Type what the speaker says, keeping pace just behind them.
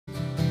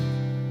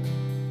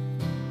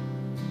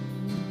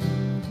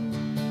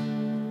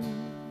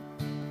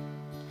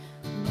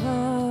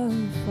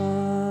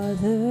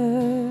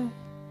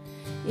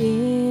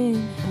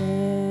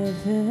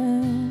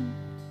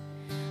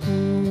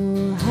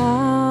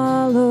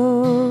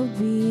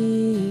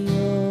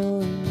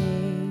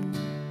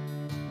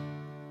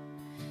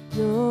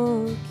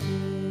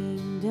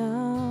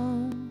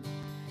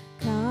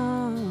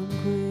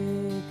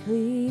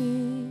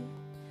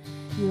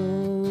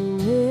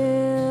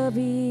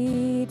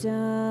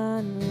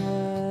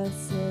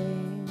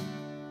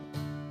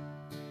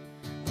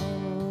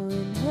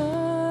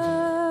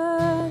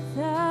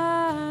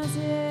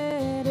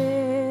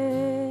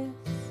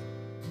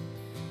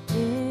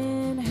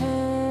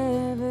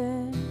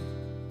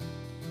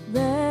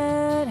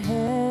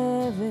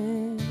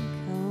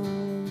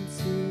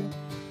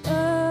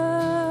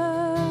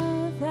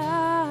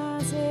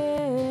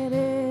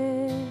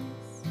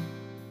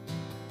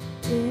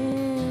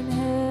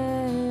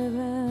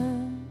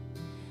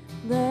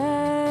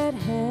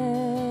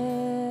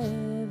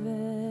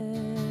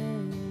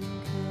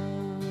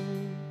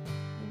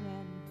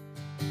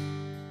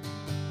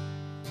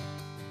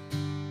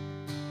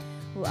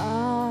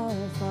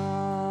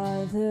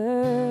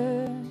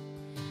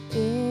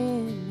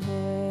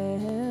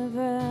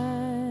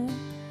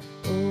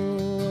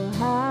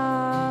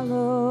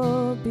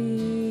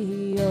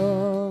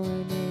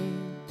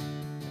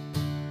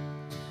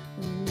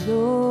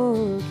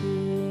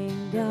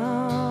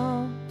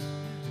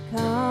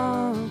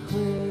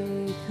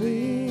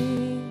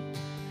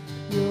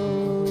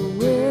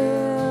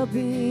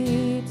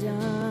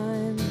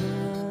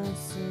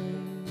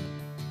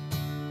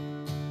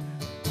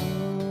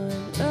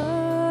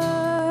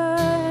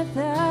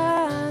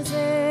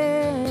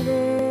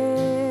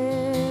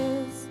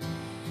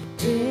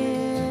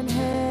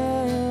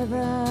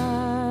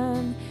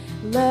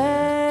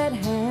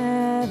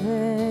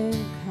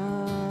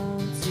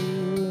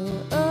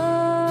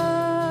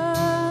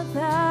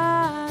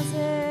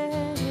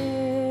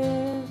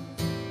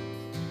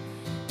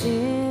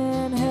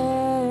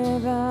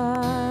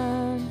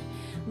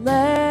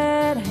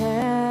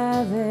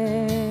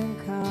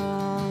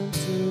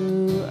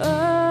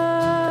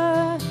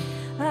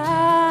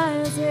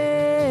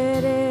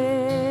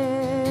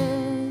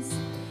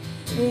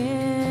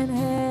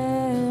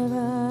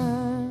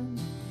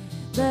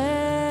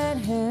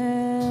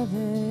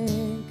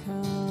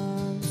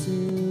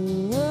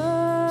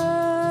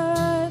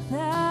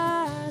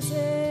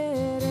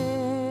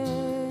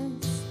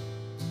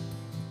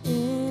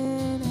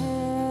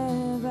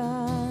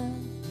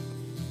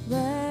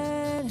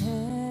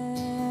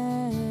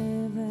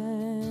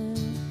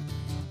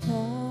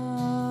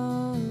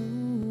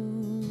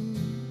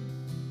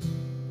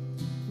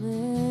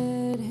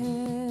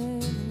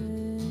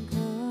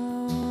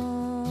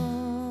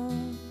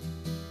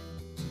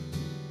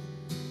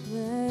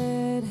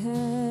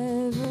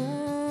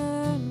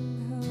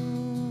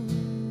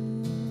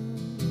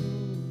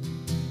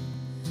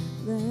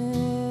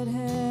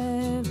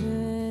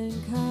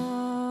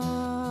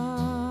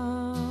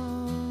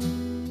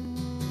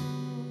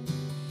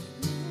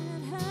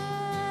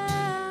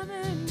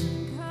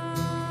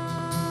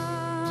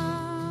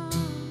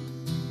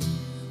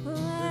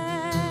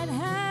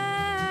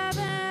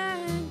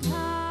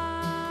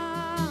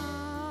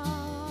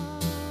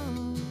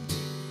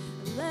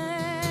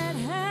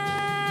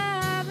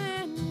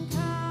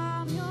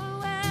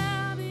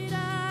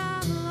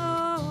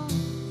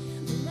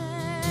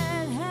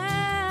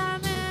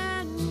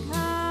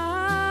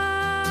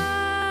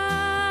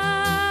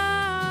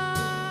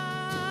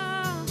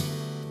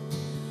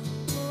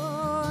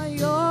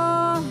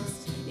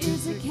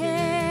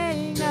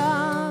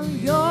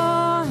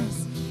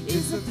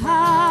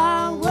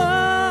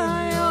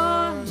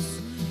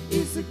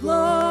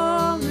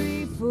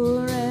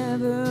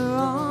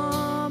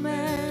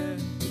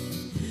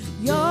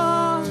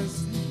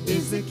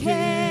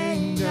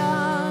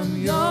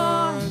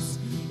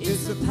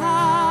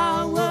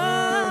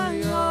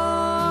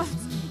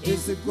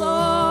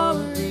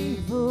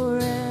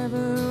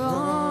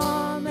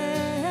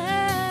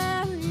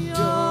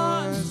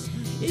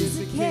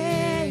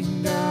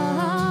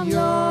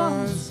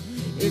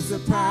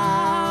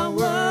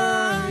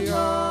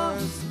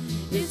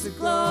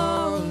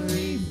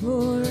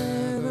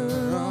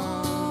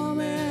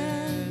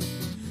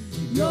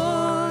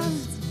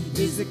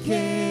is the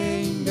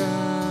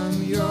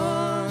kingdom,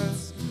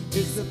 yours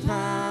is the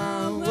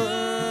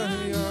power,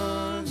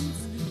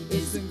 yours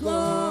is the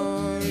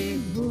glory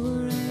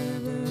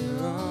forever.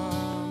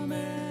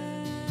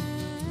 Amen.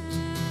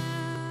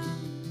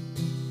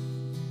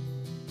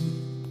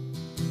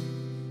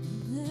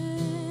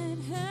 Let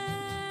heaven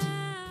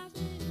come,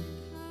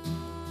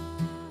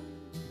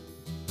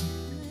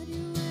 let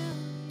your will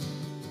be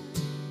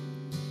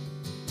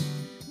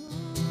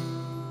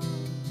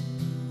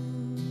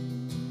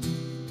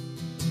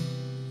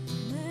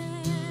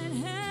Let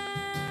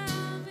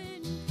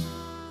heaven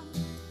come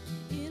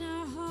in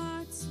our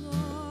hearts,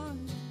 Lord,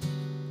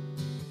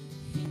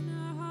 in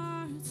our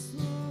hearts,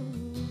 Lord.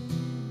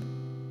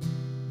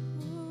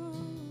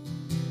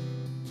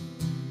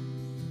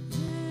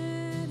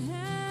 Let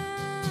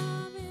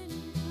heaven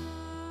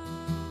come,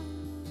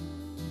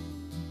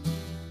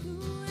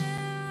 your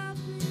will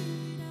be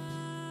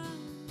done,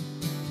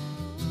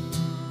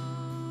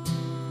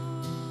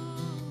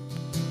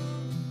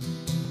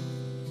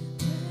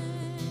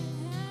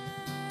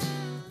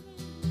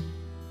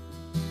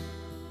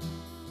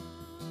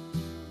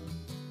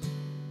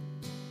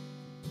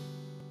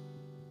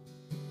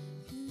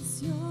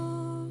 Cause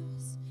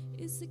yours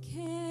is the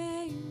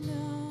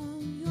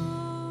kingdom,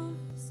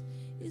 yours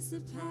is the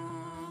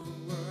power,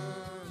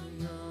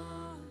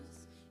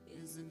 yours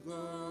is the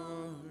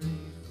glory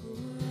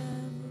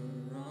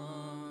forever.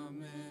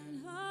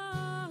 Amen.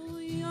 Oh,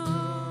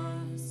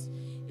 yours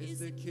is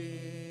the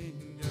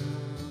kingdom,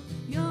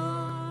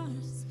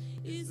 yours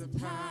is the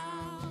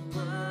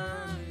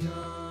power,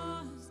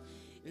 yours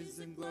is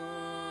the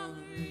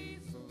glory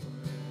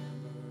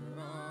forever.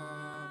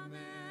 Amen.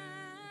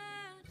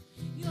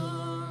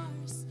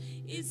 Yours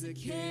is the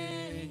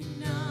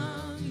kingdom,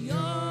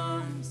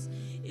 yours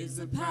is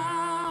the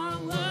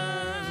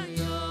power,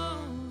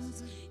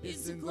 yours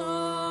is the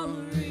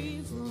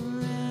glory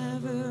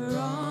forever.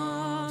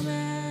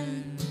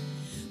 Amen.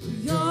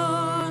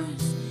 Yours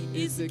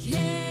is the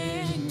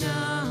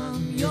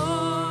kingdom,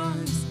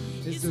 yours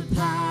is the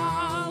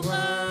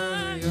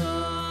power,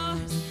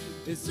 yours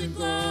is the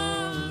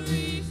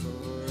glory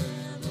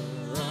forever.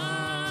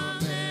 Amen.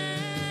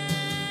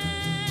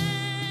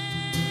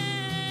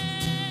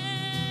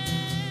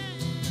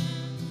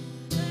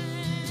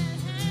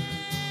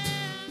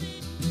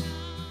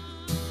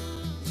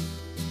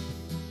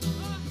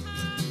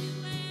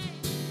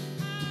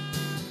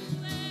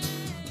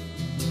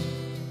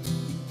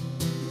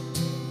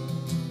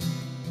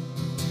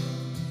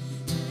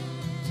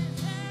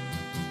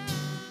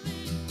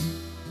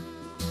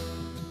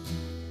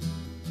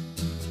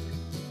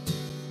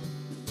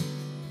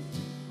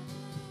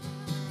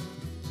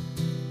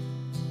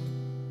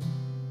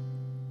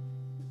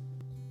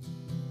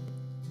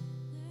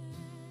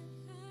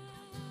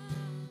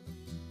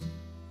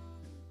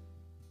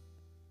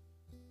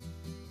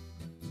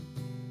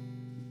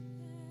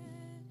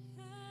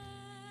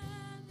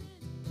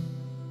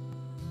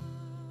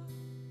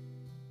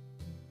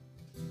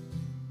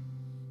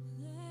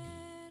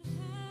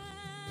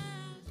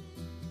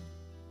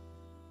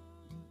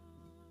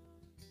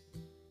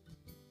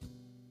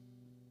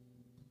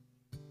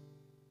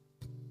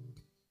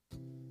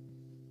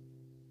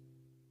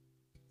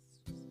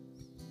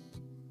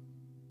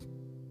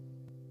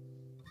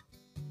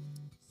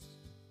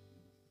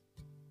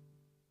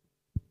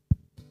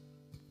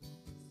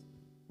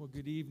 Well,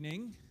 good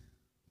evening.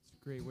 It's a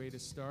great way to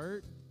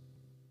start.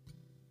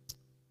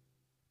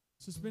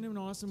 So it's been an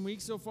awesome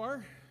week so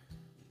far.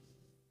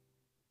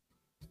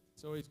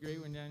 It's always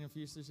great when Daniel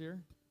Fewster's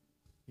here.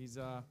 He's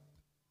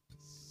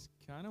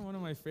kind of one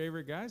of my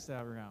favorite guys to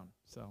have around.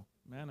 So,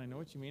 man, I know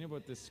what you mean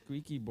about this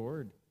squeaky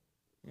board.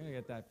 You gotta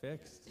get that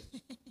fixed.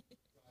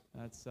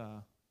 That's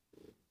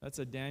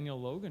a Daniel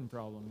Logan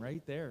problem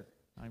right there.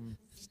 I'm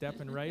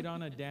stepping right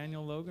on a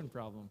Daniel Logan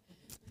problem.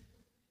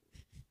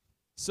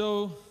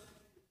 So,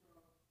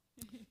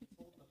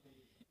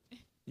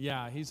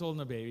 yeah, he's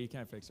holding a baby. He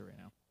can't fix it right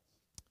now.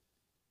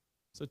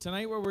 So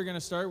tonight what we're going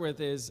to start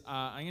with is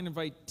I'm going to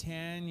invite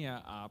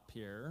Tanya up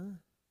here.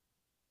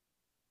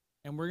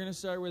 And we're going to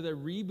start with a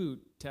reboot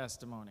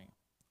testimony.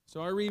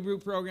 So our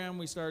reboot program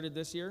we started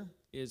this year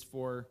is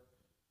for,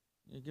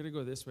 you got to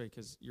go this way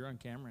because you're on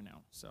camera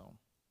now. So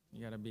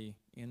you got to be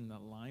in the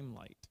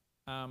limelight.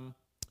 Our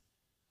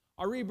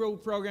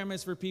reboot program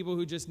is for people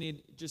who just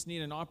need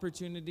an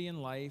opportunity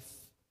in life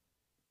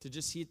to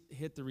just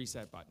hit the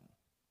reset button,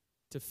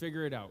 to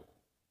figure it out.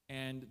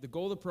 And the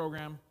goal of the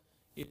program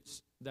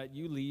is that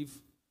you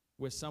leave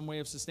with some way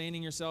of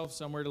sustaining yourself,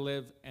 somewhere to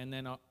live, and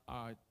then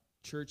a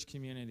church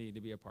community to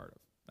be a part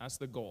of. That's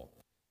the goal.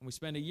 And we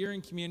spend a year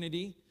in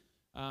community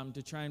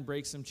to try and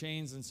break some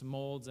chains and some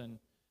molds and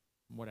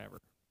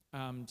whatever.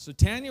 So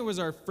Tanya was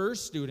our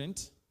first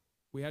student.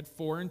 We had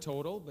 4 in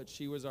total, but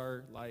she was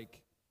our,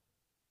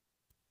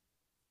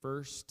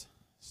 first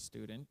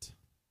student.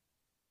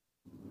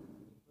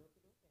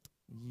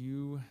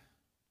 You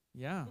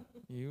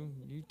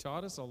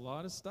taught us a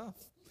lot of stuff.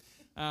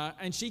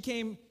 And she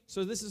came,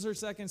 so this is her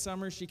second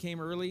summer. She came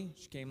early.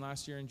 She came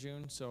last year in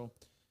June. So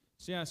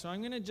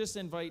I'm going to just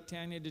invite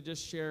Tanya to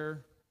just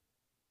share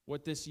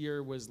what this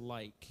year was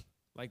like.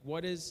 Like,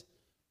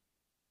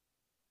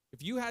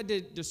 if you had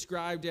to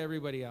describe to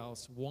everybody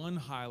else one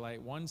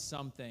highlight, one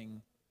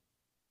something,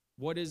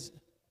 what is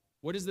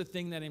the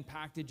thing that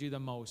impacted you the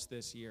most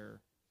this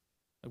year?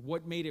 Like,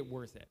 what made it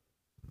worth it?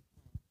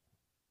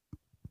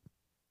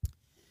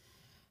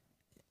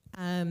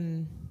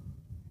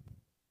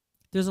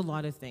 There's a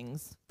lot of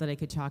things that I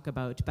could talk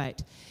about,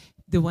 but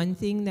the one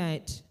thing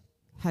that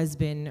has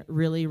been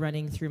really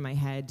running through my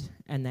head,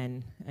 and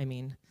then,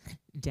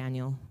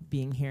 Daniel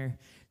being here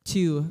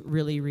too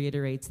really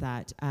reiterates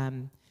that.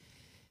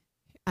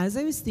 As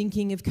I was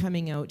thinking of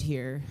coming out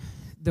here,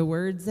 the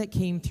words that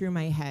came through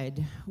my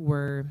head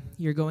were,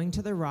 you're going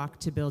to the rock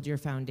to build your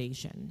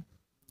foundation.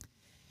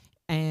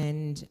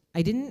 And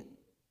I didn't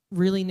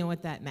really know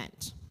what that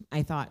meant.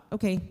 I thought,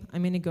 okay,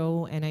 I'm going to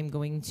go and I'm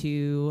going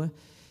to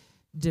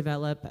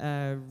develop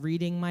a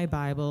reading my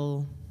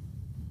Bible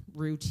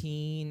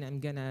routine. I'm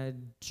going to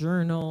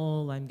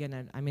journal. I'm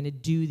going to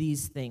do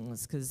these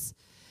things because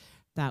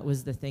that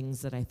was the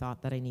things that I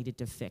thought that I needed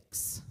to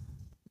fix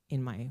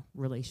in my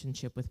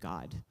relationship with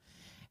God.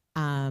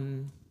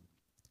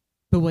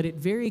 But what it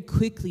very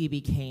quickly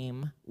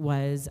became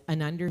was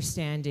an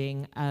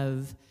understanding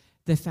of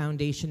the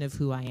foundation of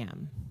who I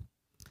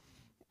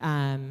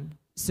am.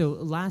 So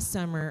last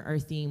summer, our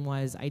theme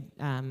was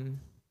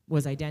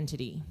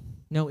identity.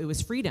 No, it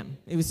was freedom.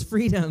 It was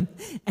freedom.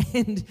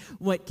 And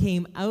what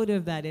came out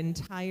of that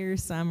entire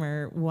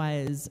summer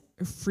was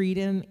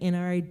freedom in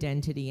our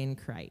identity in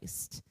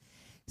Christ.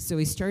 So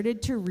we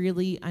started to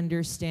really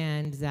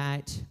understand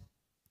that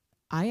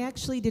I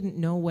actually didn't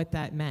know what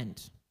that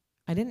meant.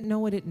 I didn't know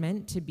what it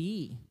meant to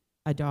be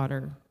a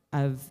daughter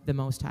of the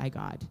Most High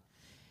God.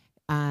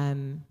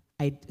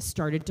 I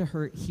started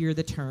to hear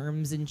the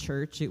terms in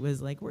church. It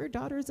was like, we're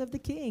daughters of the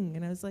King.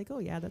 And I was like, oh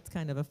yeah, that's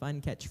kind of a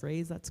fun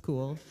catchphrase. That's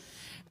cool.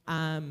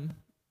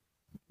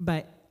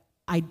 But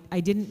I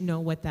didn't know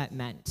what that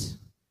meant.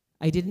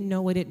 I didn't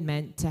know what it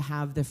meant to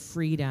have the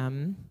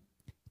freedom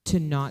to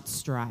not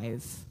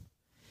strive.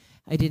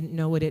 I didn't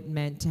know what it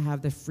meant to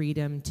have the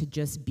freedom to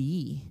just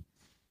be,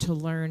 to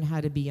learn how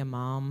to be a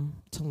mom,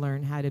 to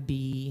learn how to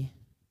be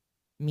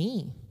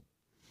me.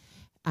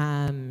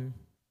 And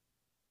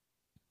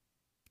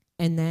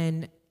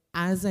then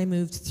as I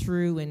moved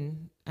through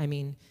and,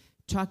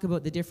 talk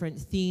about the different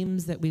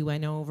themes that we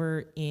went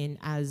over in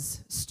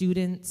as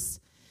students,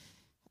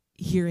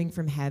 hearing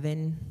from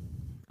heaven,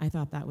 I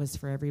thought that was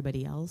for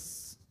everybody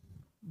else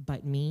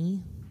but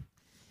me.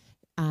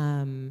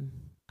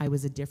 I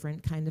was a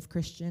different kind of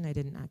Christian. I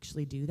didn't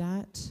actually do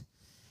that.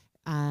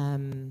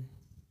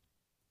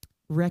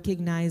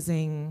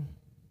 Recognizing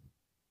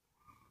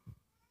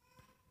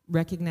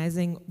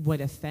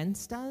what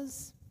offense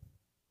does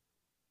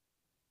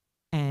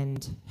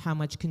and how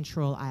much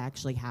control I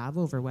actually have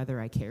over whether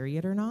I carry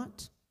it or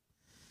not.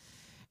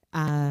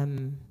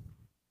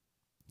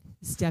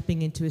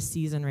 Stepping into a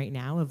season right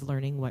now of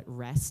learning what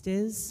rest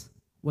is.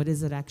 What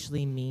does it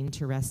actually mean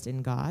to rest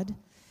in God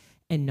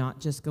and not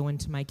just go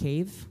into my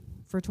cave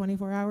for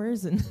 24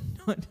 hours and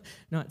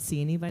not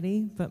see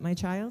anybody but my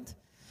child?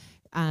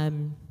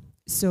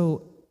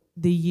 So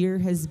the year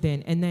has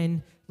been, and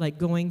then like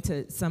going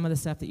to some of the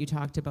stuff that you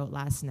talked about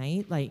last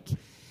night, like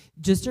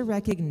just a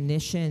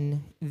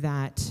recognition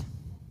that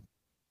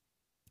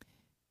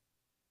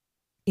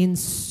in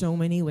so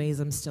many ways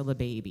I'm still a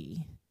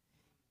baby,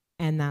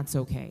 and that's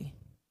okay.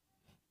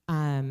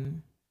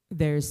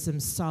 There's some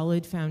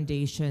solid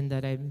foundation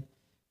that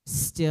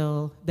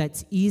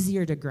that's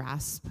easier to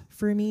grasp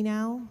for me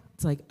now.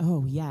 It's like,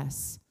 oh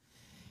yes.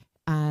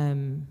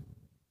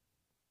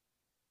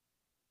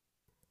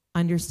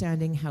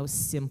 Understanding how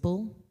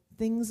simple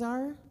things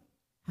are,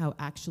 how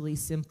actually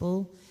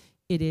simple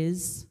it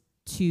is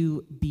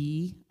to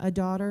be a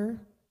daughter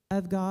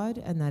of God,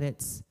 and that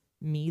it's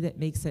me that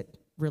makes it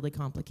really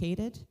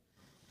complicated.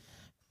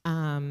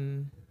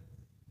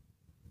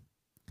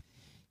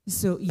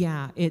 So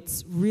yeah,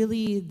 it's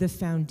really the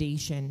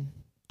foundation,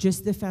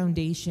 just the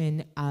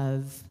foundation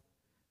of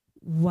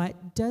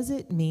what does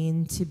it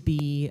mean to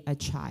be a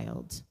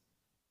child,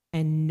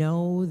 and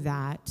know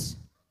that,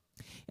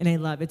 and I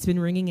love, it's been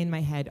ringing in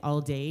my head all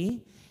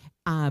day,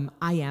 I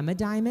am a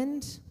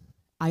diamond,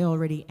 I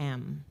already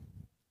am.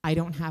 I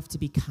don't have to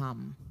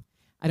become.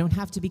 I don't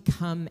have to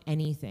become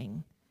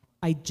anything.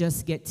 I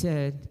just get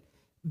to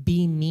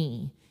be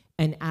me.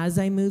 And as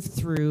I move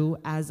through,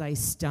 as I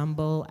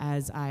stumble,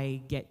 as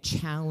I get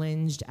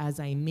challenged, as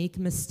I make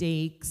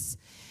mistakes,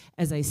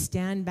 as I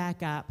stand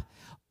back up,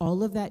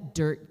 all of that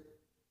dirt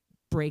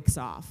breaks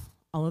off.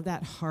 All of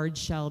that hard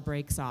shell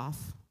breaks off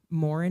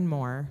more and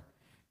more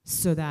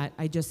so that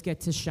I just get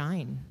to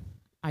shine.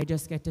 I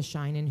just get to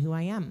shine in who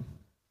I am.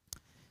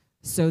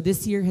 So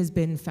this year has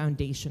been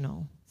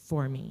foundational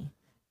for me.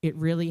 It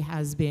really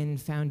has been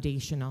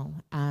foundational.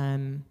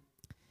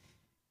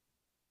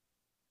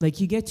 Like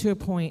you get to a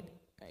point,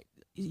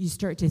 you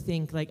start to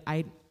think like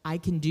I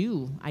can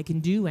do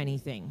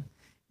anything.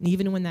 And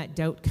even when that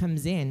doubt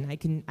comes in,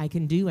 I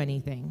can do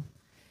anything.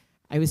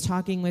 I was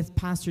talking with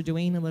Pastor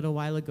Dwayne a little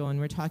while ago, and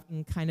we're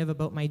talking kind of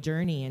about my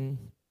journey, and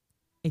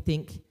I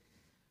think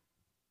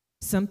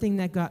something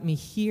that got me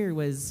here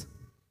was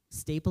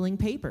stapling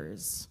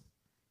papers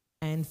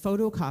and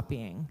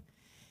photocopying.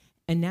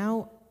 And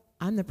now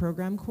I'm the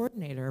program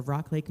coordinator of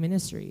Rock Lake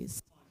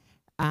Ministries.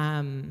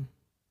 And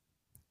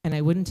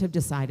I wouldn't have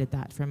decided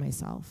that for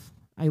myself.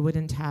 I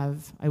wouldn't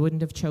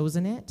have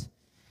chosen it,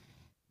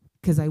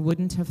 because I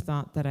wouldn't have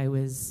thought that I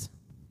was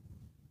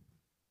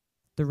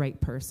the right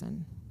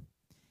person.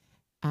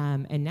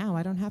 And now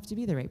I don't have to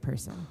be the right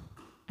person.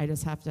 I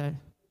just have to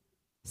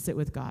sit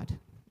with God,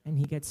 and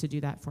he gets to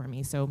do that for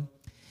me. So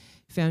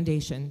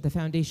the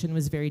foundation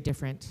was very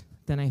different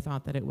than I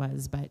thought that it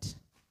was, but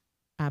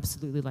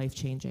absolutely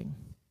life-changing.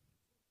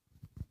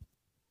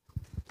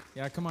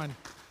 Yeah, come on.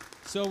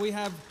 So we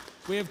have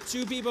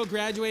 2 people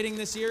graduating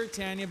this year,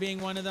 Tanya being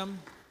one of them,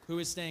 who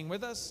is staying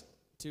with us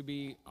to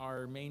be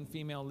our main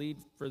female lead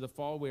for the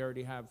fall. We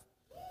already have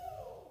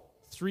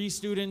 3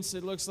 students,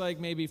 it looks like,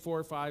 maybe 4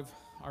 or 5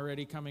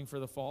 already coming for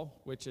the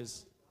fall, which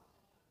is,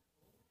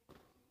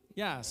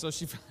 yeah, so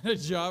she found a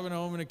job and a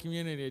home in a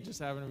community, just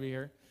happened to be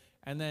here.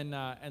 And then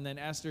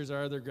Esther's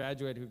our other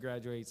graduate who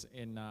graduates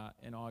in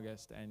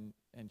August, and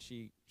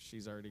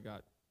she's already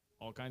got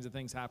all kinds of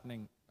things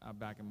happening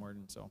back in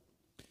Morden. So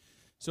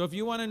if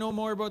you want to know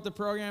more about the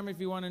program, if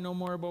you want to know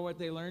more about what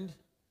they learned,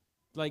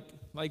 like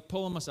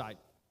pull them aside.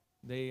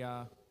 They've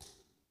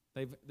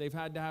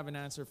had to have an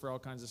answer for all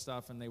kinds of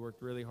stuff, and they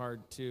worked really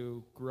hard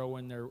to grow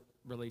in their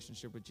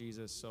relationship with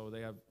Jesus. So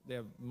they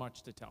have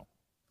much to tell.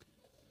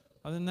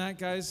 Other than that,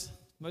 guys,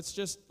 let's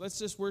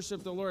just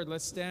worship the Lord.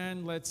 Let's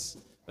stand. Let's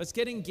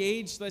get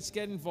engaged. Let's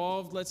get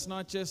involved. Let's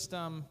not just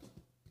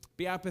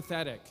be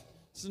apathetic.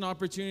 This is an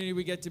opportunity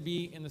we get to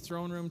be in the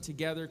throne room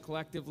together,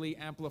 collectively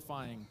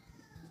amplifying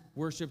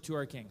worship to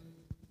our King.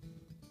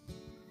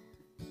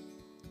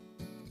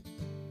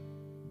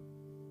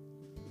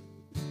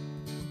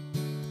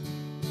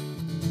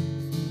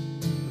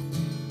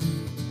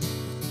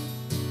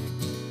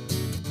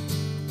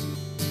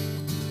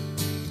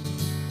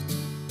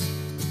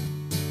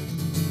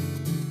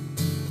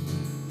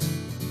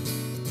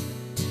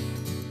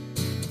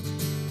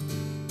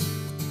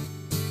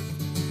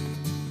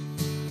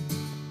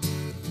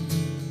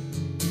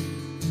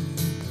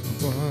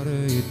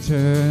 Water you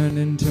turn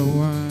into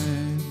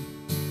wine,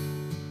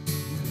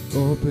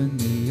 open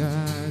the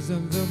eyes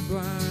of the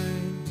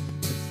blind.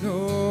 There's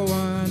no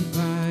one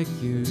like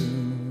you,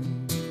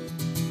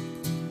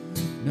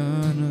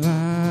 none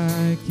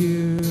like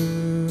you.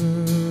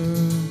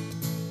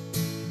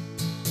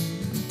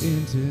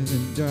 Into the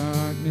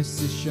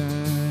darkness you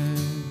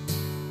shine,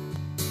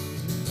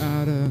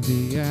 out of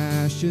the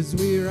ashes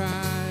we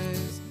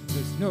rise.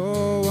 There's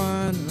no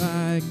one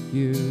like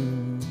you,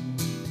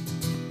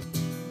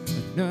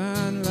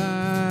 none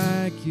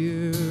like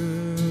you.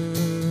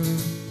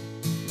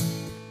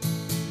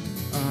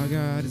 Our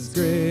God is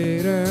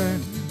greater,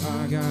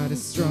 our God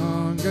is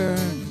stronger.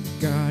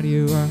 God,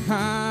 you are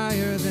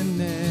higher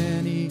than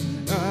any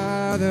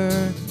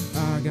other.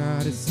 Our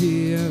God is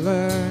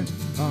healer,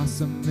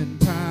 awesome in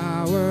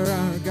power.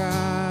 Our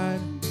God,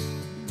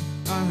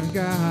 our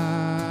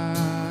God.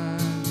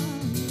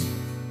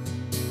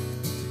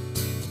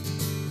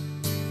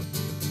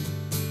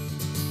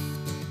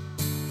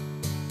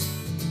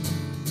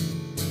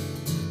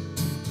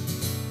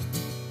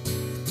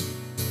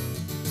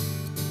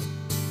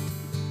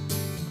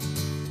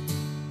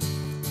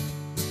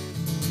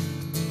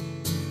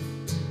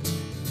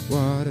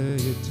 Water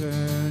you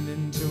turn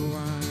into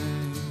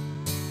wine,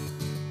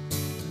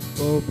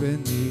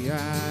 open the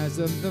eyes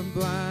of the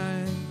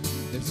blind.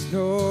 There's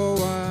no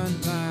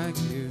one like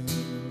you,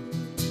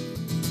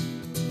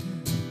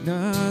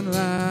 none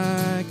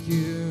like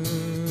you.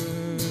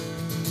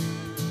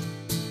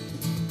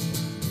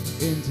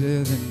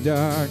 Into the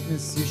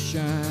darkness you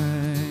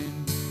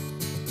shine,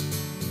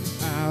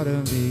 out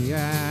of the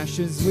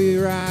ashes we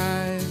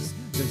rise.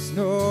 There's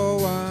no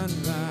one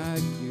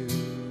like you,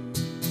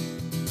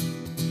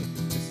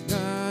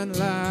 none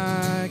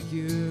like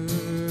you.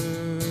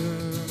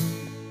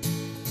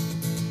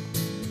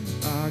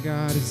 Our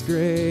God is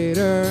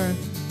greater,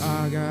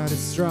 our God is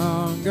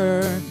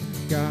stronger.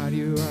 God,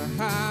 you are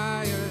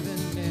higher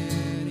than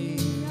any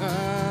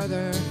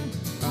other.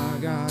 Our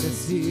God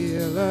is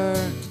healer,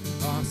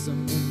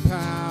 awesome in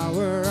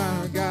power.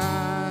 Our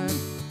God,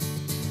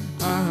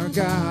 our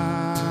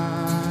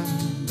God.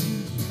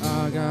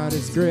 Our God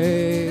is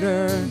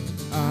greater,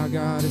 our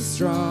God is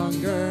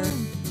stronger.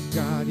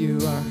 God, you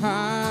are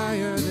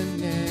higher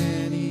than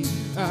any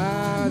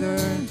other.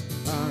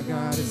 Our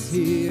God is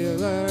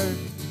healer,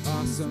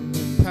 awesome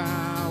in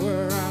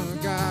power. Our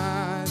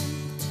God,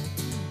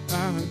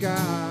 our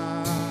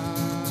God.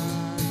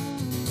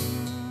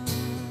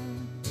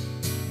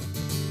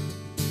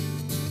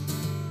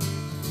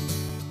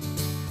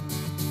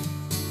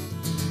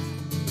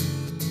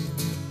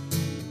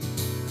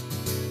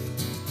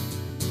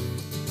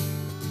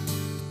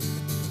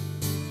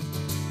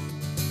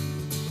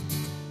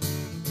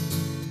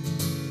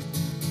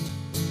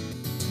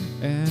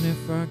 And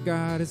if our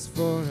God is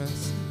for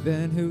us,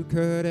 then who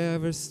could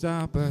ever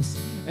stop us?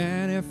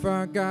 And if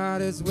our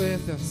God is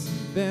with us,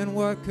 then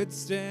what could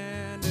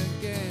stand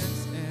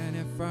against? And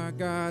if our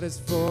God is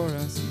for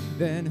us,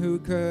 then who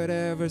could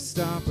ever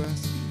stop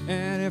us?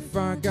 And if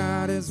our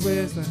God is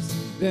with us,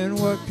 then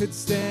what could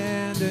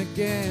stand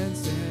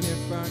against? And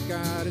if our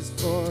God is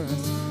for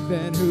us,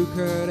 then who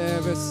could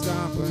ever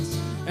stop us?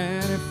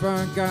 And if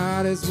our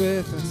God is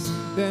with us,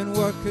 then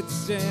what could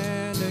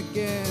stand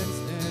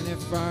against? And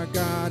if our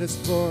God is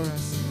for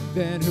us,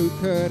 then who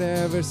could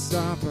ever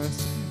stop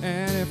us?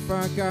 And if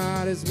our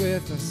God is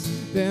with us,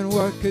 then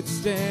what could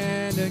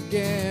stand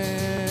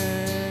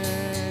against?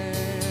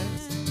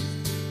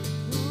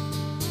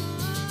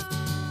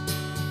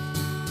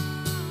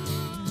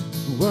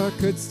 What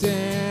could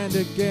stand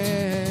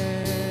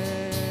against?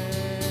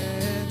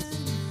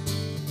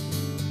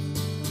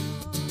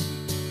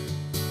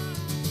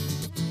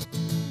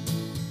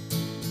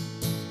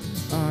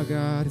 Our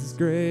God is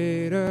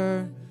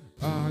greater,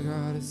 our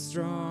God is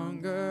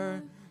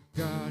stronger.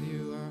 God,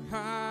 you are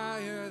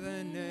higher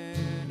than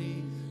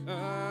any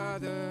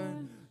other.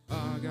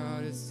 Our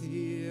God is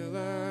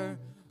healer,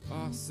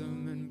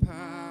 awesome in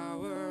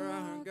power.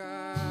 Our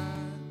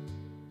God,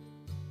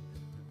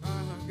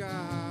 our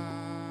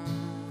God.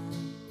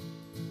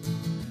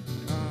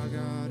 Our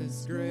God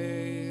is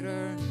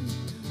greater,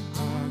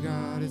 our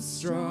God is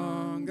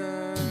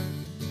stronger.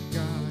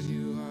 God,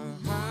 you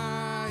are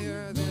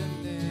higher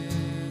than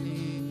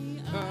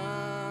any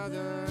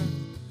other.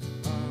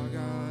 Our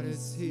God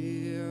is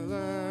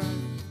healer,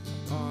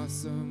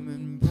 awesome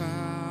in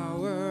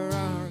power.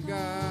 Our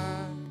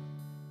God,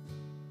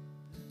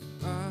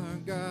 our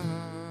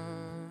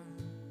God.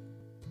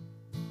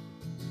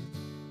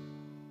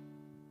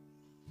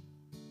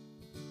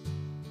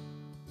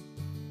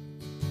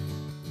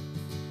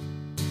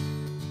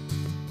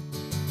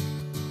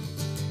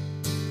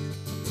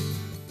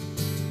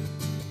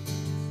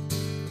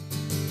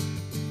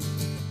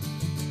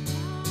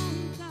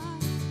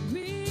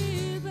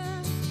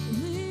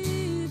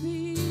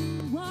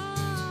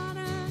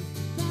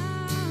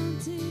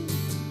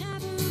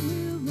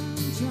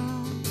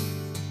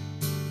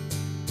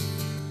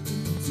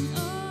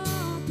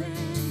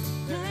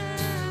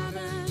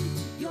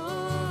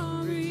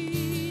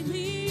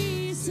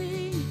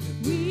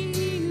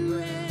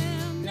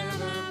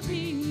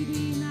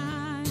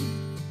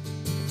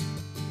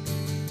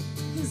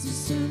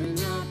 Stirring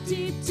up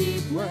deep,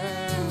 deep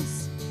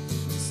wells,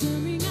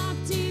 stirring up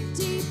deep,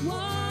 deep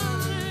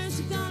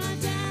waters. We're gonna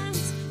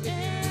dance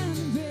in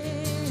the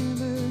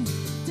river,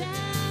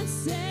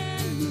 dance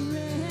in the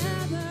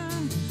river.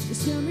 We're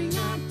stirring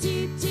up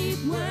deep, deep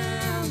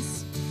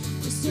wells,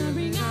 we're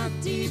stirring up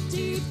deep,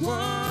 deep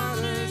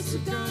waters.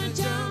 We're gonna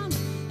jump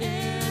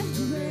in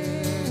the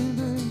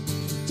river,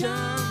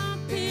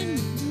 jump in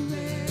the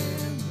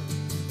river.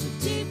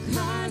 Deep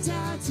cries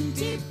out to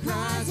deep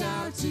cries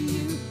out to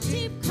you.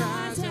 Deep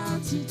cries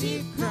out to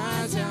deep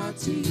cries out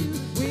to you.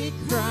 We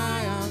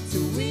cry out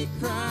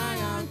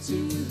to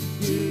you,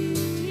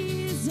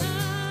 Jesus.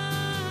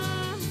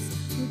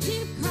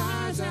 Deep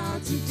cries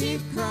out to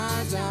deep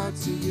cries out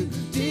to you.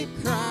 Deep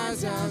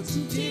cries out to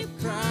deep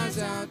cries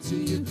out to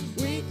you.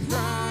 We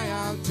cry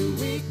out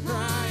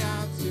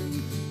to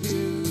you,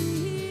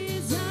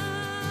 Jesus.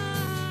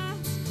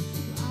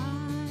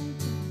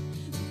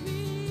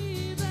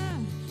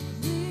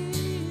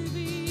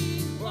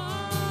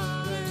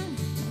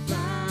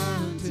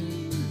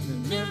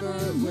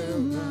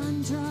 Will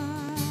run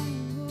dry.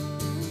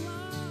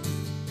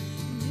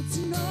 It's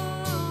an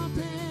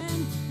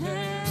open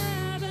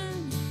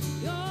heaven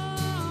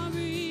you're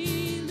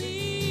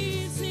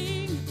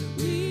releasing.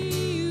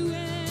 We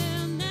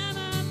will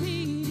never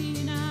be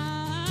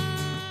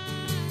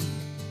denied.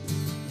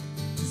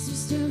 So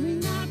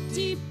stirring up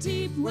deep,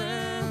 deep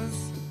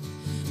wells,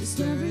 we're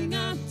stirring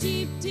up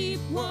deep, deep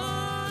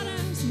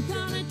waters. We're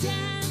gonna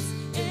dance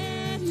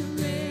in your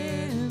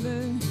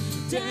river,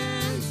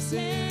 dance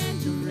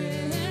in your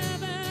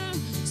river.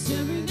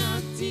 Stirring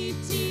up deep,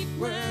 deep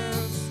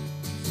wells,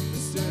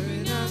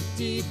 stirring up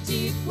deep,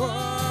 deep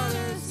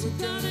waters.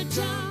 We're gonna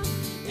jump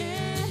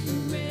in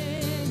the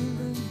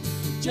river,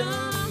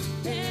 jump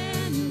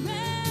in the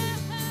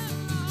river.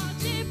 Oh,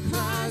 deep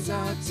cries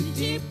out to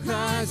deep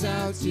cries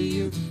out to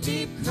you.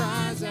 Deep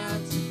cries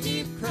out to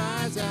deep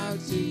cries out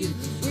to you.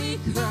 We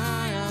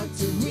cry out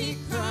to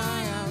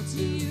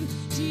you,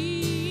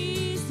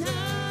 Jesus.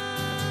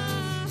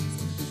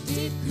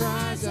 Deep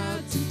cries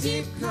out to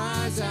deep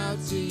cries out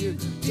to you.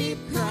 Deep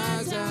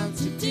cries out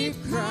to deep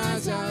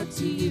cries out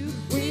to you.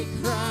 We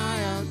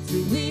cry out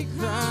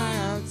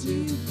to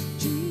you,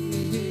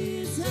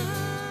 Jesus.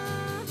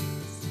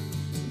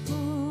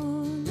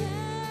 Falling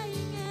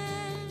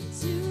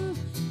into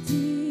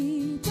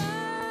deeper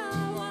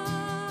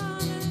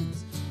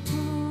waters,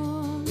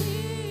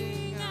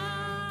 calling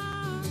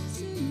out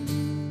to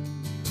you.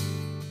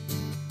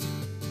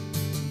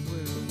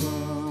 We're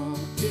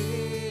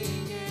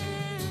walking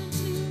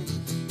into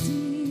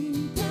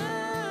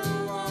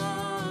deeper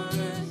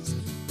waters,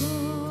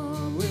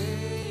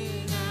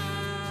 going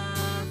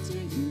after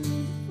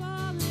you,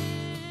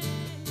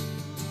 falling.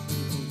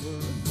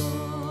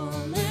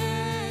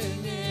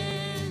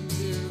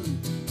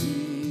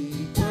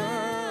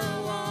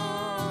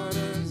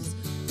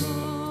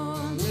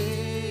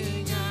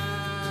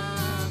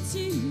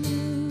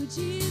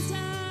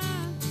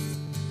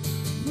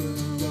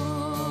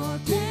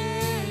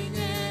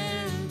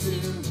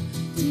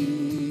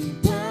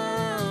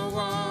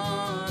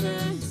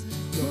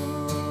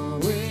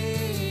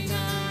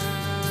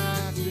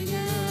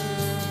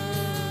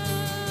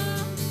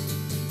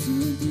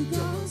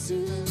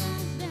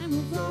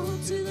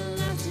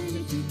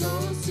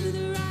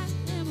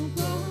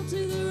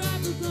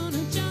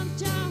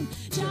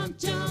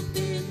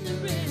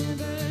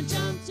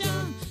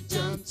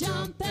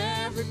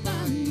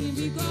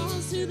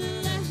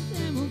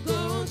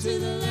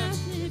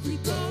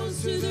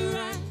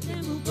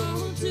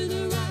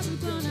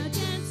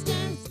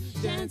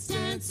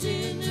 dance, dance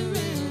in the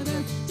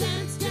river.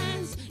 Dance,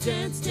 dance,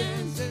 dance,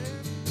 dance.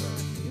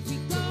 If he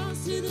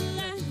goes to the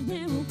left,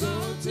 then we'll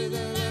go to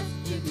the left.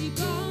 If he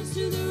goes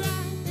to the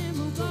right, then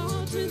we'll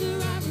go to the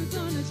right. We're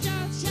gonna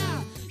shout,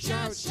 shout,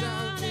 shout,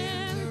 shout,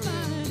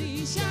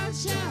 everybody. Shout,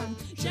 shout,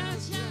 shout,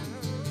 shout.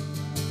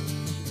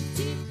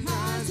 Deep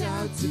cries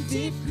out to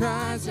deep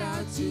cries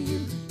out to you.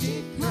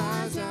 Deep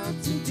cries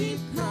out to deep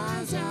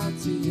cries out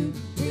to you.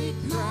 We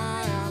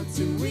cry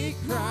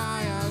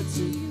out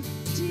to you,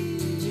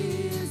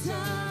 Jesus.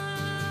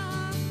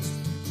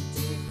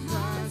 Deep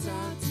cries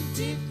out to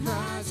deep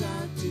cries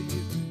out to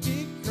you.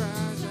 Deep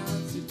cries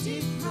out to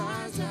deep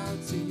cries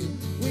out to you.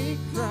 We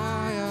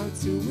cry out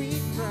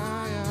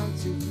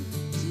to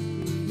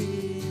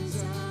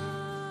Jesus.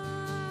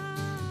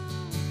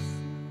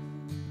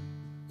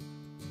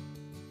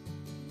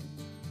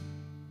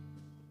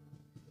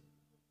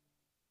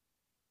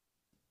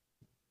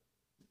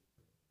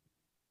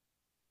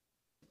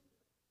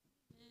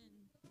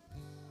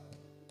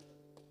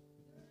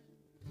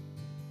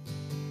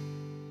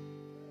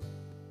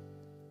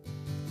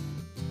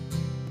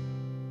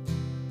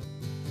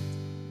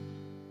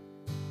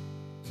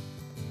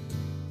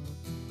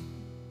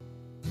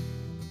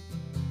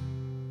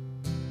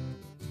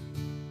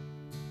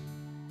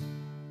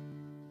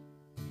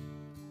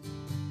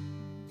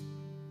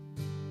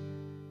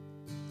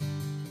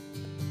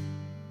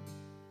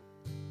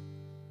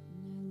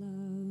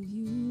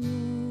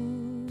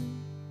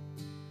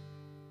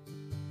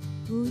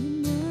 For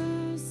your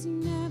mercy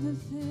never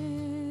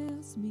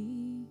fails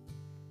me.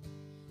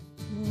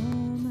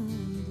 All my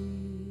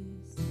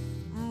days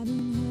I've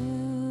been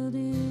held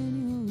in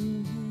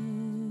your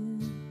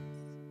hands.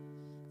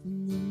 From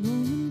the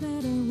moment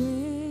that I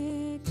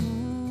wake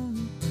up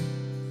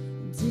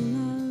until I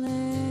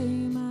lay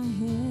my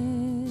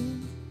head,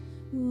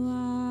 oh,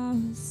 I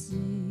will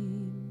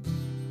sing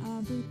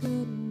of the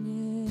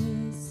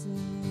goodness of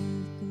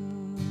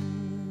God.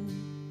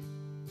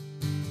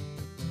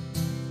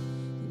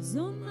 'Cause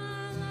all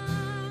my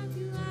life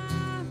you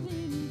have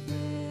been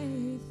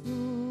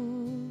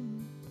faithful.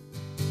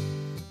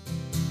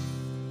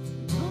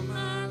 And all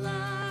my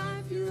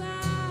life you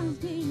have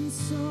been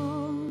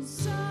so,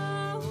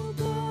 so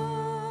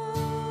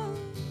good.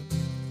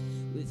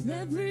 With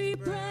every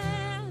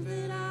breath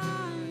that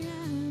I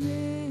am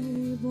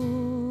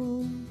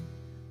able,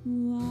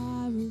 oh,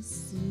 I will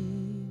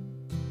sing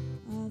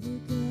of the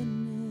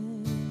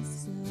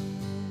goodness of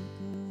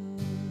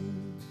God.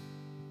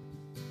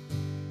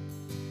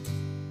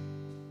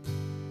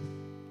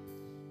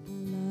 I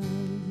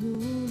love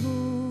your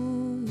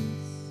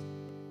voice.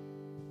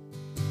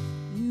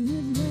 You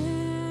have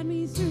led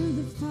me through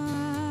the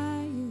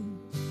fire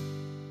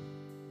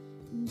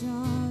and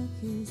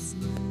darkest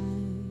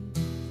night.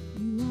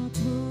 You are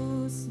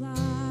close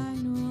like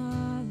no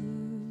other.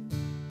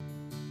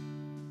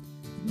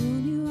 I've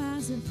known you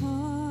as a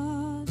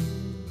father.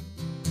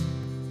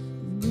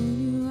 I've known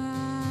you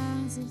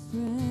as a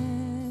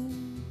friend.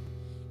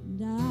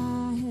 And I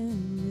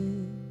have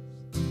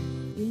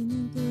lived in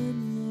the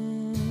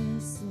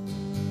goodness of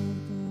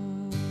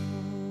God.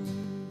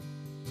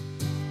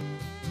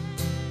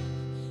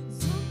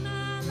 'Cause all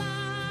my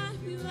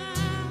life you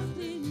have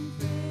been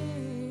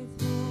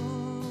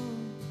faithful.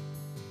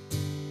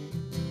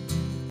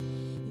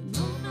 And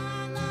all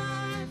my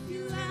life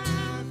you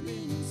have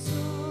been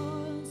so,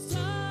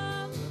 so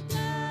good.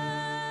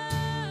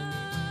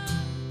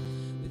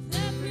 With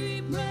every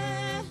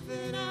breath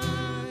that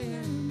I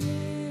am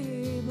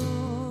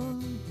able,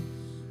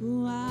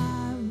 oh, I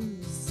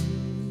will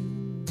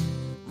sing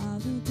of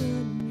the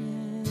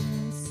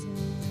goodness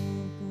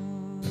of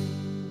God.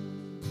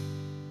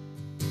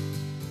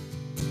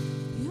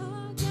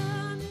 Your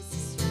goodness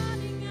is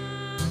running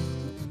after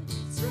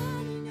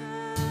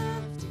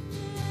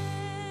me.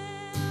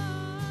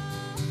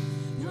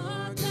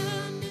 Your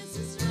goodness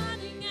is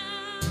running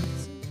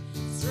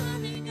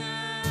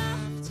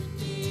after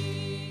me.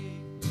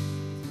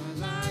 With my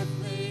life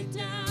laid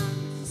down,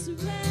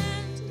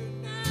 surrender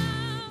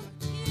now,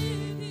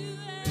 give you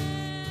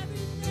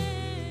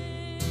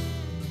everything.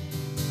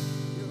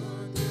 Your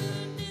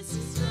goodness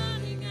is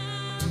running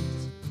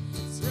after,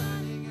 it's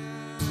running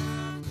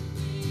after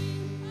me.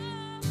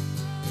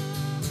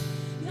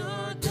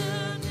 Your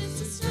goodness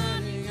is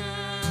running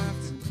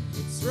after,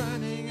 it's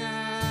running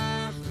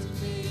after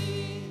me.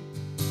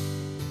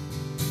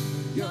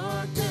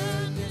 Your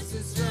goodness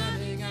is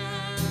running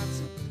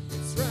after,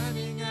 it's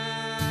running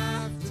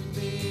after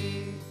me.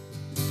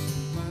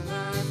 My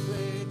life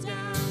laid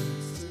down,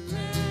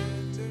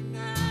 surrender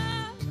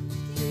now,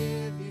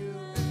 give you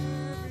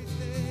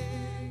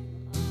everything.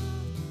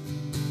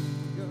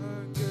 Your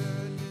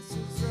goodness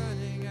is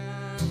running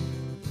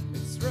after,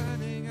 it's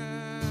running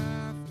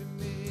after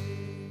me.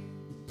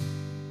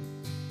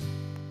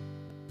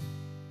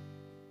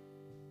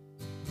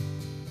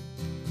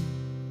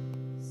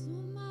 So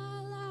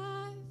my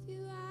life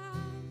you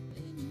have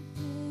been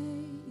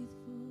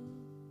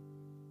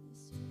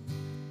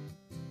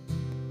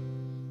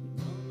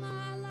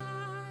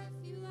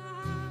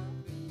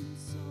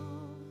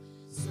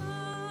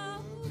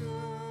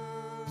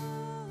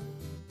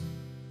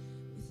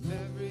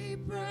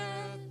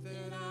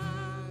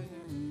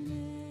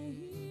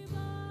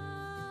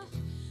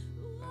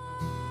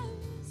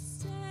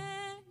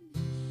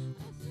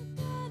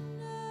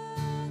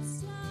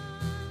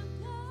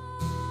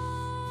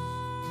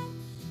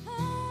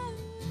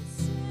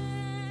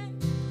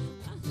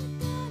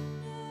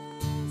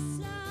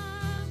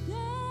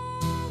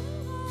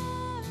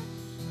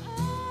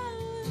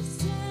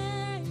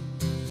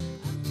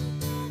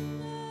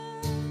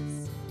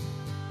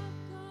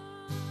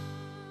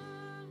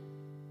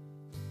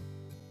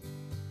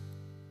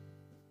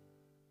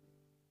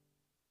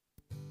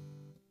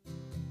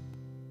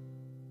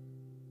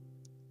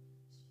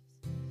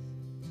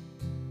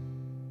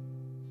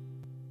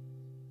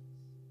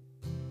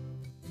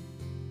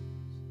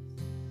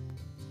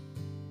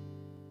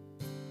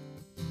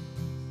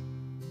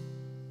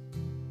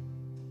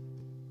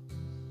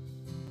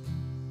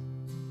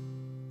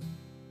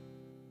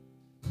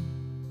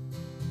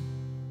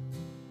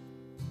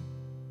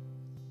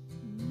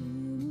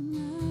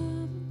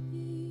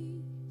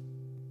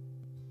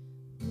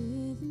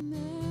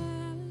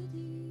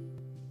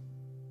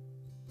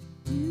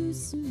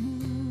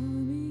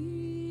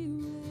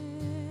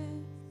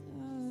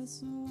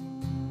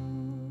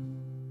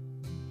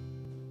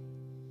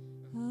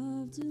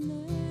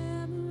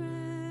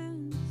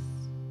deliverance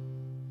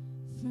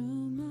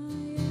from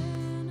my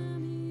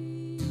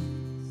enemies,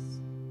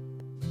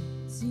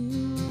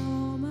 till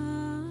all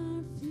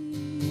my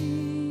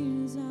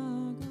fears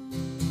are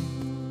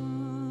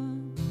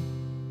gone.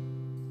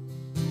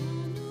 I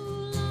no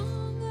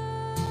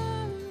longer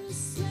a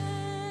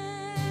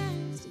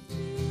slave to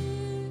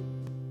fear.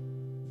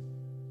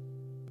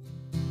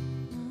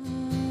 I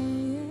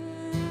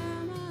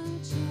am a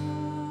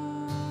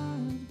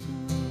child of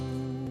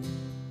God.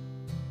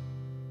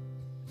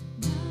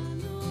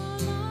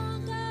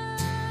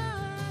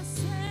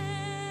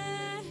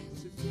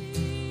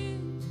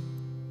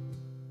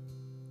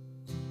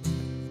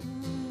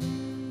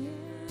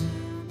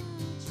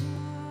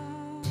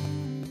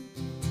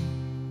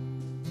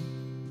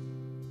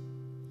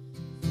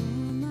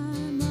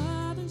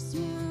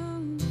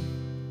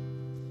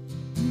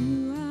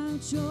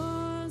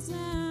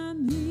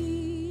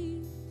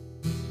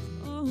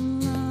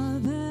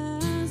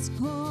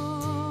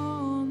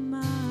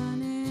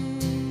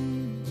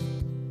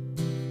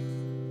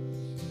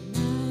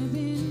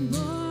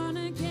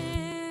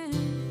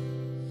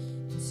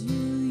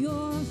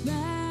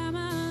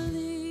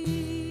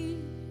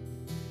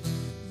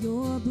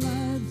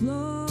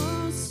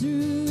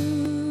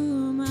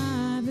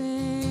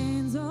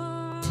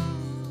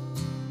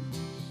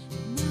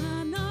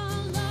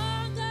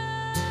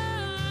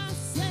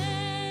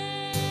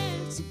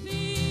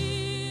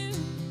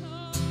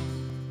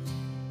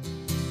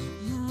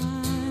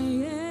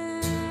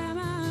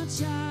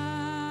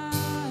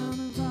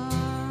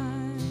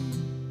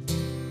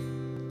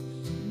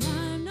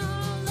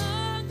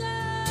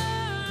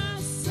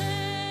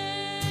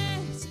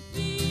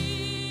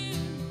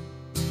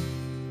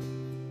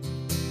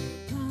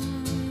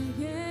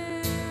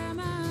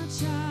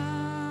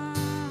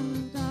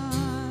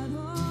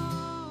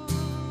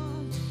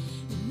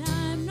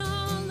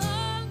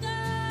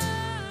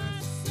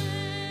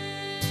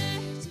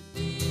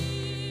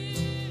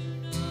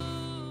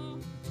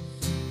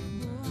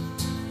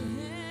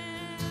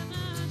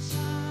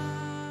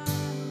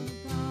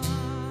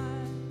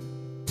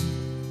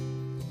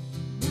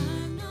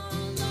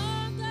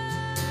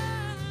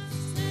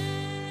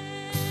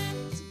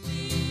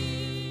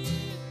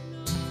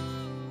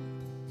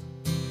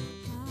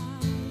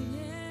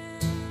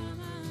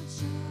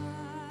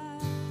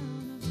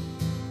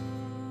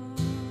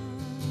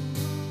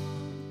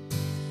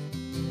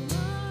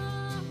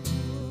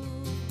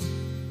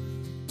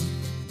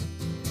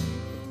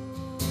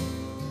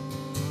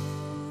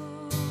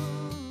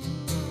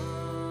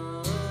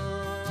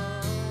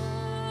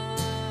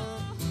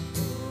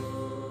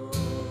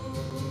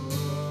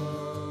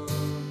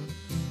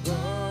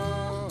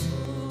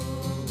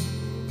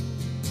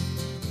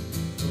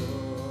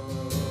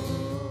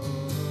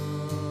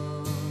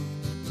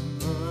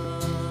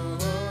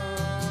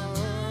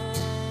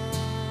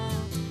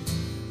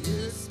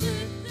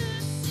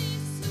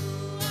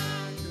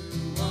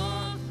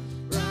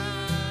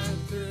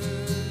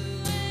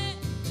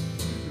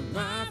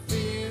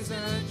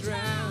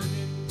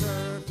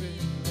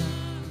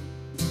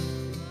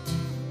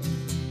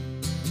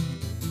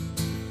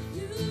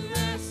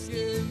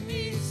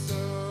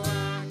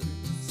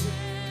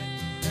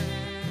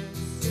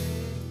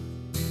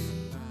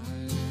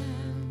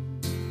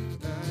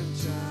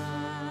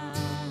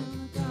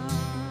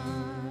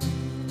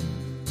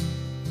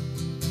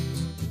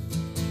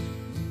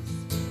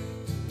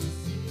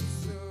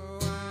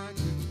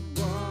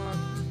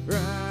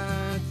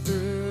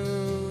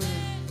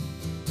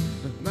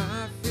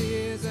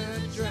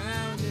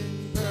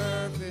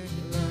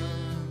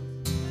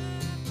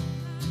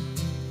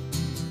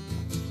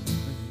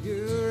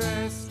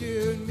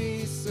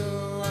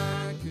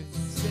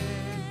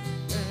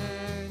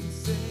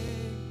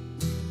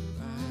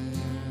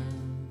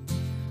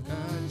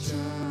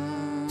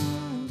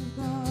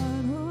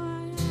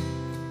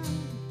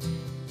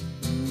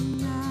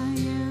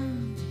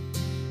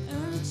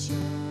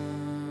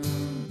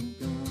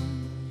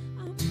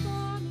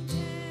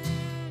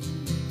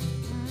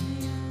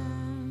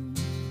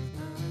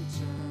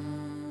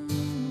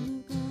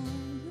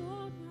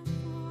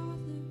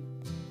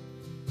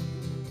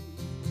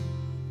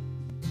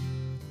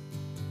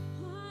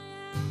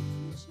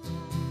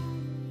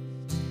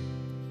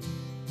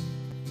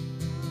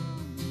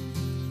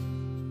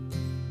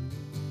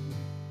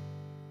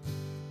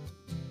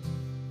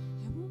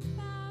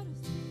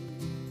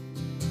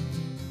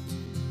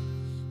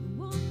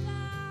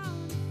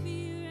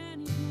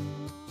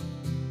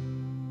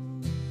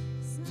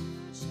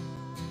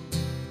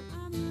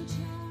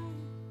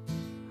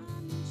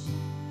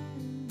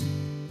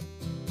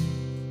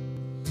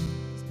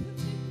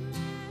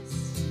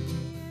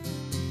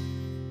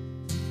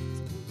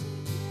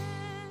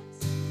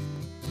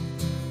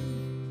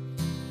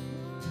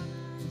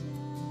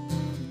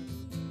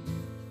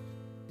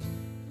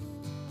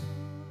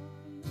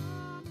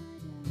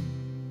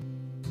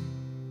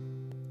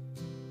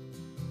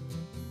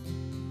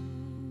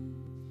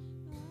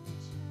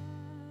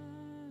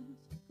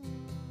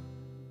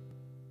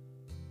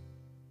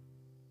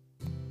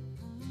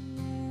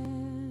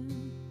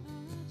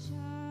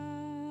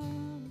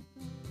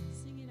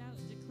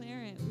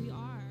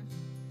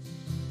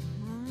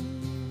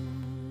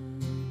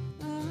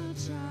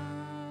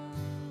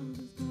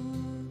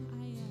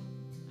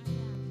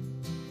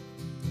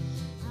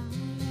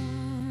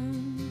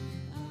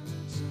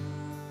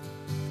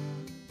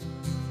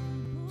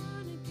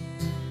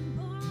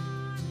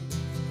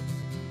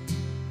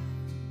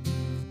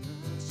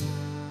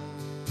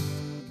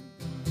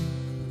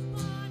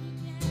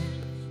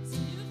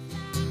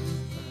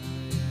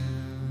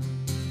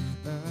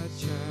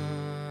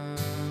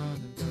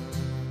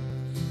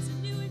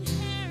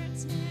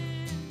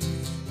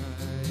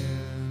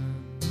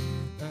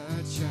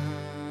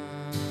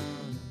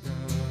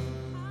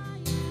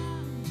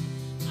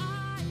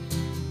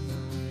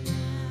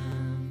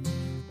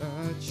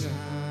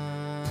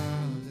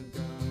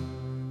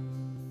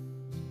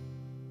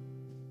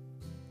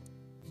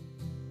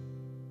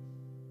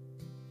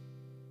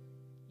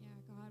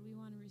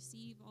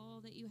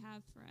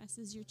 have for us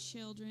as your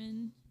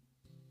children.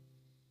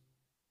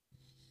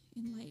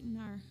 Enlighten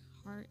our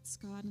hearts,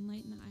 God.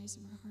 Enlighten the eyes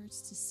of our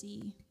hearts to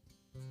see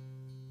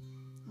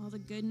all the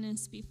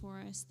goodness before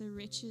us, the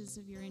riches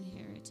of your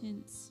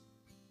inheritance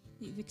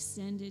that you've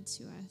extended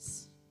to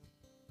us.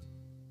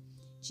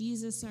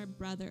 Jesus, our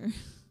brother,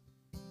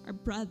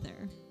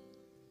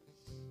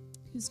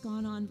 who's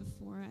gone on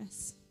before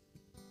us.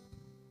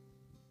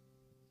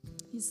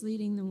 He's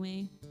leading the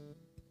way.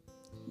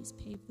 He's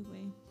paved the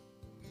way.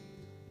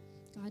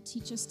 God,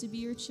 teach us to be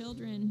your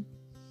children.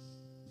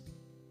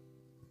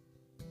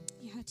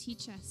 Yeah,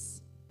 teach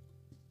us.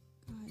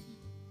 God,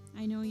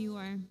 I know you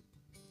are.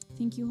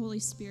 Thank you, Holy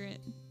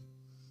Spirit.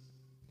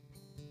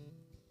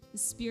 The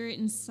Spirit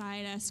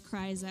inside us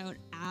cries out,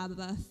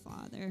 Abba,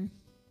 Father.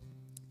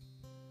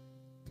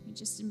 We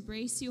just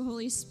embrace you,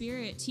 Holy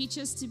Spirit. Teach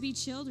us to be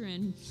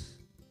children.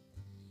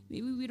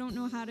 Maybe we don't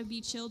know how to be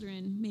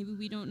children. Maybe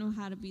we don't know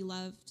how to be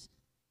loved.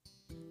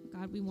 But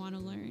God, we want to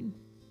learn.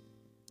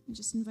 We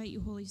just invite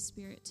you, Holy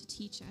Spirit, to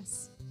teach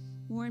us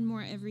more and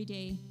more every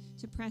day,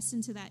 to press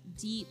into that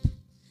deep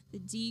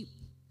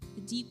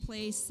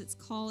place that's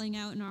calling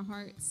out in our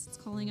hearts. It's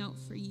calling out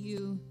for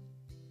you.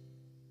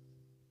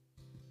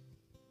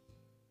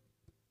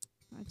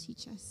 God,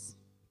 teach us,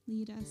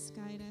 lead us,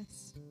 guide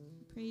us.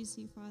 We praise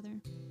you,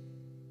 Father.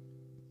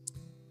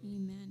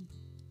 Amen.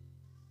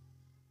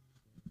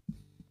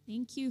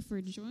 Thank you for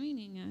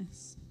joining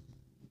us.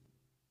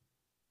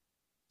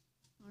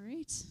 All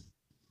right.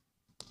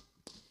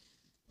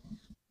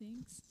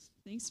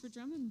 Thanks for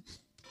drumming.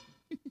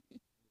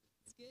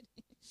 It's good.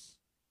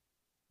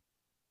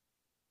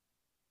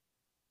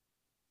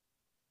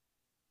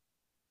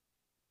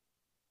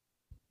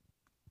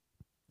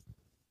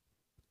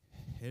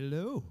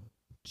 Hello.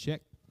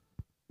 Check.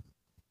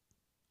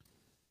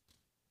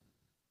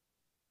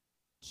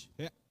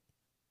 Check.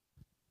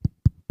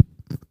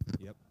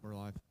 Yep, we're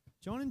live.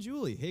 John and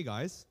Julie, hey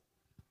guys.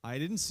 I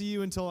didn't see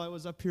you until I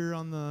was up here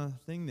on the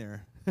thing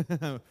there.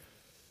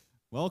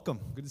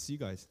 Welcome. Good to see you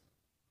guys.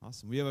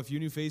 Awesome. We have a few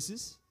new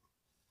faces.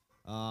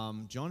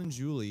 John and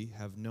Julie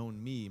have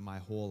known me my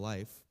whole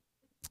life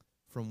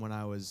from when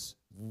I was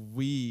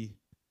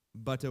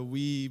a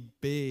wee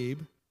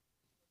babe.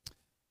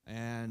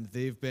 And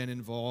they've been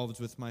involved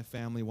with my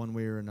family one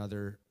way or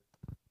another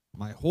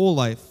my whole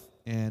life.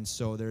 And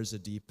so there's a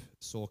deep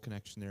soul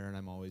connection there, and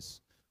I'm always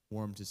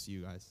warm to see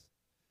you guys.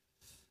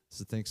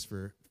 So thanks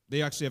for...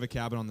 They actually have a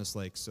cabin on this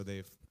lake, so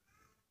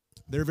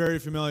they're very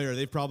familiar.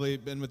 They've probably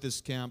been with this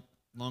camp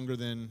longer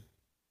than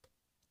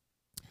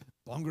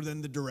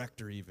the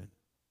director even,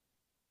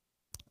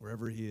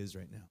 wherever he is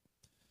right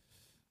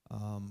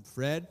now.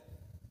 Fred,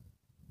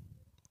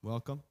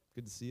 welcome.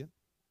 Good to see you.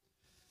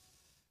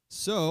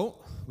 So,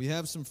 we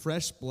have some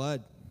fresh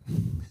blood.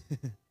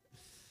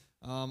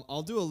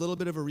 I'll do a little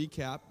bit of a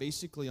recap,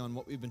 basically, on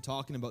what we've been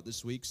talking about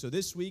this week. So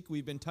this week,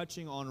 we've been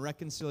touching on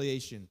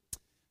reconciliation.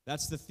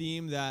 That's the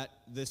theme that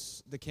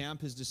the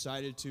camp has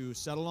decided to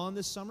settle on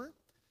this summer.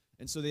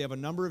 And so they have a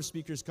number of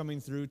speakers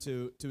coming through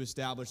to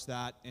establish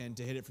that and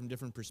to hit it from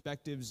different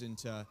perspectives and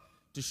to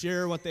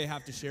share what they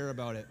have to share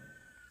about it.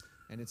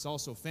 And it's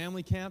also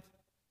family camp,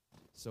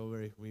 so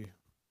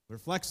we're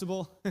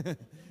flexible.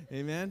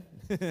 Amen.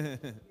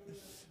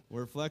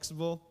 We're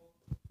flexible.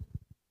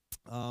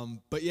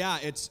 But yeah,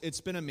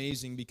 it's been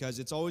amazing because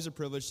it's always a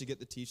privilege to get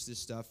to teach this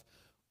stuff.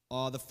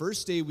 The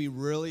first day we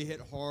really hit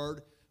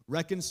hard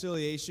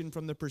reconciliation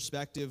from the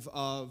perspective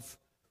of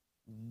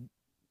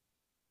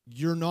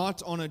you're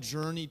not on a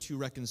journey to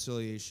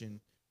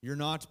reconciliation. You're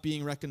not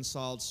being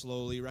reconciled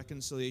slowly.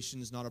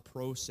 Reconciliation is not a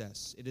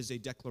process. It is a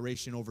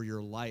declaration over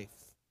your life,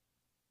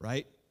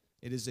 right?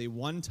 It is a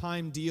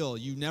one-time deal.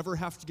 You never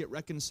have to get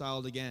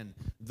reconciled again.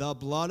 The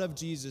blood of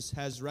Jesus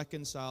has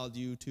reconciled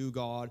you to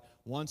God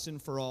once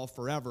and for all,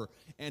 forever.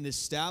 And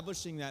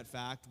establishing that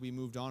fact, we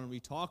moved on and we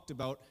talked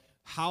about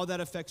how that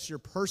affects your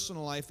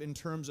personal life in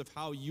terms of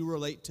how you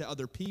relate to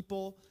other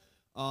people.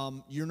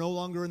 You're no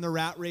longer in the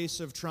rat race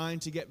of trying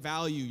to get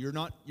value. You're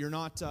not.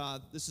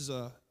 This is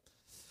a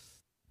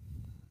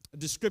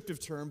descriptive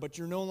term, but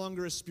you're no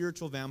longer a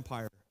spiritual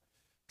vampire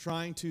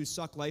trying to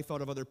suck life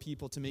out of other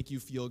people to make you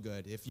feel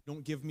good. If you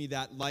don't give me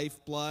that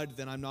lifeblood,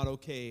 then I'm not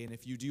okay. And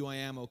if you do, I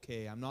am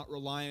okay. I'm not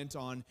reliant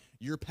on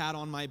your pat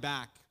on my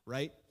back,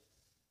 right?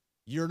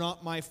 You're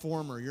not my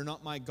former. You're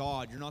not my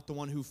God. You're not the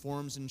one who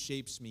forms and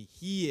shapes me.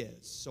 He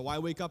is. So I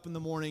wake up in the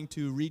morning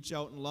to reach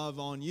out and love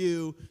on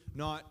you,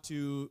 not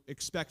to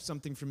expect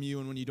something from you,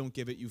 and when you don't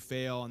give it, you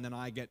fail, and then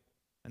I get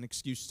an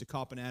excuse to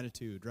cop an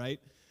attitude,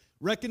 right?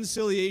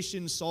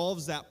 Reconciliation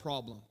solves that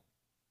problem.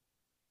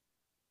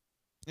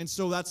 And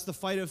so that's the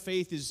fight of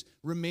faith, is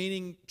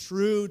remaining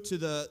true to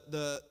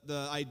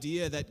the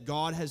idea that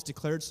God has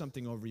declared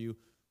something over you.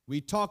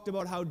 We talked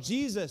about how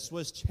Jesus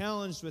was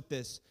challenged with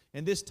this,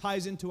 and this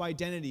ties into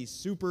identity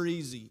super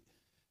easy,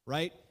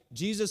 right?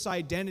 Jesus'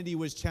 identity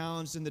was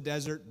challenged in the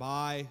desert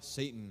by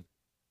Satan.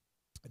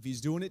 If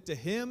he's doing it to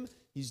him,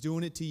 he's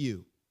doing it to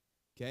you,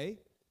 okay?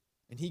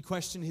 And he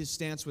questioned his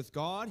stance with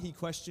God. He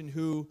questioned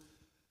who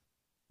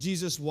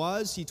Jesus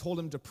was. He told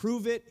him to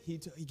prove it. He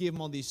gave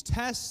him all these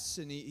tests,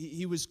 and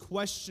he was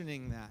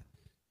questioning that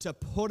to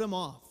put him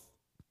off,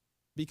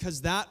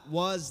 because that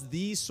was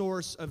the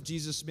source of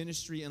Jesus'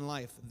 ministry in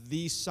life,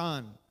 the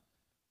Son.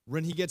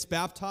 When he gets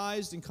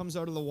baptized and comes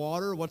out of the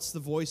water, what's the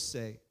voice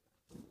say?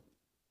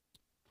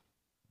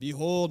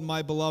 Behold,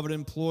 my beloved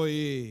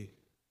employee,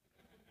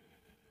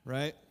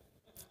 right?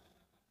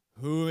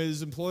 Who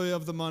is employee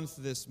of the month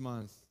this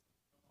month?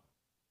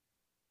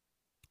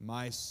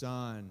 My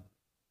son.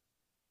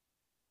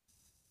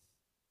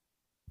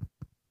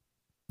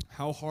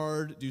 How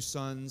hard do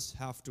sons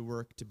have to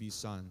work to be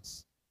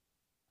sons?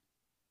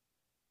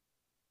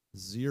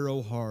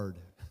 Zero hard.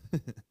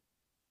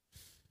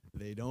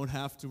 They don't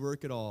have to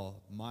work at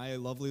all. My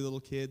lovely little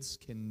kids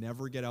can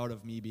never get out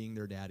of me being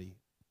their daddy.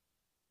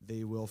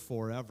 They will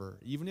forever,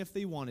 even if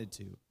they wanted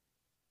to.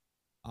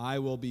 I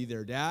will be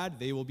their dad.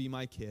 They will be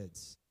my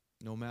kids,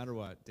 no matter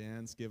what.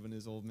 Dan's giving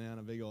his old man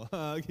a big old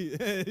hug.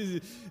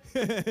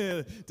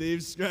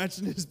 Dave's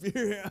scratching his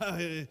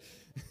beard.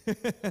 You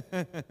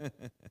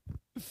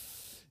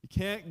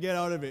can't get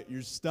out of it.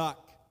 You're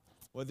stuck,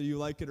 whether you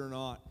like it or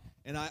not.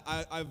 And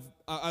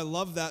I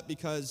love that,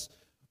 because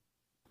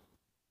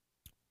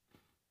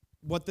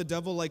what the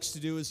devil likes to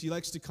do is he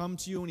likes to come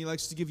to you and he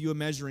likes to give you a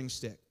measuring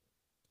stick.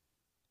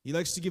 He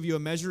likes to give you a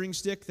measuring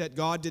stick that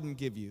God didn't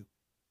give you,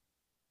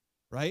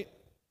 right?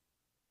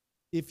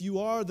 If you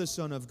are the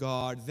Son of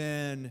God,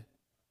 then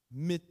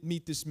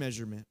meet this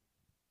measurement.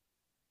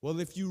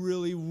 Well, if you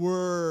really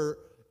were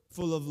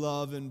full of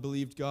love and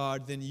believed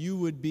God, then you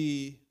would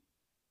be.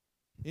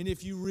 And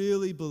if you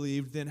really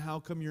believed, then how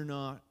come you're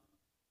not?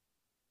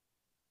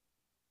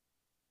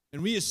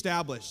 And we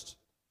established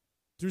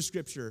through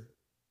Scripture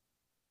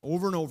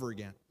over and over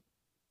again,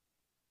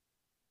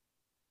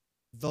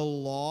 the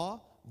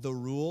law, the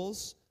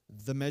rules,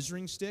 the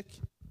measuring stick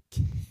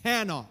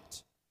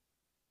cannot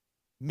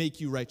make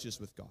you righteous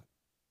with God.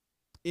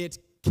 It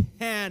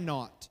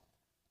cannot.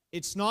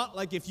 It's not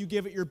like if you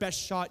give it your best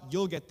shot,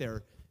 you'll get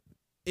there.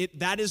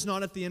 That is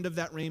not at the end of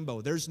that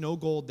rainbow. There's no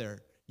gold there.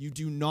 You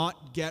do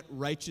not get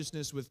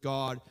righteousness with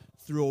God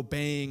through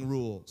obeying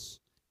rules.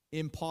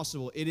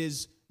 Impossible. It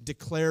is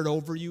declared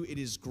over you. It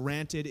is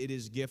granted. It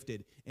is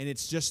gifted. And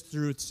it's just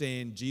through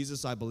saying,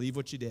 Jesus, I believe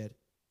what you did,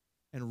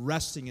 and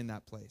resting in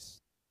that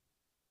place,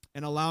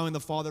 and allowing the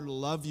Father to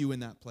love you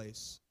in that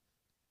place,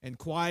 and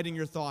quieting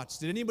your thoughts.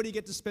 Did anybody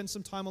get to spend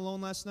some time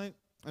alone last night?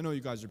 I know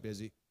you guys are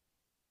busy.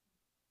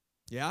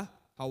 Yeah?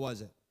 How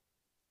was it?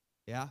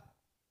 Yeah?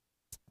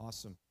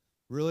 Awesome.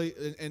 Really,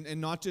 and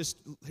not just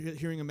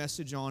hearing a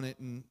message on it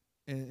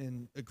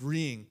and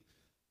agreeing.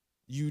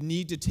 You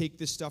need to take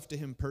this stuff to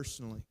Him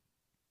personally.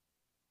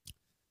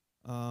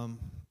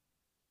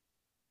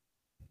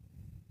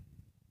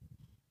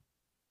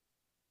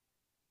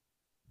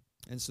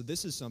 And so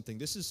this is something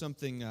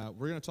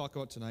we're going to talk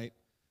about tonight.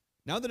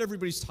 Now that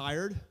everybody's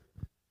tired,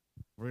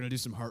 we're going to do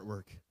some heart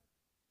work,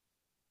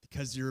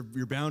 because your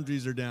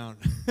boundaries are down.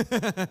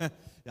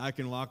 I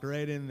can walk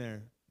right in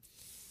there.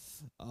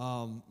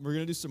 We're going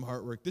to do some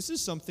heart work. This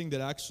is something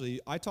that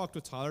actually, I talked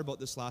with Tyler about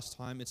this last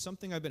time. It's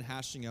something I've been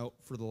hashing out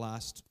for the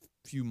last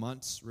few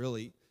months,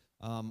 really.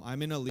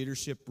 I'm in a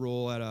leadership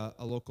role at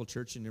a local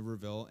church in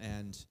Niverville,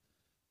 and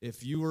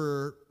if you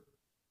were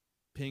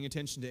paying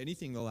attention to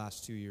anything the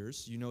last 2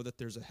 years, you know that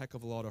there's a heck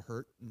of a lot of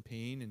hurt and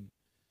pain and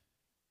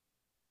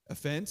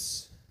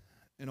offense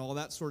and all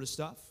that sort of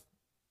stuff.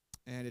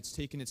 And it's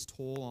taken its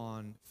toll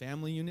on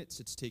family units.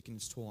 It's taken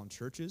its toll on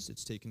churches.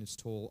 It's taken its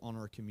toll on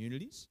our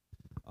communities.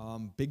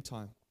 Big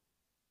time.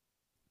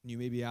 And you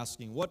may be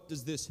asking, what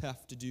does this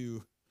have to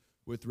do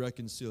with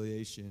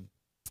reconciliation?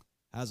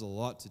 It has a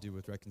lot to do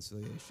with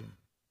reconciliation.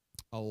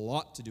 A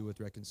lot to do with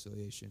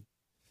reconciliation.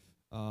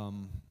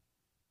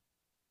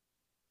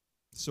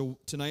 So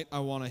tonight I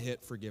want to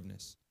hit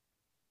forgiveness.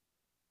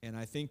 And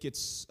I think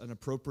it's an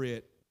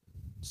appropriate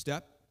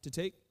step to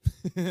take.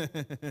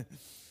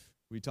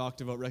 We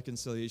talked about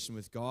reconciliation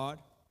with God.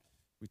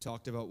 We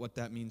talked about what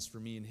that means for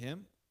me and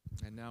Him.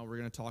 And now we're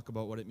going to talk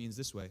about what it means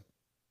this way,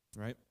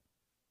 right?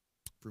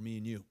 For me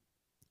and you,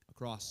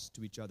 across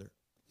to each other.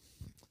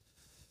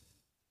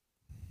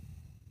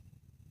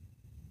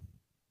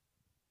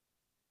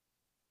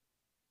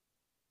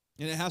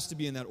 And it has to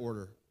be in that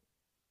order,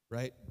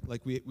 right?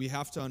 Like we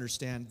have to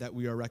understand that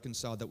we are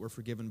reconciled, that we're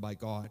forgiven by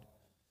God,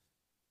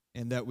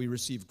 and that we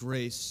receive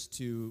grace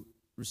to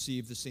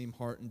receive the same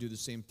heart and do the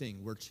same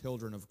thing. We're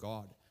children of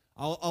God.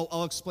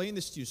 I'll explain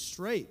this to you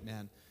straight,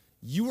 man.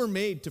 You were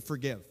made to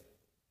forgive.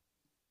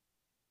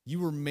 You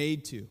were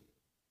made to.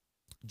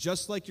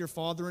 Just like your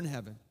Father in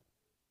heaven,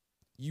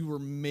 you were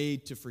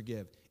made to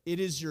forgive. It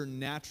is your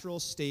natural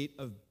state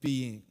of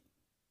being.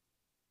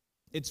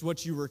 It's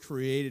what you were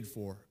created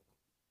for,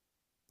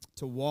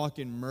 to walk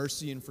in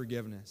mercy and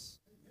forgiveness.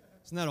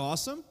 Isn't that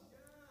awesome?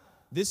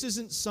 This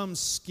isn't some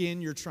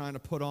skin you're trying to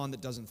put on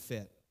that doesn't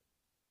fit.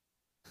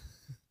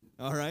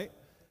 All right?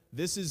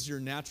 This is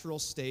your natural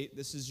state.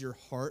 This is your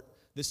heart.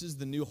 This is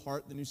the new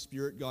heart, the new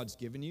spirit God's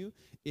given you.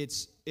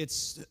 It's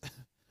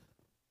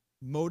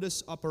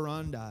modus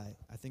operandi.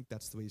 I think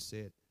that's the way you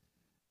say it.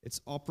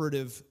 its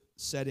operative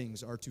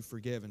settings are to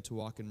forgive and to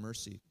walk in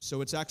mercy.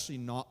 So it's actually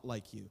not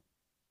like you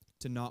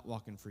to not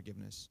walk in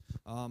forgiveness.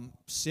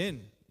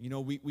 Sin,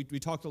 we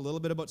talked a little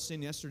bit about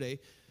sin yesterday.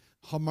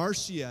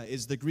 Hamartia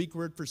is the Greek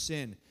word for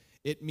sin.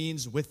 It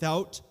means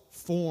without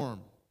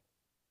form.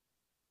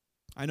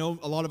 I know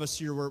a lot of us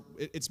here,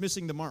 it's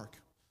missing the mark.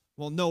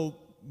 Well, no,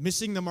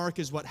 missing the mark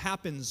is what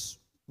happens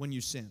when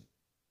you sin.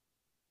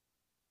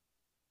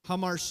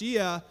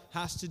 Hamartia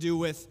has to do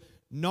with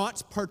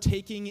not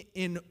partaking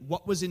in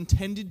what was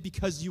intended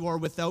because you are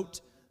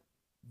without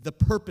the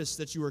purpose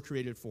that you were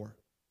created for.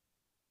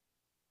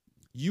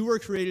 You were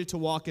created to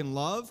walk in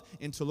love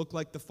and to look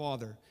like the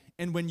Father.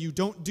 And when you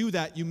don't do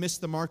that, you miss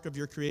the mark of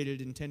your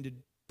created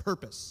intended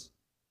purpose.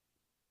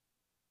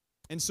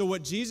 And so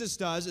what Jesus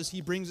does is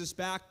he brings us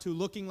back to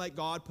looking like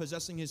God,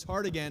 possessing his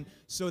heart again,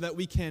 so that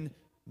we can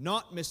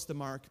not miss the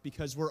mark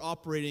because we're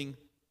operating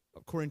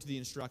according to the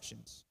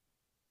instructions.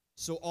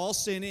 So all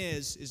sin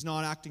is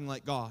not acting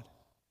like God.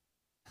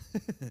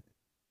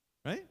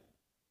 Right?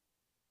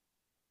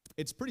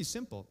 It's pretty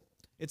simple.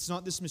 It's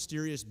not this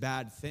mysterious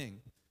bad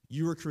thing.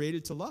 You were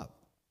created to love.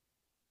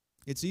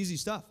 It's easy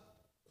stuff.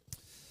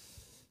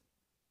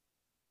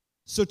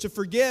 So to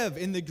forgive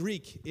in the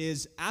Greek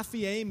is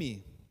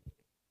aphiemi.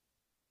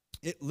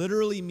 It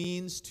literally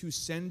means to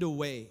send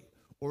away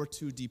or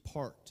to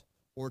depart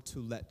or to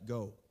let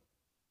go.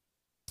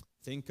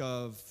 Think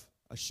of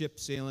a ship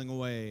sailing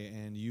away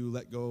and you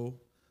let go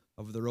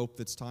of the rope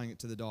that's tying it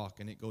to the dock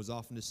and it goes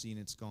off into sea and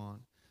it's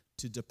gone.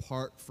 To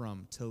depart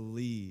from, to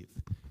leave.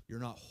 You're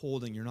not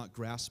holding, you're not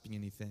grasping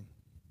anything.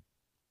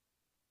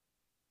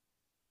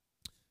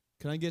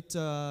 Can I get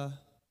two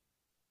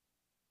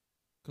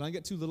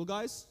little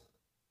guys?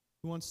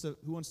 Who wants to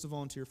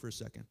volunteer for a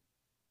second?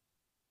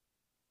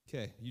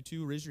 Okay, you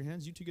two raise your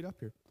hands. You two get up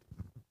here.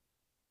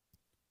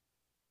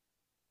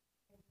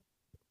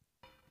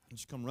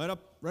 Just come right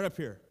up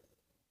here.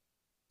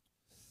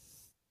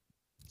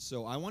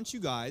 So I want you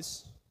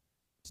guys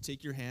to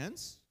take your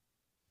hands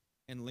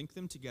and link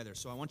them together.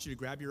 So I want you to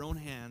grab your own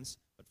hands,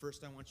 but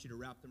first I want you to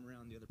wrap them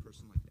around the other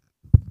person like that.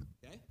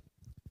 Okay?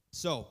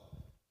 So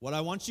what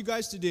I want you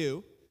guys to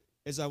do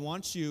is I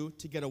want you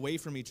to get away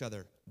from each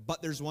other.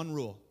 But there's one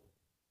rule.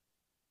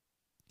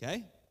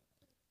 Okay?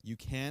 You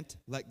can't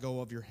let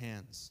go of your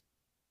hands.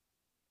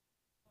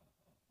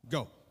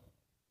 Go.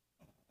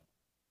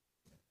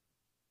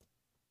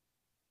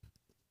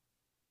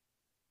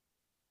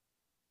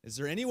 Is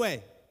there any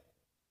way?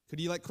 Could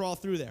you crawl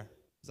through there?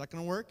 Is that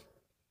going to work?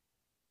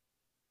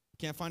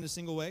 Can't find a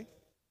single way?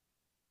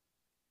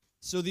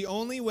 So the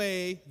only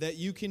way that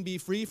you can be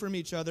free from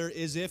each other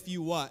is if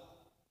you what?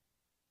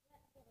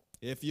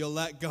 If you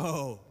let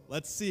go.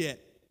 Let's see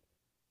it.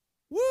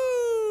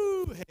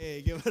 Woo!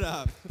 Hey, give it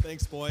up.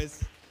 Thanks,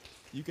 boys.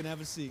 You can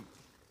have a seat.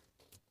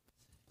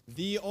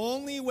 The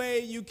only way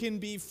you can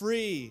be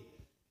free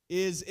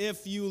is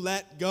if you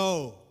let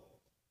go.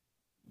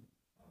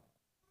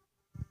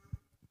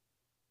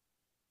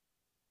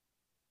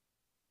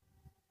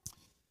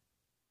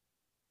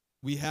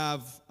 We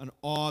have an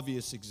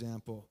obvious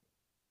example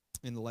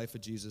in the life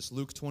of Jesus.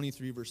 Luke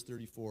 23, verse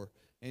 34.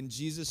 And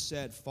Jesus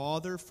said,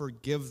 Father,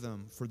 forgive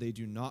them, for they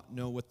do not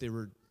know what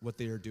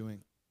they are doing.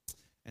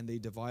 And they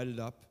divided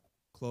up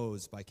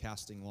clothes by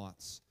casting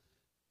lots.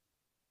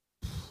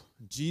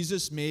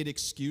 Jesus made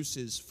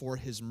excuses for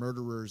his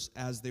murderers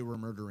as they were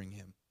murdering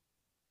him.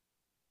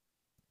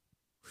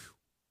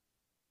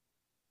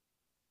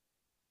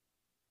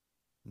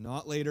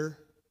 Not later,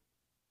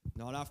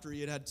 not after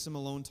he had had some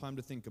alone time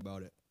to think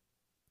about it.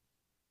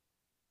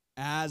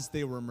 As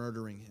they were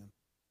murdering him.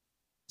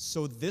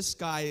 So this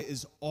guy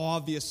is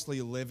obviously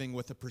living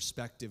with a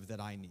perspective that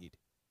I need.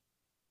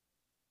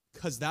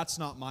 Because that's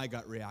not my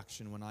gut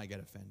reaction when I get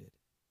offended.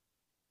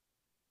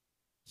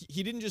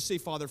 He didn't just say,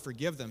 Father,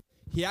 forgive them.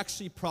 He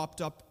actually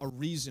propped up a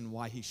reason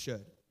why he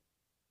should.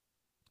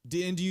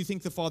 And do you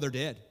think the Father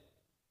did? Do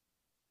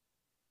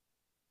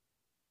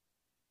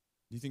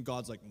you think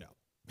God's like, no?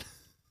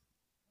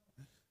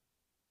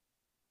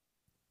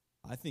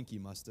 I think he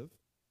must have.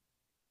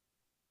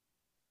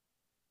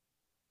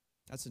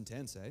 That's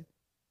intense, eh?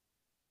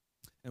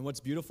 And what's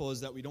beautiful is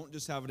that we don't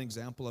just have an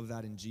example of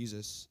that in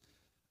Jesus.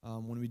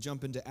 When we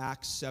jump into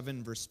Acts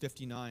 7, verse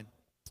 59,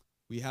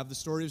 we have the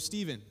story of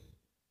Stephen.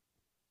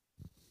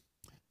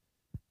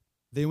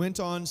 They went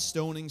on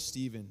stoning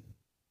Stephen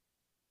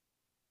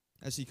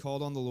as he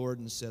called on the Lord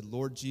and said,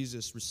 Lord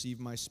Jesus, receive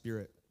my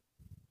spirit.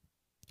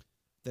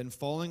 Then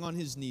falling on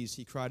his knees,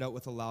 he cried out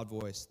with a loud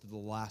voice, the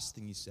last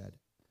thing he said,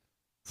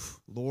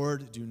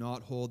 Lord, do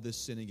not hold this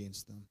sin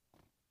against them.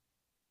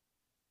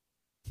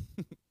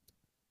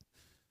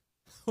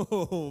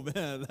 Oh,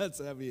 man, that's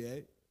heavy,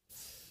 eh?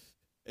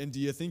 And do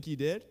you think he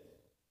did?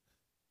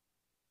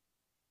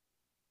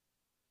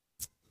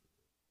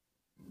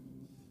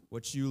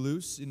 What you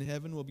loose in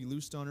heaven will be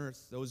loosed on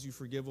earth. Those you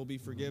forgive will be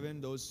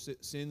forgiven. Those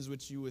sins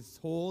which you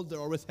withhold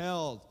are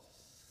withheld.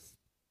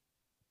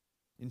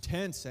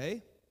 Intense, eh?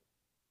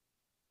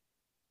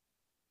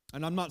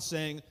 And I'm not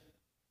saying,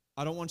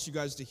 I don't want you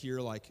guys to hear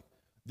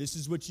This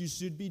is what you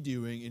should be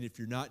doing, and if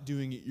you're not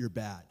doing it, you're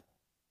bad.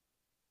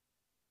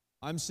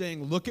 I'm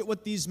saying, look at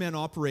what these men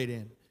operate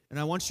in, and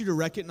I want you to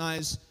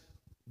recognize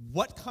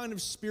what kind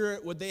of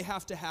spirit would they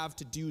have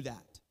to do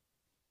that.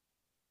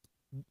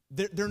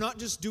 They're not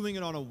just doing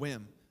it on a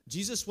whim.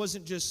 Jesus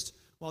wasn't just,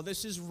 well,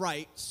 this is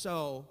right,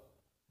 so.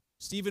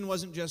 Stephen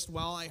wasn't just,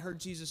 well, I heard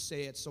Jesus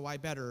say it, so I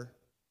better.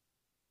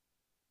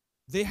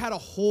 They had a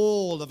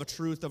hold of a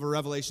truth, of a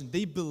revelation.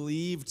 They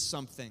believed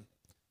something.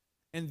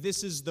 And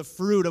this is the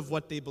fruit of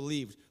what they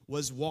believed,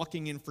 was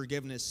walking in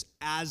forgiveness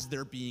as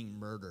they're being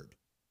murdered.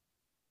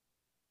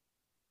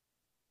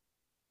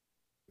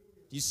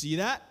 Do you see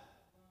that?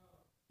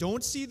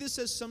 Don't see this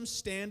as some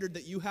standard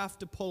that you have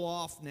to pull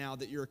off now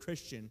that you're a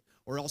Christian,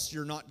 or else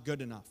you're not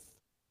good enough.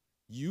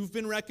 You've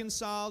been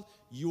reconciled.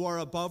 You are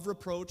above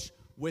reproach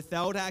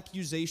without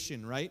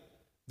accusation, right?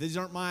 These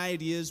aren't my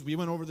ideas. We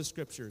went over the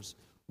scriptures.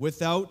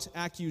 Without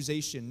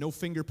accusation, no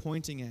finger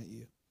pointing at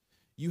you.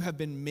 You have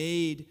been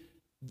made,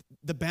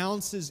 the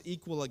balance is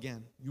equal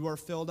again. You are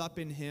filled up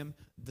in Him.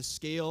 The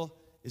scale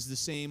is the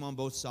same on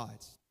both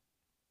sides.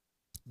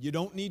 You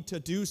don't need to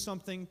do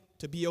something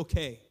to be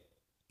okay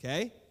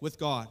with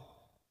God.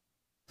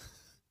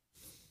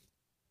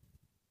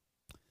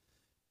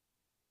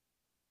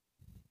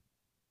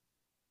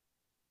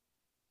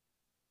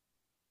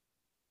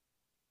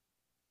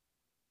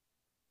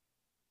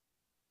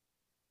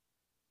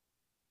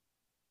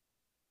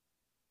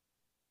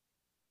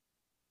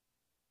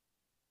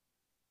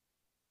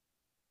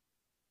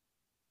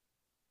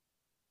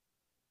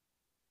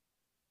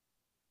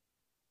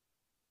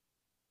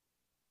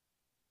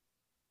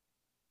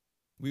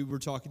 We were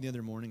talking the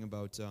other morning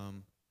about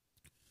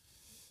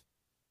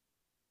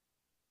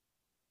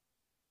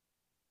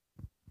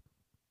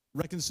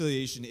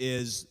reconciliation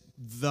is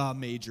the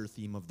major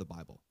theme of the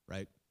Bible,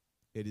 right?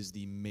 It is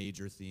the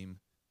major theme.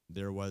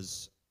 There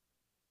was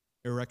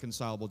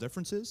irreconcilable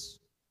differences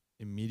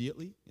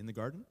immediately in the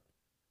garden.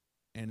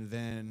 And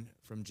then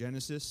from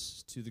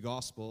Genesis to the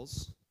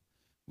Gospels,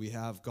 we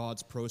have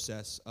God's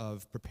process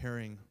of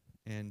preparing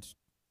and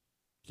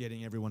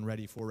getting everyone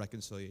ready for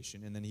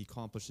reconciliation, and then He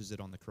accomplishes it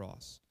on the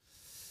cross.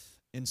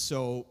 And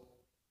so,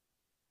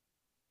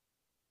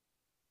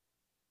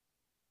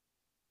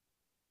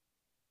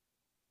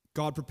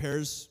 God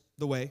prepares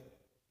the way.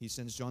 He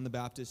sends John the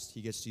Baptist.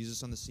 He gets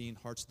Jesus on the scene.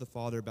 Hearts of the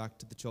Father back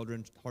to the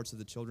children. Hearts of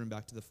the children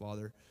back to the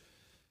Father.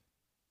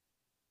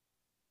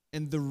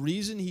 And the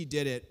reason He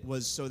did it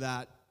was so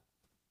that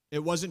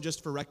it wasn't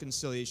just for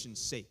reconciliation's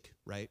sake,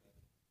 right?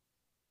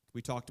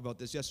 We talked about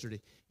this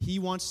yesterday. He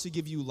wants to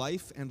give you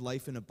life and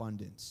life in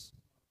abundance.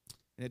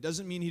 And it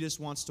doesn't mean He just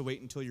wants to wait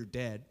until you're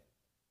dead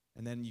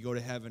and then you go to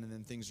heaven and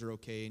then things are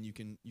okay and you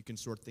can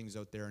sort things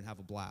out there and have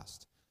a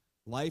blast.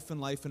 Life and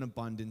life in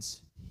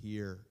abundance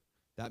here.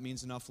 That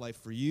means enough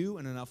life for you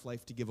and enough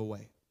life to give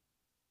away.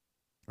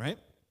 Right?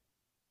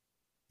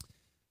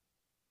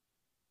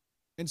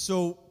 And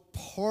so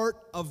part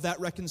of that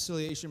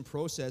reconciliation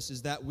process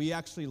is that we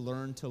actually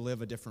learn to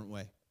live a different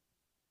way.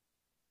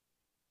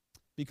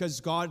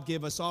 Because God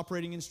gave us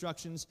operating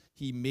instructions.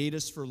 He made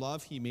us for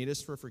love. He made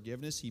us for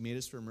forgiveness. He made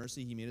us for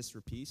mercy. He made us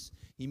for peace.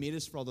 He made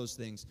us for all those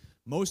things.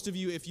 Most of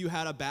you, if you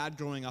had a bad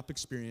growing up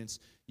experience,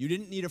 you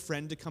didn't need a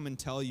friend to come and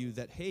tell you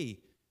that, hey,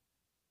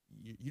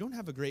 you don't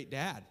have a great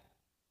dad.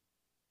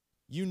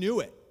 You knew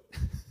it,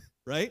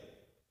 right?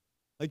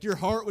 Like your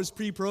heart was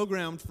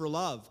pre-programmed for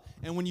love.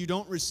 And when you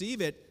don't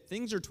receive it,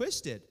 things are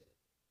twisted.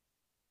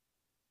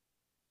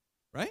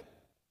 Right?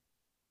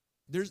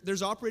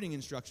 There's operating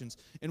instructions.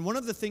 And one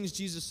of the things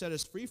Jesus set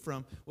us free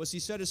from was He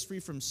set us free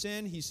from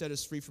sin. He set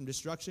us free from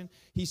destruction.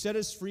 He set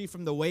us free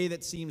from the way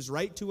that seems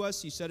right to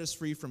us. He set us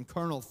free from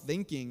carnal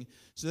thinking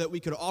so that we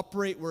could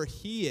operate where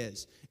He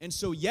is. And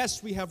so,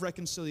 yes, we have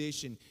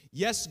reconciliation.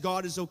 Yes,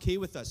 God is okay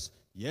with us.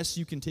 Yes,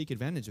 you can take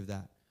advantage of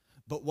that.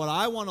 But what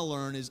I want to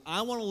learn is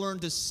I want to learn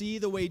to see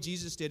the way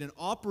Jesus did and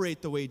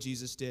operate the way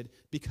Jesus did,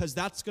 because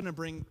that's going to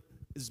bring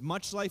as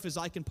much life as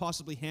I can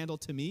possibly handle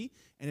to me,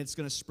 and it's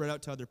going to spread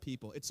out to other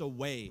people. It's a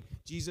way.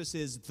 Jesus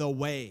is the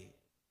way,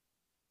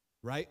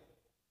 right?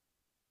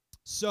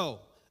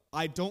 So,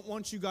 I don't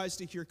want you guys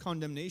to hear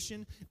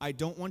condemnation. I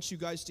don't want you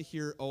guys to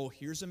hear, oh,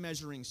 here's a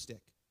measuring stick.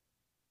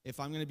 If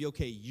I'm going to be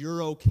okay,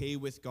 you're okay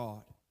with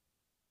God.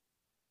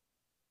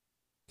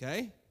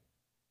 Okay?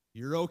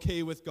 You're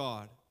okay with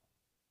God.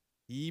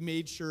 He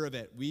made sure of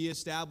it. We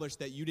established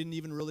that you didn't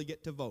even really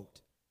get to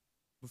vote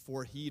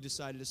before He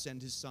decided to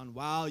send His Son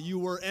while you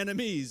were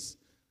enemies.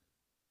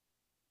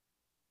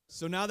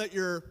 So now that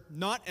you're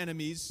not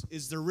enemies,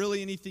 is there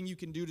really anything you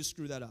can do to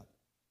screw that up?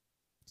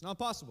 It's not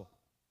possible.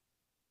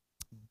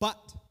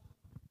 But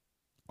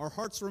our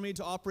hearts were made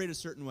to operate a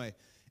certain way.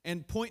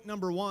 And point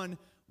number one,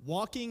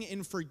 walking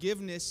in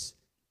forgiveness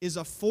is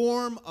a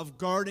form of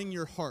guarding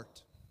your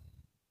heart.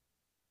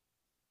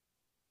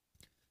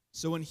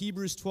 So in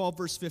Hebrews 12,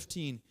 verse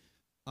 15,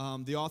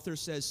 the author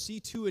says, "See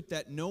to it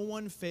that no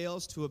one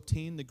fails to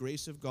obtain the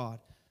grace of God,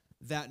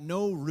 that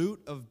no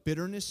root of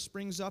bitterness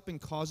springs up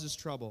and causes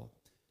trouble,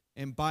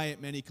 and by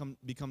it many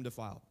become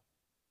defiled."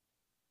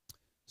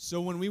 So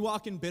when we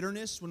walk in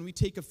bitterness, when we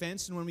take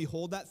offense, and when we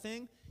hold that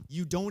thing,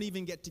 you don't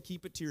even get to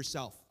keep it to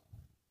yourself.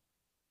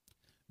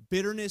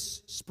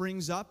 Bitterness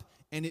springs up,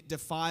 and it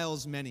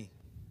defiles many.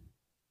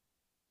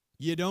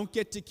 You don't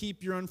get to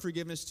keep your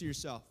unforgiveness to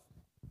yourself.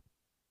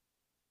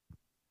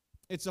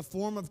 It's a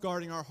form of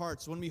guarding our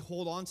hearts. When we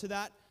hold on to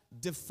that,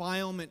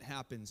 defilement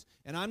happens.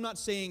 And I'm not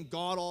saying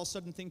God all of a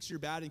sudden thinks you're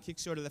bad and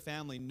kicks you out of the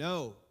family.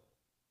 No.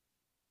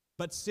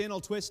 But sin will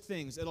twist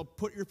things. It'll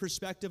put your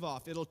perspective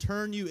off. It'll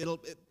turn you.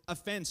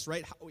 Offense,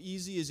 right? How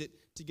easy is it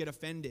to get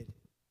offended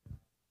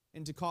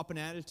and to cop an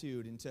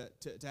attitude and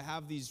to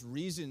have these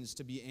reasons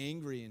to be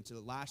angry and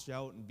to lash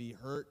out and be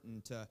hurt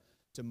and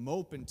to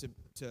mope and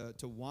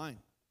to whine.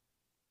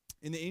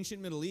 In the ancient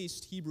Middle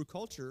East, Hebrew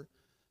culture,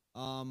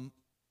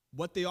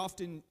 what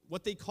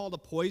they called a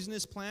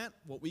poisonous plant,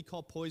 what we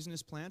call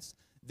poisonous plants,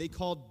 they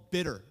called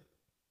bitter.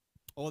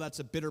 Oh, that's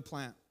a bitter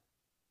plant.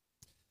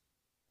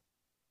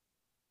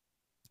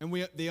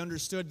 And they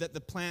understood that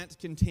the plant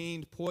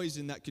contained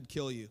poison that could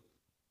kill you.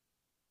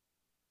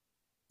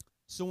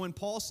 So when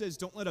Paul says,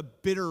 don't let a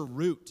bitter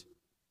root,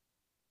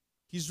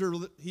 he's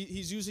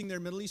using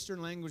their Middle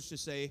Eastern language to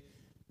say,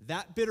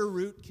 that bitter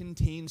root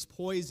contains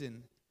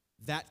poison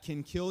that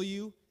can kill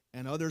you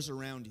and others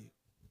around you.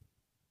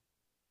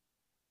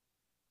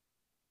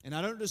 And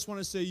I don't just want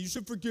to say, you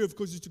should forgive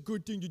because it's a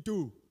good thing to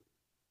do.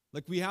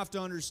 Like, we have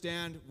to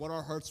understand what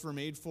our hearts were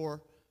made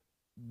for,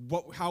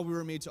 how we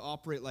were made to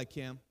operate like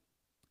him,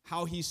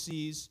 how he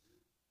sees,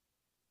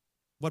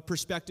 what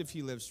perspective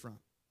he lives from.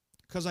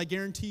 Because I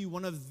guarantee you,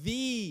 one of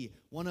the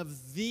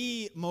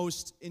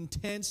most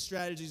intense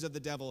strategies of the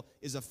devil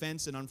is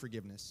offense and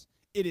unforgiveness.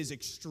 It is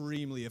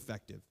extremely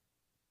effective.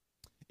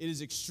 It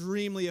is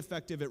extremely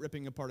effective at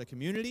ripping apart a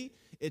community.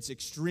 It's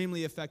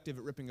extremely effective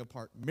at ripping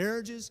apart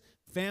marriages,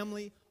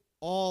 family,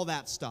 all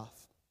that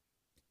stuff.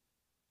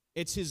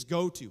 It's his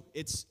go-to.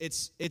 It's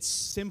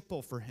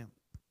simple for him.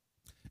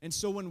 And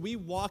so when we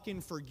walk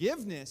in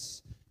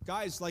forgiveness,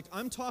 guys, like,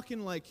 I'm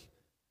talking like,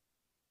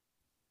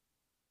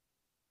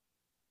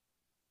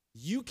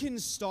 you can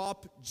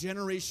stop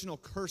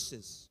generational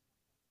curses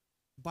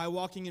by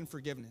walking in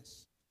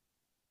forgiveness.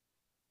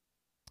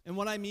 And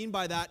what I mean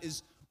by that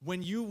is,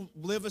 when you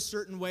live a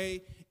certain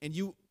way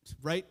and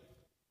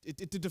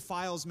it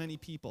defiles many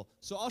people.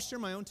 So I'll share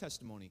my own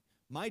testimony.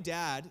 My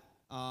dad,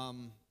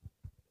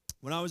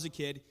 when I was a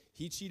kid,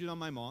 he cheated on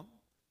my mom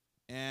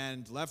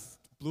and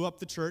blew up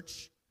the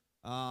church.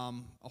 A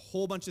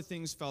whole bunch of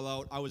things fell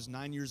out. I was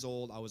 9 years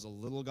old. I was a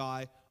little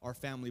guy. Our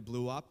family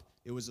blew up.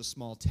 It was a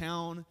small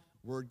town.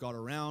 Word got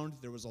around.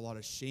 There was a lot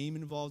of shame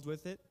involved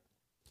with it.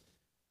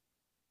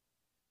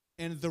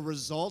 And the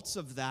results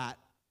of that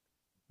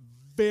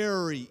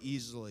very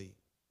easily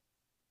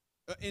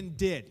and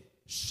did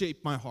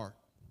shape my heart.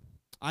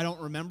 I don't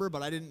remember,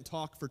 but I didn't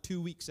talk for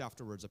 2 weeks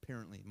afterwards,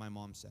 apparently, my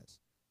mom says.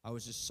 I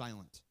was just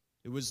silent.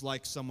 It was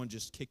like someone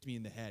just kicked me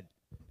in the head,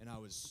 and I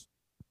was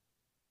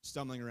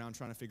stumbling around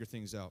trying to figure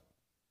things out.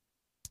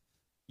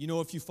 You know,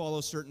 if you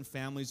follow certain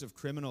families of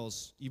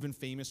criminals, even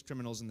famous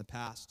criminals in the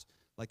past,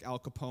 like Al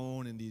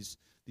Capone and these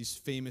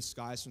famous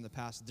guys from the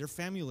past, their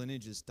family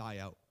lineages die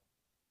out.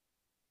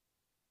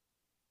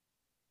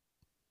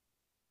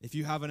 If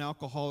you have an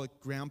alcoholic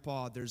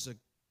grandpa, there's a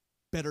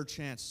better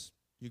chance.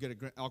 You get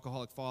an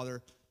alcoholic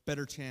father,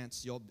 better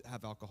chance you'll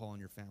have alcohol in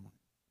your family.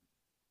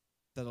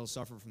 That'll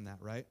suffer from that,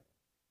 right?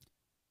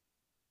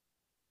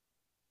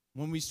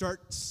 When we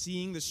start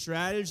seeing the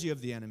strategy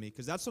of the enemy,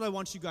 because that's what I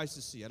want you guys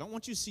to see. I don't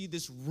want you to see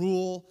this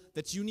rule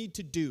that you need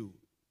to do,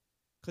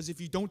 because if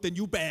you don't, then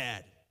you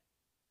bad.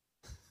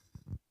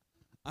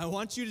 I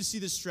want you to see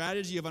the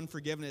strategy of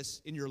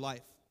unforgiveness in your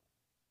life.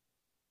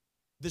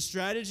 The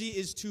strategy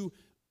is to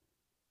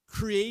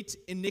create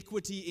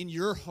iniquity in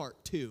your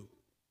heart too.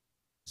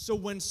 So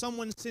when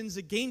someone sins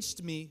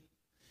against me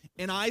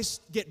and I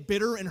get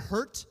bitter and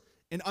hurt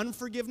and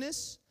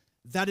unforgiveness,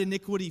 that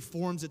iniquity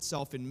forms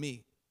itself in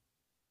me.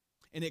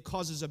 And it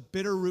causes a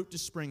bitter root to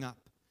spring up.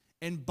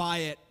 And by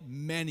it,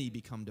 many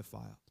become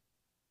defiled.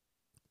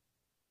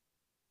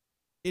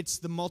 It's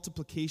the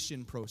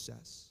multiplication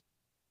process.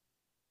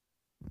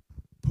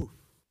 Poof,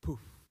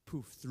 poof,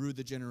 poof, through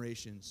the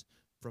generations,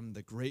 from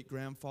the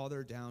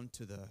great-grandfather down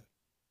to the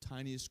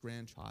tiniest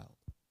grandchild.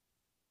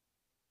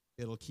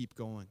 It'll keep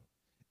going.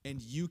 And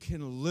you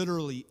can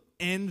literally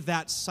end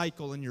that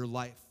cycle in your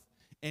life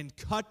and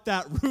cut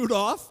that root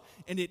off,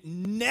 and it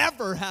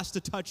never has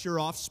to touch your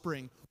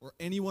offspring or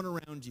anyone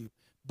around you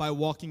by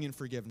walking in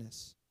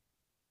forgiveness.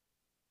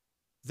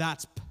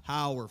 That's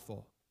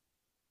powerful.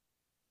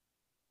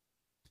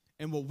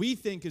 And what we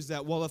think is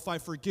that, well, if I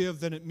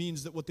forgive, then it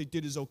means that what they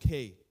did is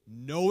okay.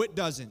 No, it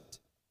doesn't.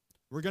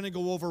 We're going to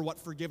go over what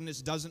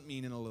forgiveness doesn't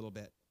mean in a little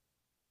bit.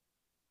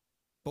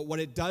 But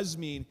what it does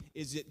mean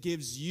is it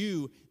gives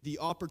you the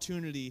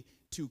opportunity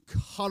to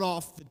cut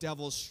off the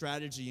devil's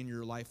strategy in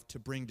your life to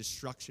bring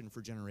destruction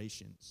for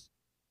generations.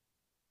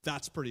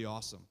 That's pretty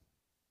awesome.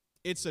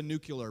 It's a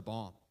nuclear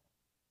bomb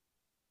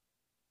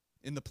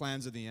in the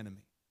plans of the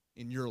enemy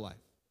in your life.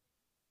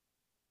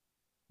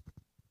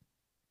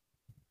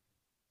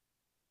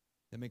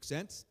 That makes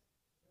sense?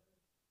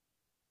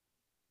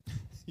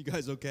 You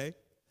guys okay?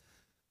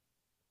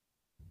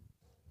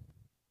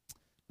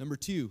 Number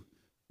 2,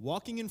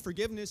 walking in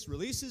forgiveness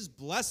releases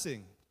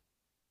blessing.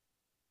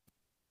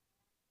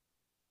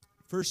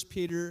 1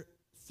 Peter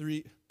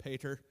 3,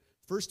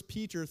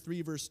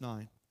 verse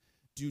 9.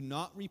 Do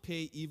not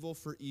repay evil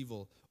for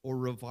evil or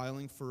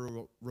reviling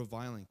for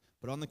reviling,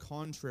 but on the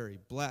contrary,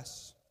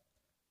 bless.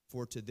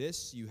 For to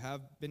this you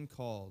have been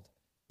called,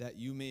 that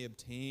you may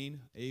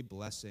obtain a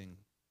blessing.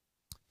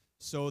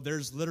 So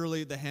there's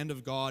literally, the hand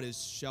of God is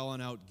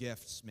shelling out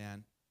gifts,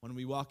 man. When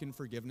we walk in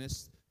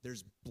forgiveness,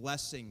 there's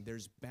blessing,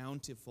 there's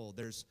bountiful,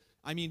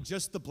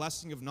 just the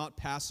blessing of not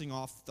passing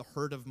off the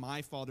hurt of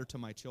my father to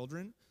my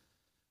children.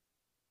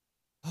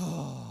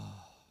 Oh,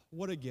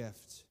 what a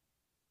gift.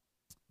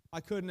 I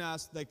couldn't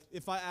ask,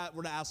 if I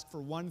were to ask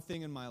for one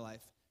thing in my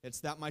life, it's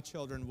that my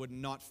children would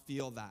not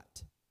feel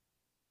that.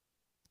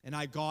 And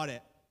I got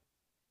it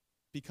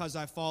because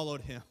I followed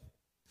him.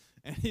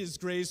 And his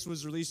grace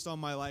was released on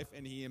my life,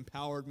 and he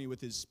empowered me with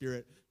his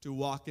Spirit to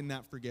walk in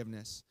that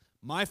forgiveness.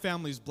 My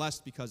family's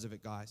blessed because of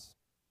it, guys.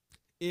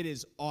 It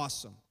is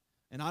awesome.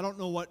 And I don't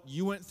know what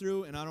you went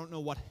through, and I don't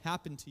know what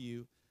happened to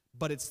you,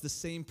 but it's the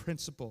same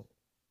principle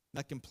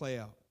that can play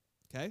out,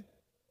 okay?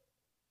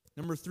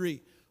 Number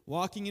 3,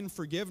 walking in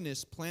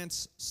forgiveness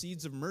plants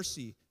seeds of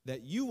mercy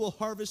that you will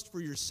harvest for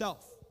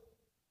yourself.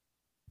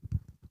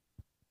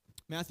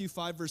 Matthew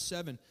 5, verse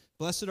 7,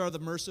 blessed are the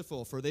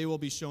merciful, for they will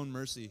be shown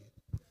mercy.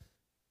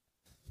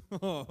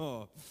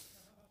 Oh,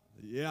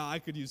 yeah, I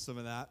could use some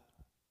of that,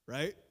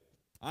 right?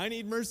 I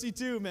need mercy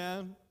too,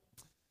 man.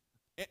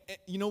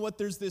 You know what?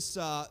 There's this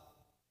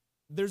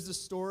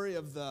story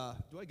of the,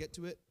 do I get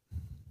to it?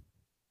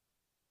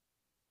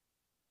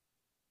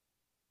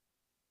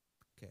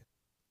 Okay.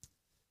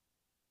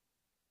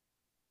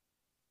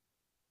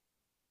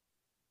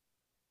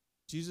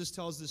 Jesus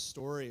tells this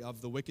story of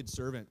the wicked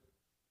servant.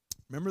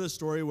 Remember the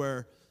story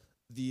where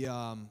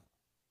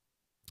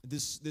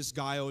this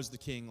guy owes the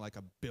king like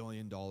 $1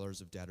 billion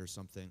of debt or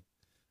something.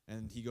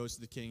 And he goes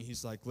to the king,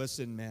 he's like,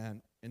 listen,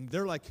 man. And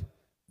they're like,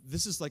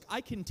 this is like,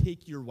 I can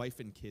take your wife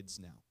and kids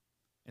now,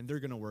 and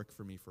they're going to work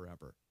for me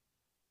forever.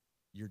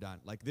 You're done.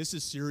 Like, this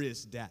is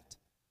serious debt.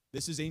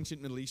 This is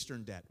ancient Middle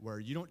Eastern debt, where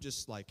you don't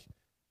just like,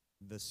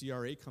 the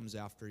CRA comes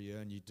after you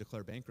and you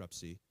declare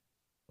bankruptcy.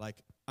 Like,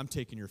 I'm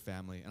taking your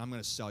family, and I'm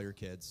going to sell your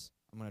kids.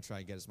 I'm going to try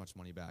and get as much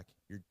money back.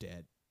 You're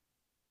dead.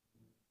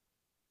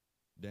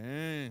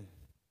 Dang.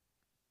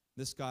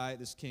 This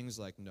king's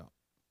like, no.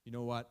 You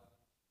know what?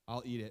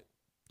 I'll eat it.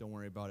 Don't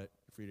worry about it.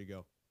 You're free to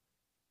go.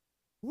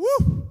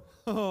 Woo!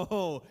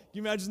 Oh, can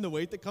you imagine the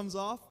weight that comes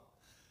off?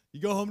 You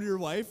go home to your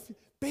wife.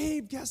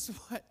 Babe, guess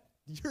what?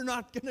 You're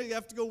not going to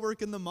have to go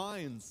work in the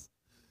mines.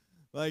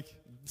 Like,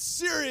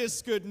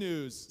 serious good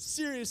news.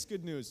 Serious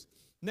good news.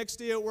 Next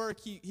day at work,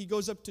 he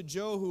goes up to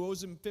Joe, who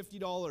owes him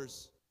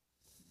 $50.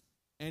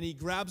 And he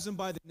grabs him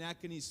by the neck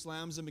and he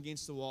slams him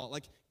against the wall.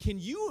 Like, can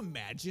you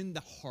imagine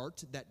the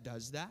heart that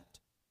does that?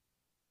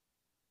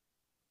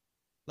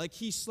 Like,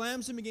 he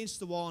slams him against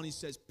the wall and he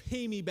says,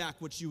 pay me back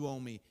what you owe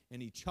me.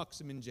 And he chucks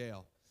him in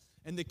jail.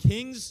 And the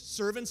king's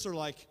servants are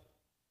like,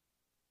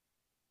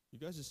 you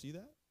guys just see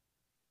that?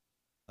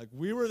 Like,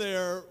 we were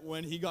there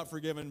when he got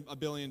forgiven $1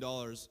 billion,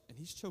 and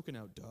he's choking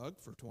out Doug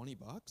for $20.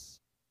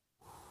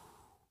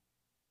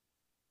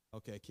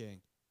 Okay,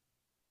 king.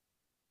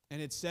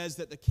 And it says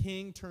that the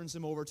king turns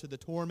him over to the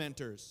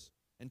tormentors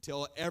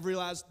until every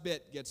last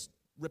bit gets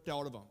ripped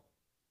out of him.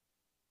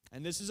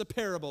 And this is a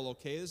parable,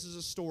 okay? This is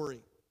a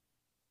story.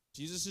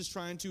 Jesus is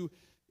trying to,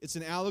 it's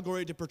an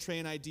allegory to portray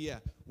an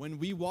idea. When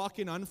we walk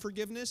in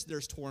unforgiveness,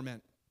 there's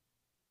torment.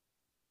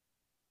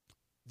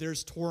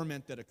 There's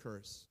torment that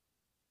occurs.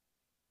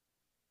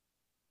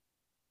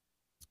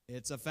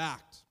 It's a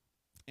fact.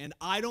 And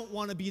I don't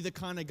want to be the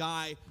kind of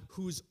guy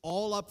who's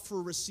all up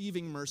for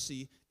receiving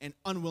mercy and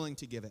unwilling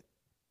to give it.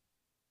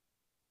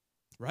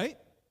 Right?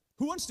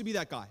 Who wants to be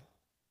that guy?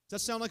 Does that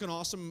sound like an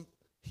awesome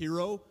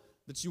hero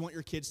that you want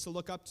your kids to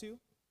look up to?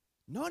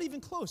 Not even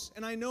close.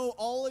 And I know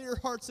all of your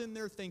hearts in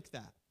there think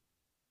that.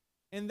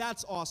 And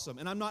that's awesome.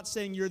 And I'm not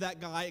saying you're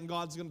that guy and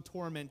God's going to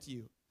torment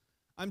you.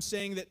 I'm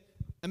saying that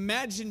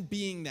imagine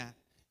being that.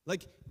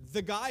 Like,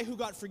 the guy who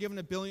got forgiven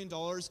 $1 billion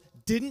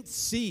didn't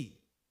see.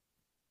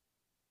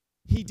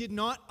 He did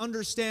not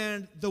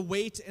understand the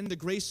weight and the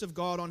grace of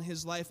God on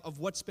his life of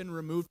what's been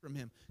removed from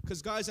him.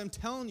 Because, guys, I'm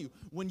telling you,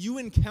 when you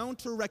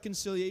encounter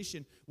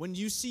reconciliation, when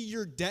you see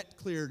your debt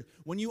cleared,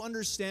 when you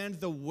understand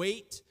the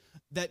weight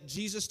that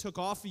Jesus took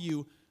off of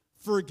you,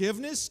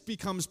 forgiveness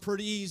becomes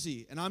pretty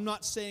easy. And I'm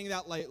not saying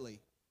that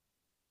lightly.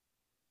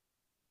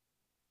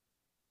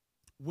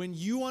 When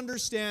you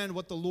understand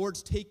what the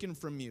Lord's taken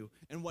from you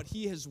and what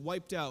he has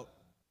wiped out,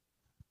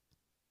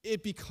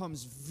 it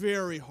becomes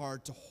very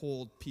hard to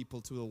hold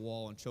people to the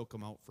wall and choke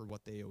them out for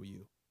what they owe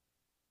you.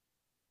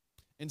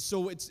 And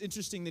so it's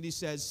interesting that he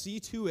says, see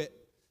to it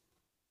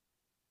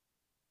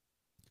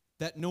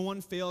that no one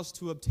fails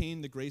to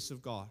obtain the grace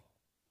of God.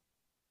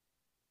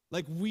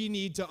 Like, we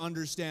need to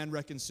understand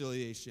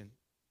reconciliation,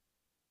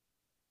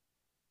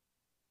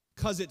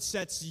 because it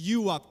sets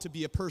you up to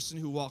be a person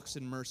who walks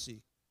in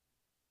mercy.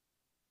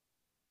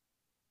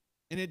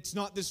 And it's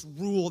not this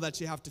rule that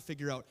you have to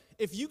figure out.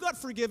 If you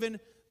got forgiven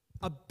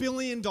 $1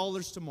 billion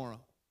tomorrow,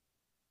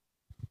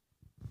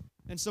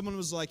 and someone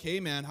was like, hey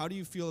man, how do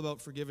you feel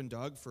about forgiving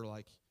Doug for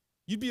like,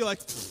 you'd be like,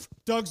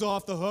 Doug's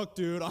off the hook,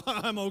 dude.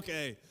 I'm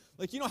okay.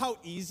 Like, you know how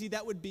easy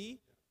that would be?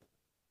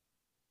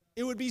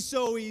 It would be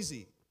so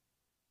easy.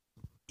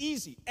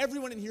 Easy.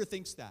 Everyone in here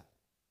thinks that.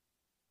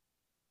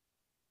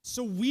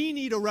 So we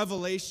need a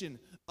revelation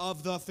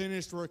of the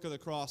finished work of the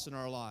cross in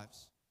our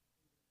lives.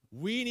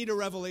 We need a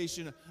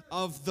revelation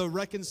of the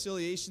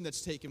reconciliation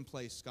that's taken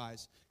place,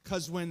 guys.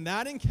 Because when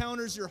that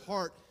encounters your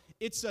heart,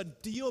 it's a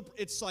deal.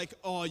 It's like,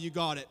 oh, you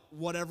got it.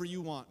 Whatever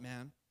you want,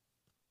 man.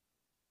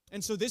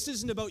 And so this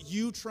isn't about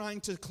you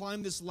trying to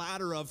climb this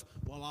ladder of,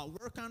 well, I'll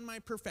work on my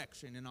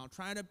perfection and I'll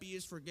try to be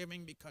as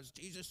forgiving because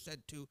Jesus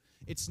said to.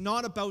 It's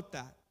not about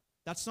that.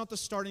 That's not the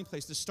starting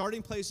place. The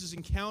starting place is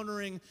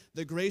encountering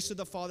the grace of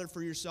the Father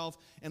for yourself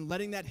and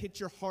letting that hit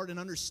your heart and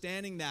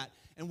understanding that.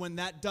 And when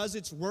that does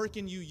its work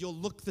in you, you'll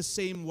look the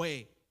same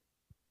way.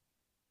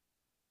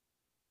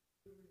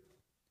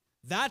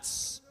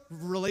 That's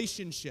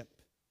relationship,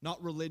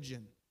 not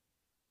religion.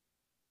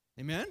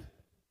 Amen?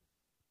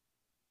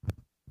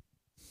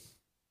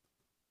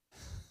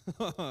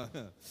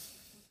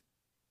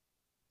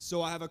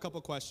 So I have a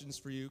couple questions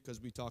for you because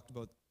we talked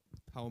about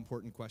how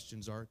important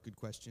questions are, good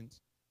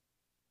questions.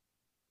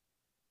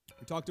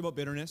 We talked about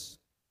bitterness.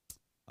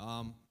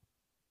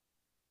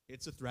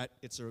 It's a threat.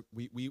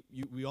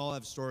 We all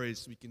have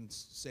stories we can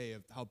say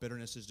of how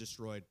bitterness has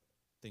destroyed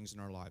things in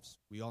our lives.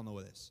 We all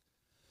know this.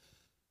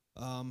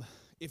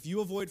 If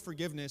you avoid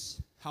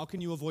forgiveness, how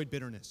can you avoid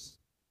bitterness?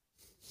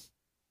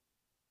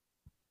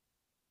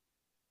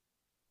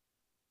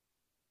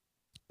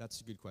 That's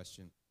a good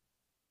question.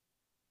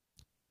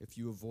 If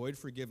you avoid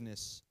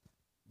forgiveness,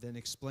 then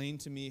explain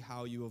to me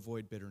how you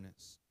avoid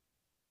bitterness.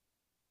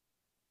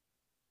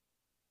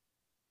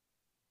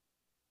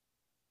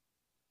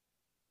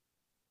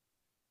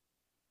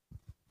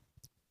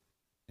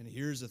 And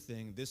here's the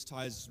thing. This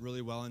ties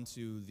really well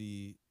into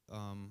the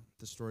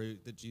story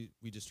that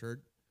we just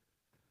heard.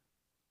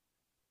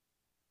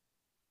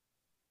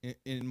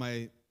 In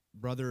my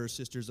brother or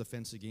sister's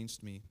offense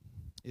against me,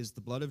 is the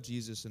blood of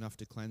Jesus enough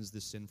to cleanse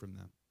this sin from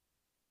them?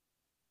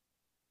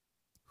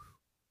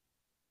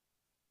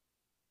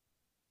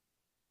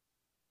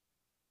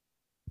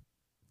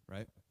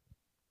 Right?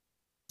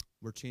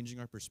 We're changing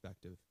our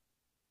perspective.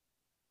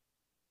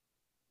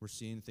 We're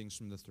seeing things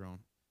from the throne.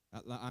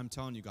 I'm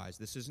telling you guys,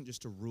 this isn't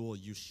just a rule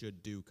you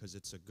should do because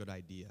it's a good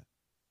idea.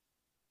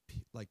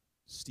 Like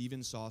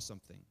Stephen saw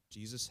something.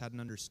 Jesus had an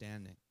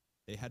understanding.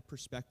 They had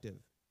perspective.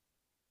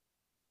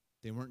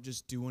 They weren't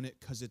just doing it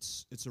because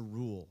it's a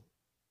rule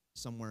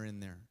somewhere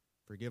in there.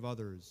 Forgive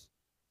others.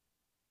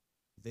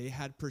 They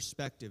had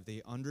perspective.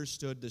 They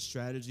understood the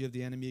strategy of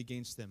the enemy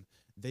against them.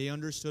 They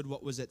understood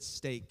what was at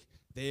stake.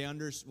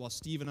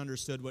 Stephen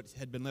understood what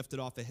had been lifted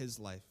off of his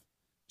life.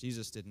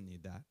 Jesus didn't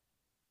need that.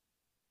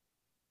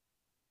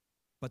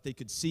 But they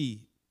could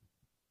see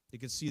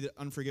that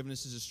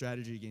unforgiveness is a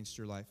strategy against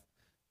your life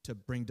to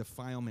bring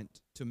defilement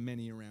to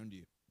many around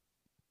you.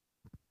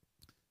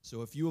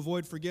 So if you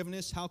avoid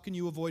forgiveness, how can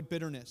you avoid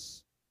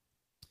bitterness?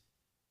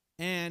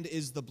 And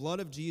is the blood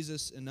of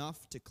Jesus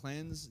enough to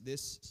cleanse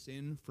this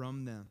sin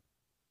from them?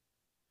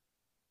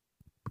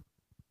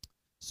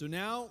 So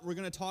now we're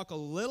going to talk a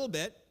little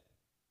bit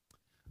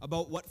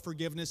about what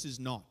forgiveness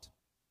is not,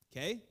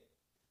 okay?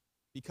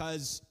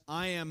 Because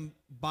I am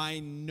by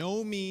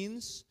no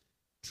means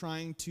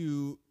trying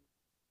to,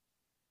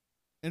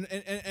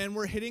 and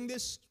we're hitting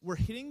this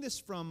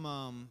from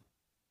an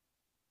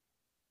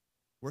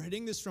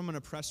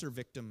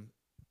oppressor-victim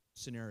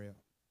scenario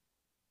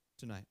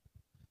tonight.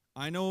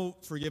 I know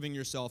forgiving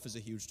yourself is a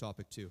huge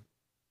topic too.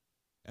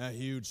 A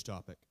huge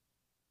topic.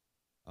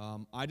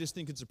 I just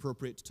think it's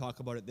appropriate to talk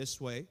about it this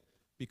way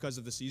because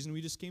of the season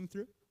we just came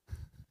through.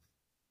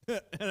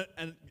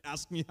 and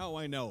ask me how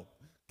I know,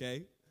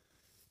 okay?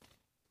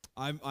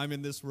 I'm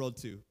in this world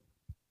too.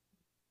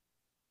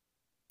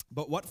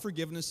 But what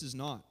forgiveness is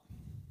not?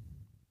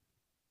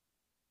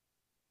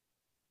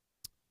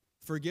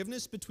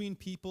 Forgiveness between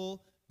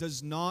people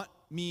does not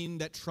mean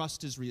that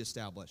trust is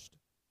reestablished.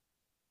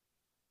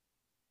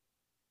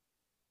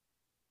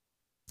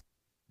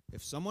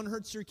 If someone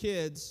hurts your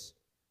kids,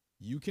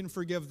 you can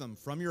forgive them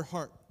from your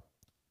heart,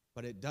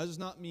 but it does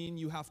not mean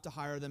you have to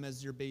hire them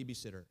as your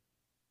babysitter.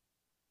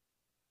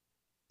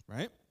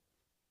 Right?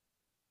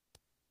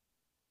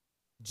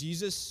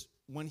 Jesus,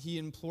 when he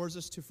implores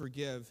us to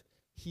forgive,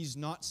 he's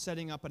not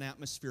setting up an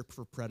atmosphere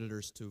for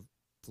predators to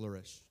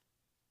flourish,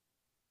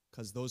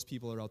 because those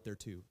people are out there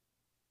too.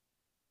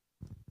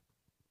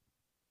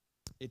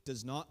 It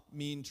does not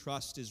mean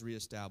trust is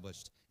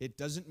reestablished. It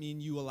doesn't mean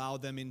you allow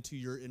them into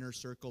your inner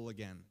circle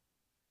again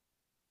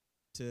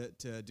to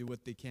do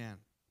what they can,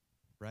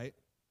 right?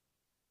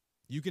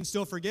 You can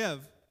still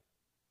forgive,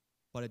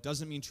 but it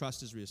doesn't mean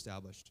trust is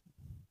reestablished.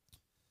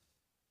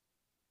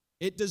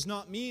 It does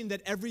not mean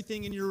that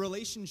everything in your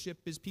relationship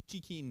is peachy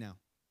keen now.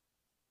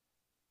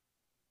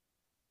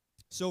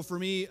 So for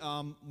me,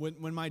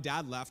 when my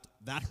dad left,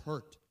 that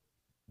hurt.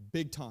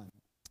 big time,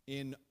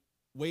 in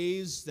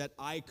ways that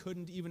I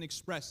couldn't even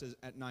express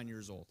at 9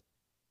 years old.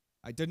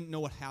 I didn't know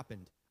what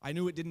happened. I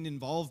knew it didn't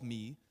involve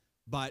me,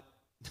 but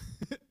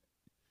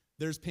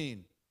there's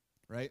pain,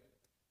 right?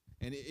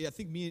 And I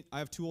think I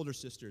have 2 older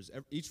sisters.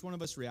 Each one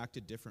of us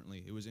reacted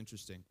differently. It was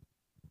interesting.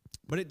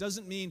 But it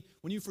doesn't mean,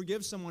 when you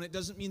forgive someone, it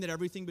doesn't mean that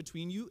everything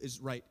between you is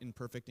right and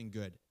perfect and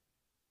good.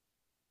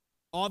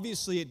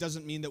 Obviously, it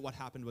doesn't mean that what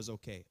happened was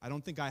okay. I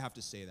don't think I have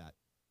to say that.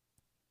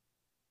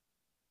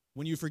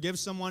 When you forgive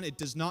someone, it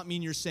does not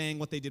mean you're saying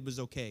what they did was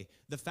okay.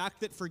 The fact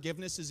that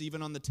forgiveness is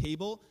even on the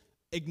table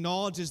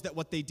acknowledges that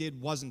what they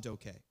did wasn't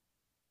okay.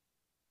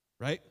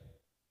 Right?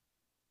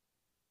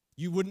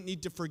 You wouldn't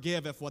need to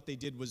forgive if what they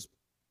did was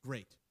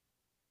great.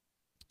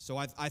 So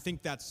I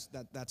think that's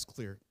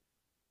clear.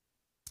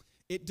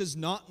 It does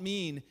not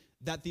mean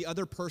that the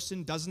other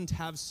person doesn't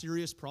have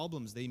serious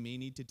problems they may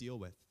need to deal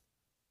with.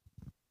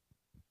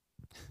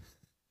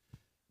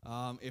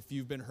 If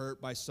you've been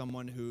hurt by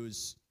someone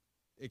who's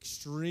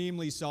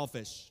extremely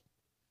selfish,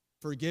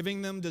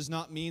 forgiving them does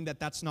not mean that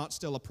that's not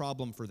still a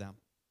problem for them.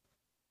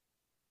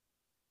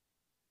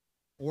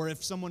 Or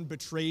if someone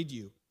betrayed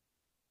you,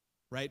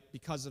 right,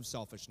 because of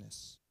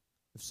selfishness.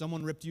 If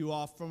someone ripped you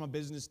off from a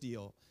business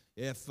deal,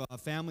 if a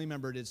family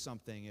member did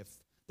something, if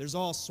there's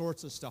all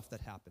sorts of stuff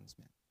that happens,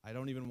 man. I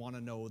don't even want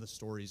to know the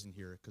stories in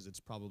here because it's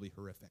probably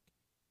horrific.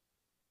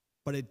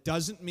 But it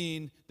doesn't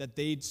mean that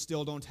they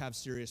still don't have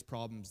serious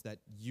problems that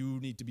you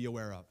need to be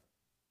aware of,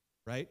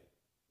 right?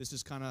 This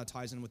is kind of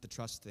ties in with the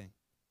trust thing.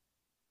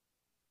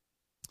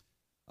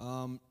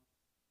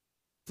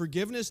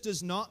 Forgiveness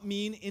does not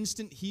mean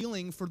instant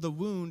healing for the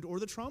wound or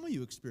the trauma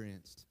you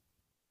experienced.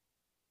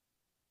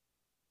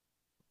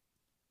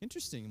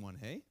 Interesting one,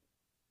 hey?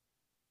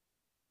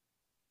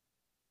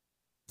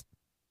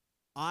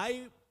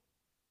 I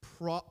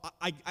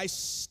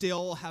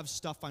still have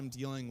stuff I'm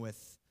dealing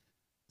with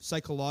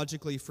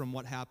psychologically from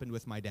what happened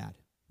with my dad.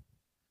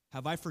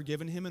 Have I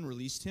forgiven him and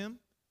released him?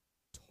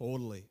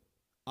 Totally.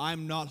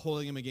 I'm not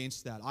holding him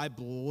against that. I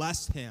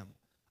bless him.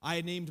 I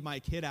named my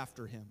kid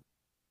after him.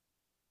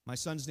 My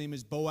son's name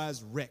is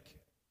Boaz Rick.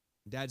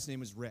 Dad's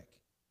name is Rick.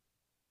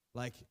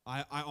 Like,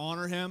 I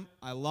honor him.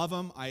 I love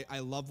him. I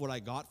love what I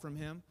got from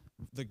him.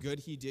 The good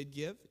he did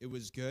give, it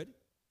was good.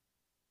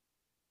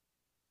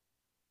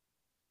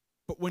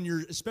 But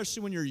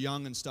especially when you're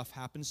young and stuff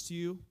happens to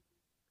you,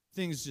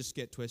 things just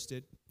get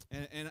twisted.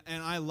 And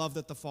I love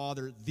that the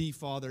Father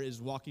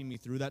is walking me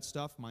through that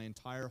stuff my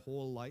entire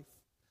whole life.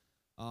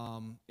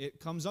 It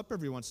comes up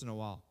every once in a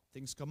while.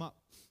 Things come up.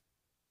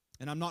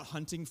 And I'm not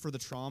hunting for the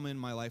trauma in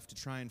my life to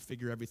try and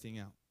figure everything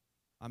out.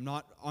 I'm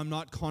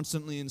not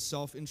constantly in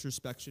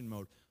self-introspection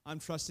mode. I'm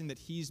trusting that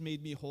He's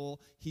made me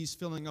whole. He's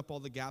filling up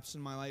all the gaps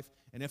in my life.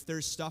 And if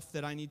there's stuff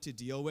that I need to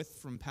deal with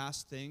from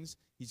past things,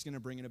 He's going to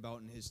bring it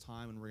about in His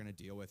time, and we're going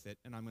to deal with it,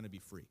 and I'm going to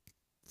be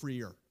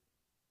freer.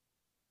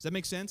 Does that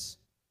make sense?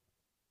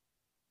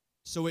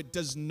 So it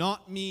does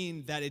not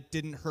mean that it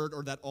didn't hurt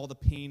or that all the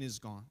pain is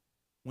gone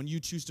when you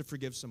choose to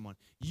forgive someone.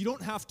 You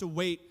don't have to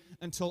wait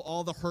until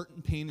all the hurt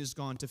and pain is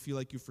gone to feel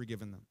like you've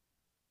forgiven them.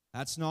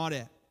 That's not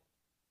it.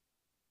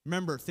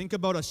 Remember, think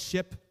about a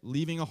ship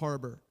leaving a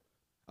harbor,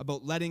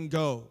 about letting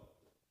go.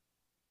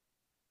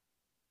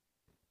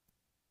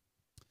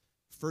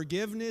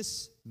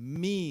 Forgiveness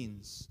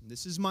means,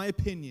 this is my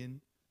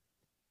opinion,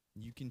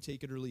 you can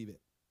take it or leave it.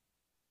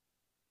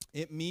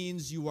 It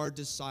means you are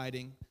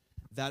deciding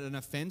that an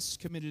offense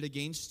committed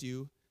against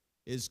you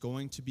is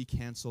going to be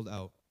canceled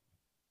out.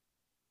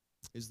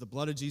 Is the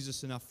blood of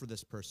Jesus enough for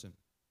this person?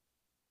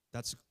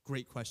 That's a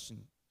great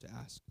question to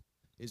ask.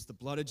 Is the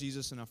blood of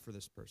Jesus enough for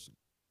this person?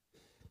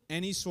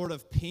 Any sort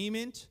of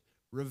payment,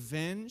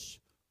 revenge,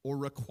 or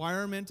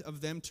requirement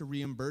of them to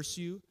reimburse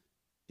you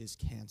is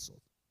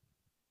canceled.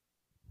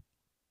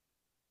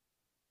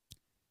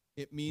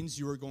 It means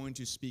you are going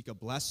to speak a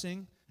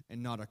blessing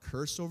and not a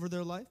curse over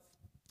their life.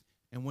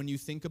 And when you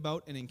think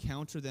about and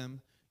encounter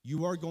them,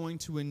 you are going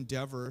to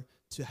endeavor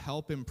to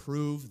help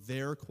improve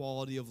their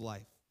quality of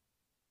life.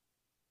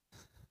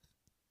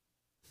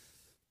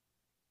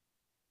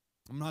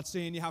 I'm not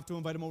saying you have to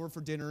invite them over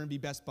for dinner and be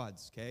best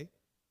buds, okay?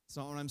 That's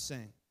not what I'm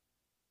saying.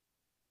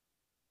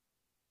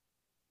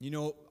 You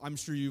know, I'm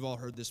sure you've all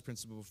heard this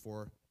principle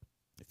before.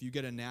 If you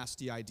get a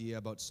nasty idea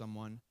about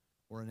someone,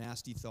 or a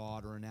nasty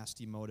thought, or a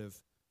nasty motive,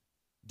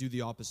 do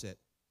the opposite.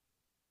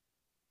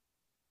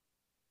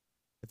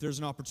 If there's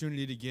an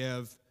opportunity to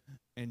give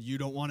and you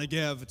don't want to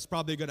give, it's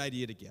probably a good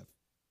idea to give.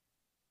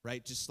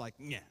 Right? Just like,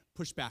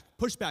 push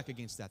back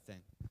against that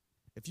thing.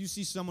 If you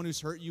see someone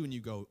who's hurt you and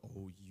you go,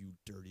 oh, you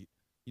dirty.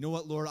 You know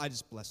what, Lord? I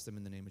just bless them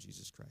in the name of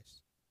Jesus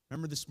Christ.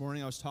 Remember this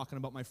morning I was talking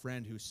about my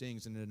friend who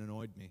sings and it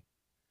annoyed me.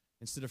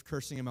 Instead of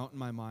cursing him out in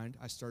my mind,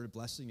 I started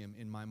blessing him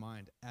in my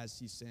mind as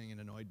he sang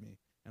and annoyed me.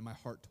 And my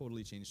heart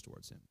totally changed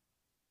towards him.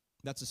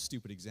 That's a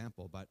stupid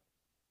example, but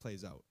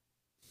plays out.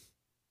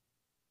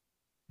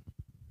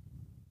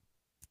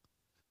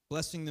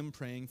 Blessing them,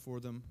 praying for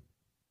them.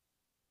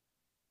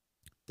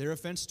 Their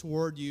offense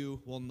toward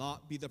you will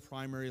not be the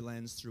primary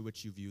lens through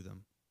which you view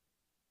them.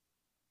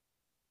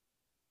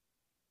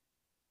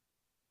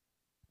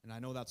 And I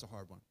know that's a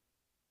hard one.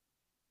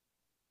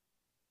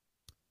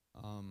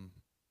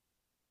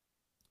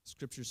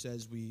 Scripture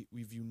says we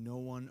view no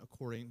one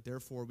according,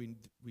 therefore we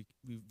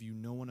view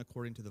no one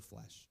according to the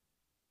flesh.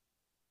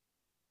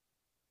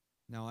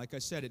 Now, like I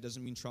said, it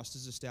doesn't mean trust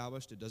is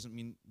established. It doesn't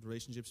mean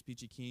relationships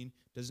peachy keen.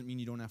 It doesn't mean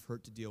you don't have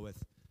hurt to deal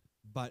with.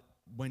 But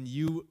when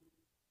you,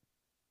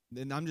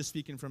 and I'm just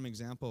speaking from an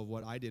example of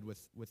what I did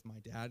with my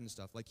dad and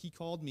stuff. Like he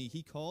called me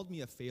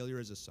a failure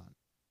as a son.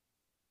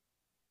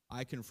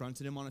 I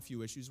confronted him on a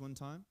few issues one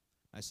time.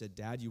 I said,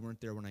 Dad, you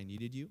weren't there when I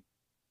needed you.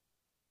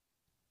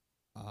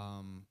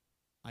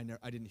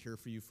 I didn't hear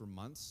from you for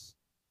months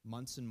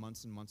and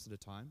months and months at a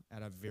time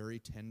at a very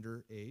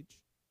tender age.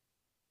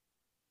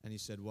 And he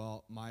said,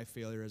 well, my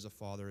failure as a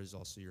father is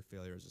also your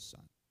failure as a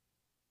son.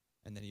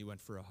 And then he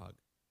went for a hug.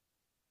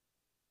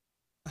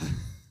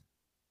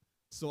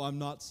 So I'm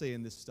not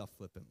saying this stuff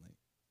flippantly.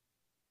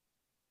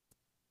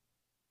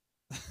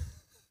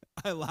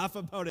 I laugh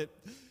about it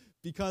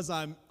because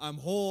I'm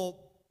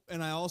whole,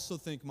 and I also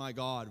think, my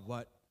God,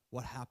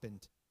 what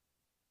happened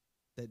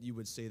that you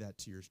would say that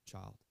to your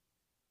child?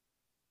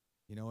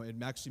 You know, it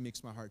actually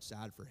makes my heart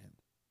sad for him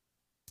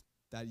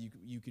that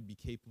you could be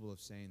capable of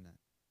saying that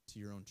to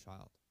your own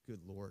child.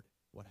 Good Lord,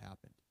 what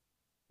happened?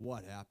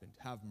 What happened?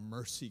 Have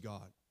mercy,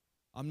 God.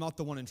 I'm not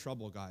the one in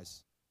trouble,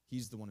 guys.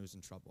 He's the one who's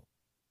in trouble.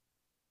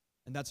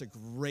 And that's a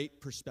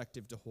great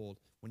perspective to hold.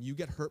 When you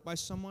get hurt by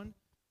someone,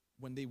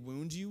 when they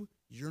wound you,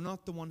 you're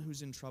not the one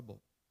who's in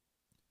trouble.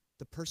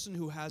 The person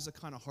who has a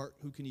kind of heart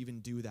who can even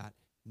do that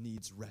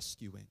needs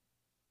rescuing.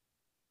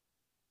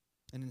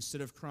 And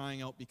instead of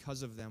crying out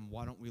because of them,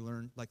 why don't we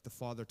learn, like the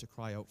Father, to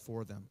cry out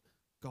for them?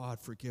 God,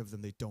 forgive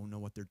them. They don't know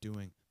what they're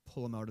doing.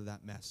 Pull them out of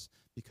that mess,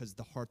 because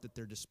the heart that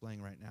they're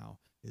displaying right now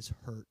is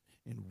hurt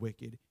and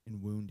wicked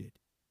and wounded.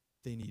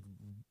 They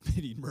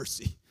need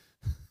mercy.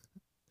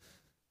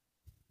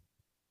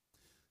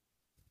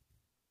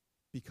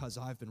 Because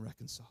I've been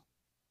reconciled.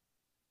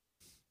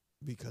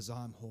 Because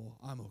I'm whole.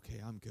 I'm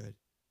okay. I'm good.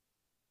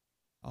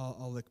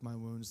 I'll lick my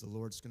wounds. The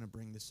Lord's going to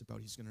bring this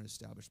about. He's going to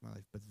establish my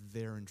life. But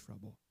they're in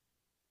trouble.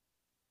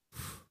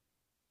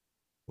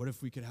 What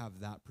if we could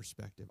have that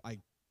perspective? I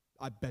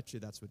bet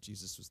you that's what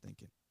Jesus was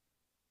thinking.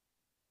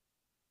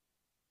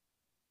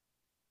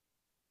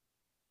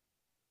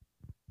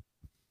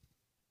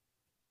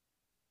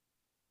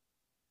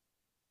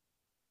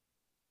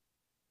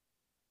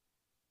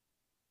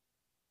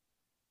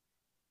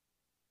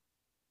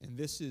 And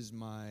this is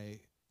my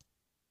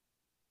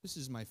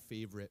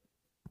favorite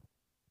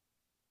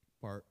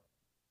part.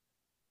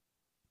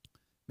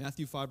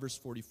 Matthew 5, verse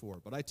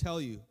 44. But I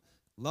tell you,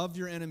 love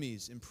your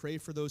enemies and pray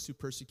for those who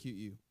persecute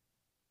you.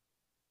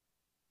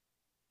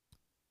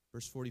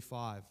 Verse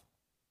 45.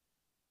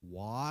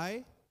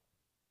 Why?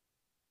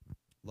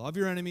 Love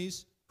your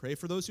enemies, pray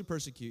for those who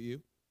persecute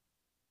you.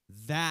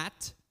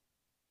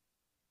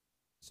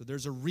 So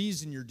there's a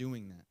reason you're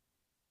doing that.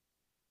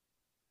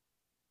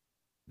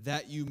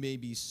 That you may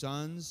be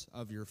sons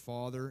of your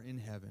Father in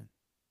heaven.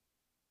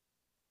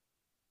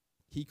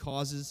 He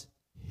causes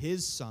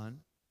his sun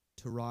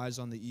to rise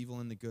on the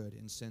evil and the good,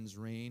 and sends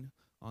rain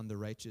on the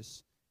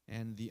righteous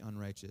and the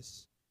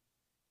unrighteous.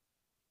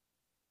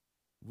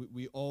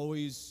 We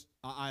always,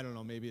 I don't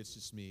know, maybe it's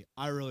just me.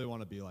 I really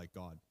want to be like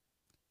God.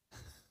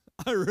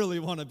 I really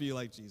want to be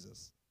like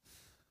Jesus.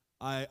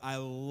 I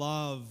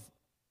love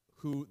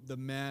the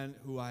man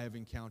who I have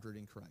encountered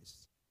in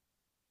Christ.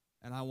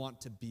 And I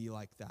want to be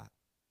like that.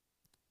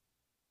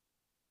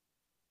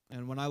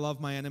 And when I love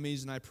my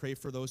enemies and I pray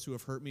for those who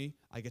have hurt me,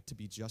 I get to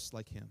be just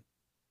like him.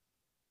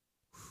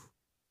 Whew.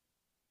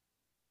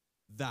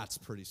 That's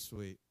pretty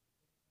sweet.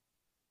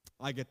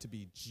 I get to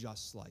be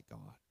just like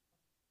God.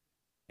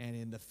 And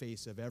in the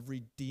face of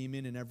every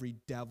demon and every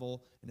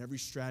devil and every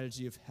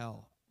strategy of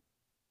hell,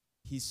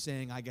 he's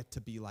saying I get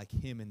to be like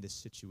him in this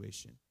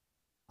situation.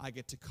 I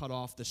get to cut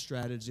off the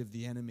strategy of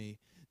the enemy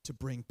to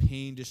bring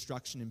pain,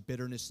 destruction, and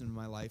bitterness into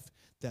my life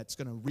that's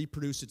going to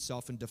reproduce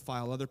itself and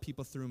defile other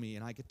people through me,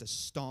 and I get to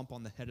stomp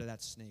on the head of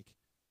that snake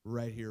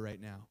right here,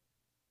 right now.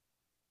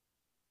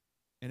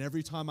 And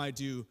every time I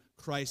do,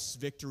 Christ's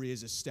victory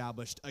is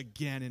established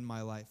again in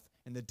my life,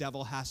 and the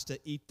devil has to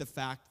eat the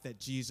fact that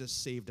Jesus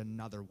saved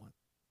another one.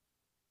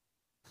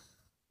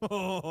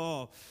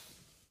 Oh.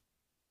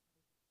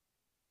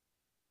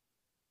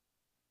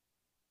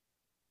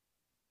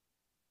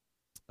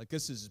 Like,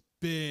 this is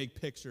big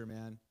picture,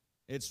 man.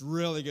 It's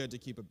really good to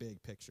keep a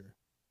big picture,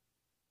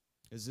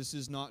 because this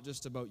is not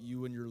just about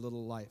you and your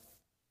little life.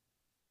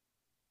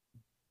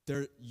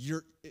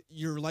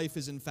 Your life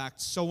is, in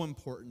fact, so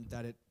important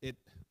that it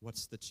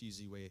what's the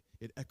cheesy way?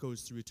 It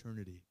echoes through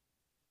eternity,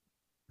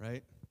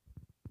 right?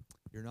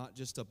 You're not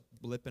just a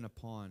blip in a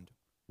pond.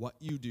 What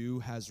you do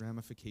has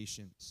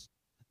ramifications.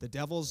 The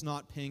devil's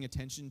not paying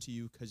attention to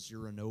you because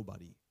you're a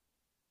nobody.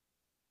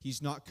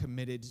 He's not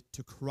committed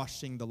to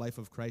crushing the life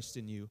of Christ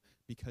in you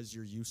because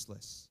you're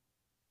useless.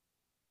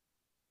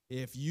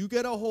 If you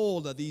get a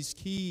hold of these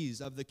keys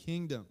of the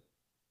kingdom,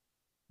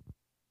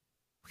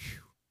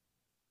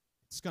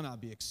 it's going to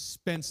be an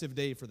expensive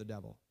day for the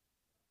devil.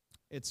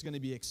 It's going to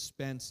be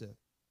expensive.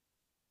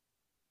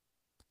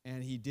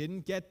 And he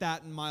didn't get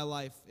that in my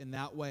life in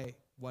that way,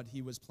 what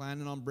he was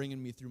planning on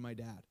bringing me through my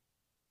dad.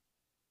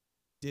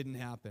 Didn't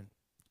happen.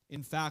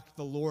 In fact,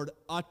 the Lord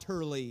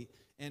utterly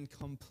and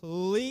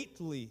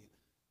completely,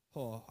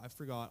 I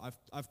forgot.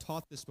 I've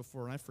taught this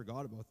before, and I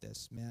forgot about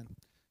this, man.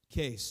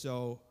 Okay,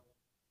 so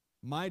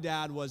my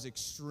dad was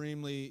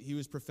he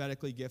was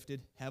prophetically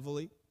gifted,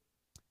 heavily.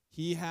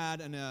 He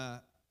had,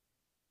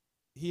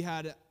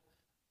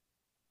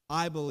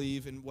 I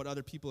believe, and what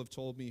other people have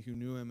told me who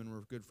knew him and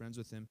were good friends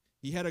with him,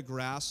 he had a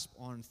grasp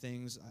on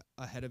things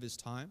ahead of his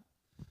time.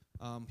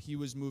 He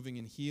was moving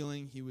in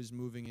healing. He was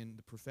moving in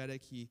the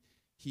prophetic. He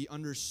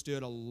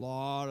understood a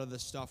lot of the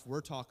stuff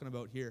we're talking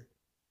about here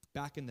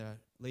back in the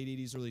late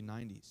 80s, early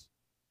 90s.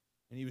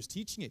 And he was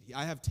teaching it.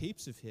 I have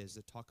tapes of his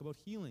that talk about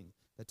healing,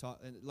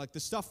 like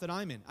the stuff that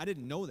I'm in. I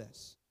didn't know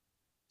this.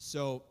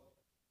 So,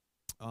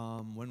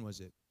 when was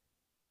it?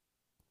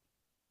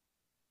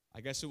 I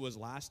guess it was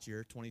last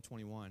year,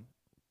 2021.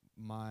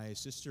 My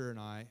sister and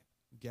I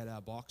get a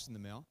box in the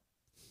mail.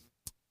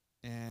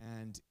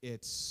 And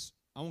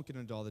I won't get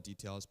into all the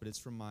details, but it's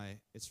from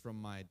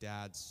my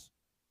dad's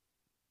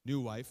new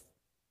wife,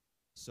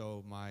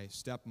 so my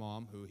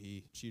stepmom, who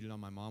he cheated on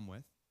my mom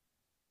with.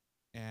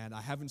 And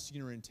I haven't seen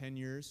her in 10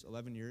 years,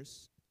 11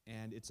 years,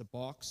 and it's a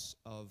box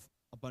of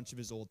a bunch of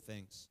his old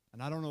things.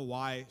 And I don't know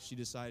why she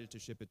decided to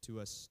ship it to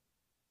us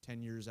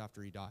 10 years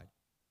after he died.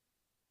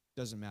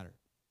 Doesn't matter.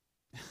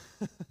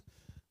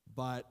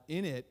 But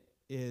in it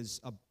is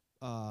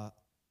a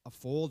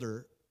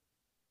folder,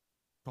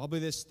 probably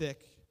this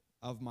thick,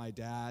 of my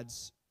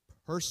dad's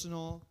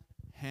personal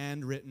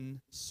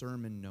handwritten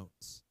sermon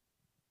notes.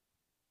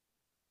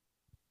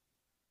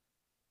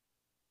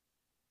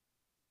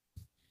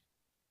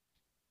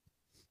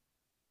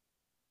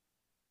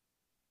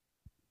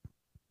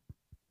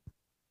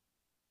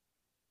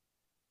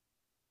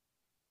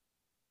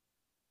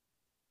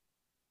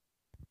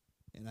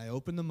 And I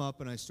opened them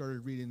up and I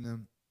started reading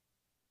them.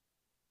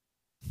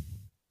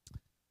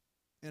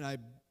 And I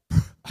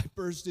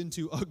burst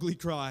into ugly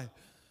cry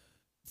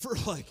for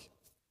like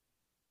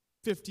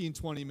 15,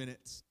 20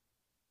 minutes.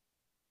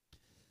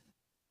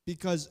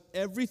 Because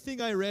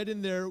everything I read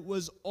in there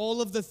was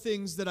all of the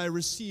things that I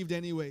received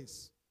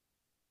anyways.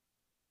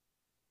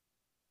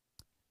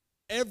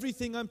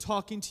 Everything I'm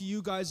talking to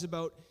you guys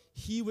about,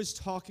 he was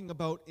talking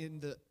about in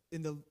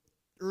the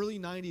early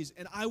 90s,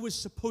 and I was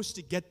supposed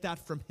to get that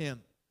from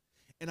him.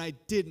 And I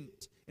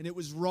didn't, and it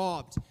was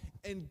robbed.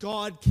 And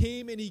God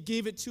came and he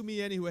gave it to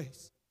me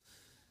anyways.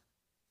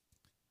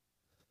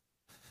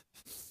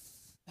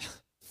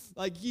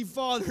 Like, he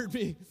fathered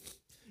me.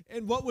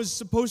 And what was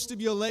supposed to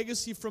be a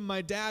legacy from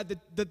my dad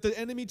that the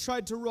enemy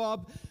tried to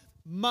rob,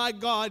 my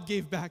God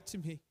gave back to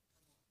me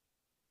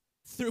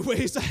through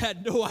ways I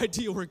had no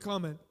idea were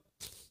coming.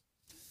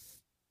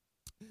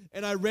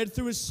 And I read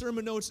through his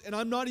sermon notes, and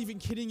I'm not even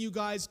kidding you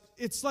guys.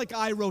 It's like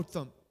I wrote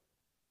them.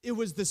 It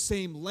was the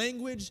same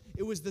language.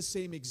 It was the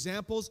same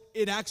examples.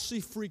 It actually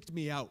freaked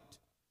me out.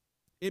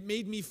 It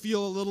made me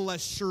feel a little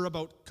less sure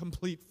about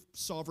complete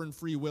sovereign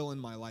free will in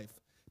my life,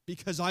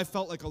 because I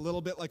felt like a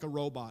little bit like a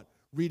robot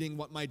reading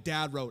what my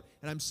dad wrote,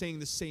 and I'm saying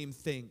the same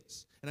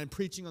things, and I'm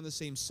preaching on the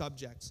same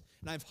subjects,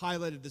 and I've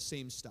highlighted the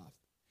same stuff.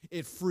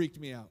 It freaked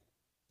me out.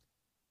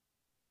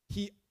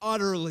 He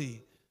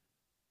utterly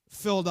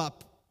filled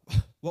up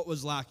what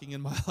was lacking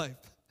in my life.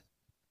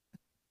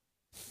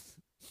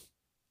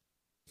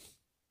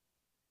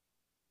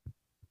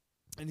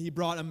 And he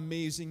brought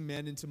amazing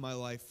men into my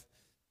life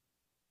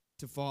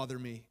to father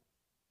me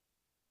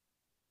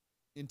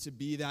and to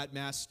be that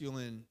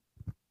masculine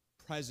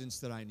presence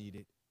that I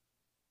needed.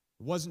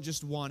 It wasn't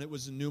just one, it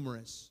was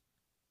numerous.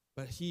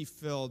 But he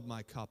filled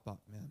my cup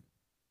up, man.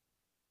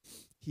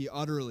 He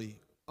utterly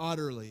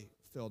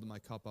filled my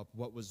cup up.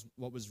 What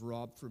was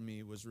robbed from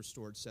me was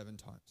restored 7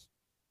 times.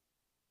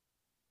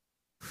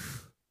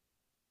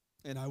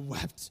 And I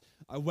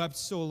wept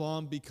so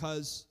long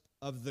because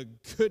of the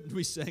good,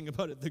 we sang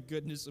about it, the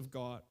goodness of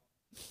God.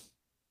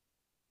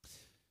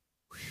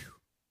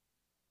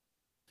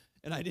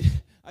 And I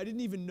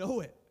didn't even know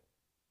it.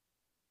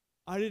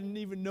 I didn't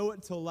even know it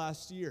until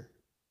last year.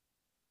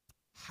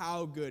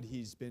 How good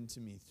he's been to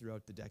me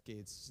throughout the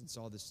decades since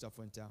all this stuff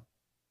went down.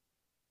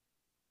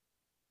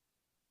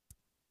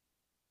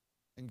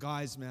 And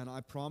guys, man,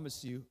 I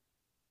promise you,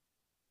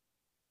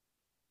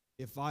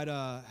 if I'd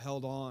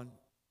held on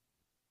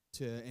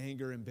to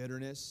anger and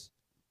bitterness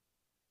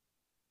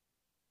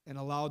and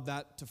allowed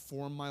that to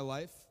form my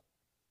life,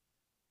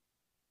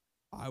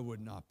 I would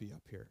not be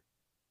up here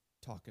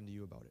talking to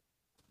you about it.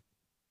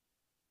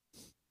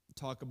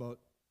 Talk about,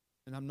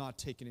 and I'm not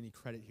taking any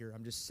credit here,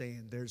 I'm just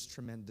saying there's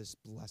tremendous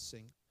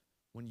blessing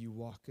when you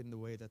walk in the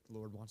way that the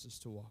Lord wants us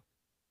to walk.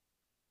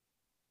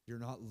 You're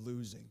not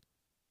losing.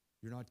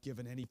 You're not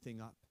giving anything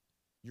up.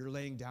 You're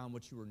laying down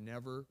what you were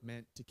never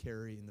meant to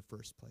carry in the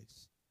first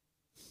place.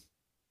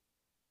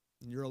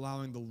 And you're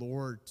allowing the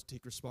Lord to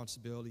take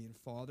responsibility and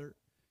father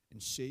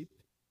and shape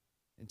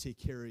and take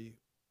care of you.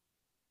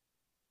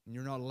 And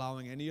you're not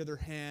allowing any other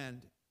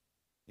hand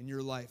in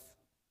your life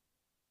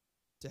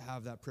to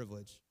have that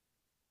privilege.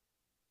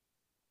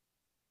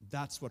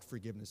 That's what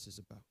forgiveness is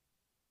about.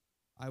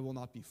 I will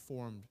not be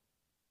formed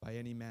by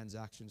any man's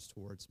actions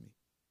towards me.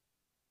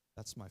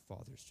 That's my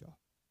Father's job.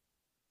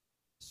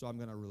 So I'm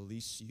going to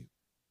release you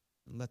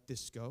and let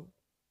this go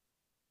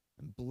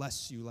and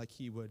bless you like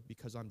he would,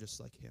 because I'm just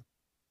like him.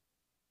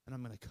 And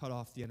I'm going to cut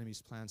off the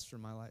enemy's plans for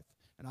my life.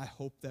 And I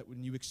hope that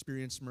when you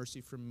experience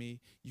mercy from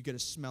me, you get a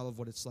smell of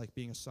what it's like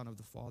being a son of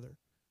the Father,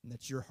 and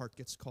that your heart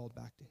gets called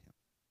back to him.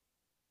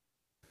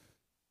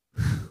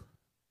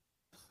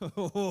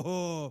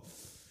 Oh,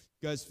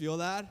 you guys feel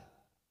that?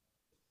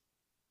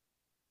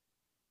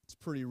 It's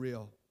pretty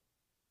real.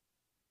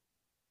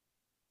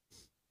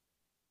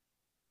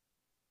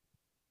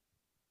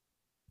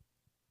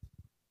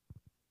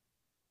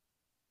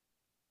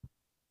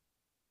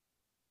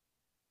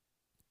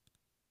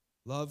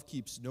 Love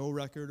keeps no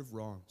record of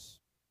wrongs.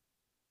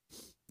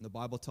 And the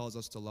Bible tells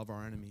us to love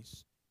our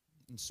enemies.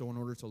 And so in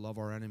order to love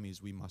our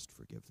enemies, we must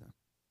forgive them.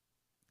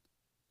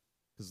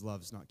 Because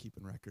love's not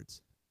keeping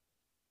records.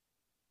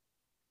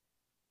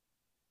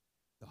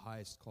 The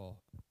highest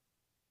call,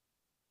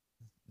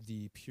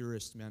 the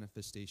purest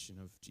manifestation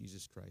of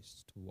Jesus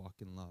Christ, to walk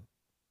in love.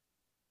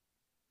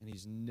 And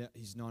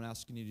he's not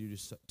asking you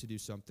to do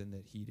something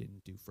that he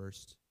didn't do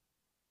first.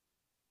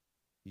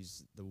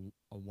 He's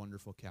a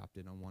wonderful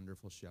captain, a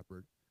wonderful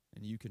shepherd,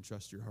 and you can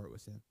trust your heart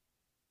with him.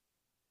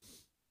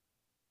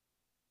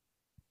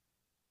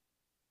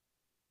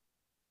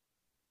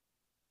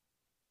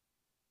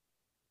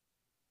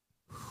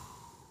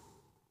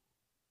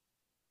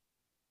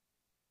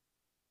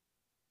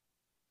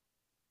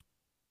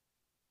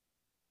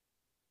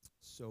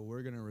 So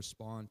we're going to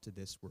respond to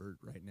this word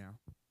right now.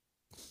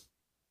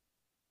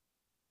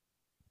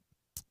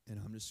 And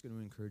I'm just going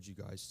to encourage you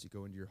guys to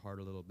go into your heart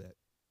a little bit.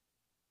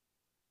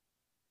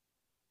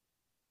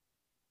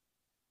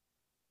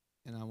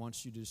 And I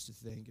want you just to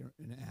think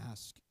and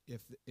ask, if,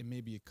 and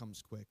maybe it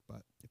comes quick,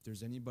 but if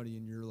there's anybody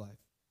in your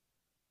life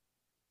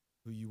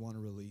who you want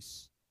to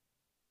release,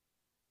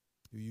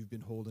 who you've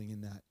been holding in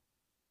that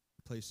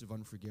place of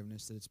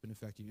unforgiveness that it's been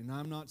affecting you. And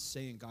I'm not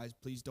saying, guys,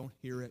 please don't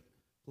hear it.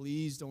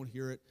 Please don't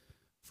hear it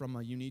from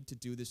you need to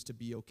do this to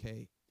be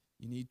okay.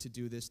 You need to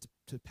do this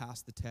to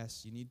pass the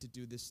test. You need to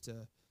do this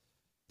to,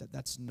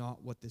 that's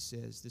not what this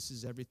is. This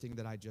is everything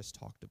that I just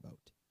talked about.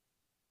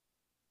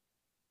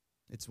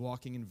 It's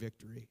walking in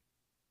victory.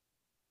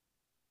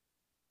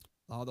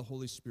 Allow the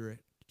Holy Spirit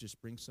to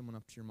just bring someone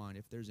up to your mind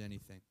if there's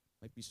anything.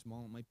 It might be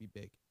small, it might be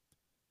big.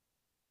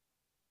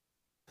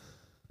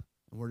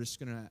 And we're just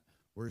gonna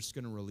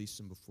release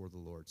them before the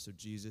Lord. So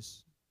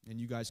Jesus, and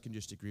you guys can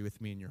just agree with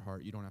me in your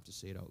heart. You don't have to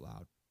say it out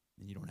loud,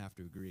 and you don't have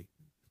to agree.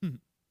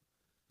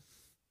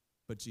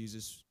 But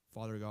Jesus,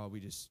 Father God, we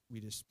just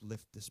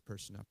lift this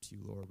person up to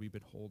you, Lord. We've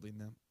been holding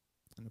them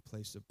in a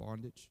place of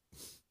bondage,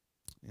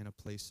 in a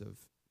place of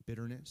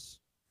bitterness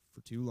for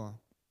too long.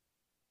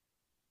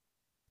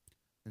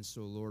 And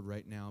so, Lord,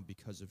 right now,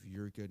 because of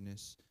your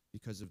goodness,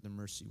 because of the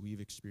mercy we've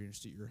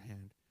experienced at your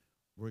hand,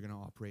 we're going to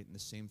operate in the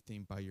same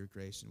thing by your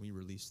grace, and we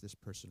release this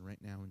person right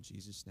now in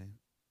Jesus' name.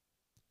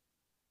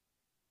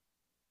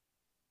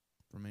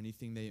 From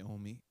anything they owe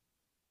me,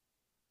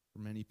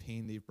 from any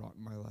pain they've brought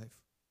in my life,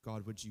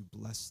 God, would you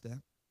bless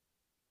them?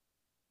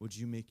 Would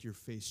you make your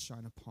face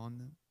shine upon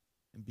them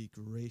and be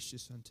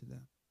gracious unto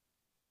them?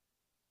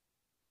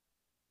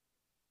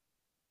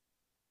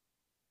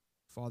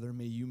 Father,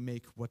 may you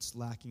make what's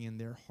lacking in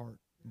their heart.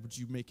 Would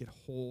you make it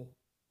whole?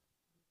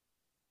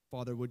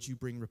 Father, would you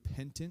bring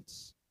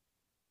repentance?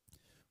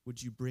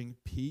 Would you bring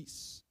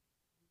peace?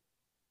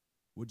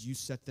 Would you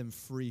set them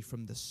free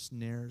from the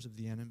snares of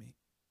the enemy?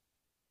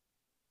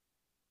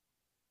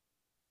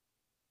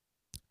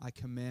 I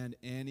command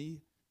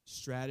any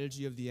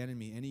strategy of the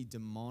enemy, any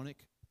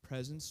demonic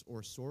presence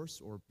or source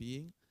or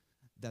being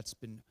that's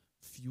been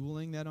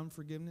fueling that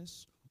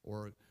unforgiveness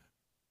or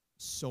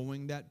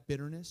sowing that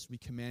bitterness, we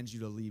command you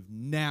to leave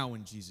now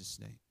in Jesus'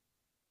 name.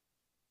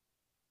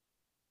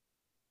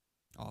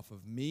 Off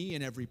of me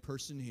and every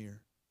person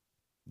here.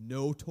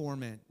 No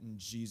torment in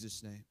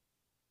Jesus' name.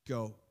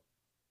 Go.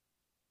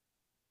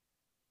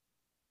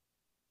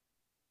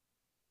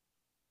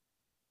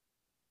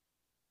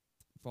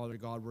 Father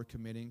God, we're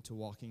committing to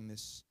walking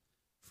this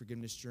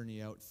forgiveness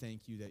journey out.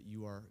 Thank you that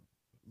you are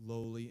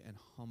lowly and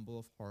humble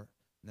of heart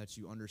and that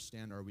you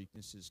understand our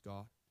weaknesses,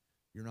 God.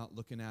 You're not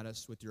looking at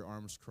us with your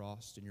arms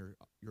crossed and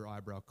your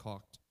eyebrow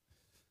cocked,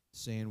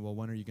 saying, well,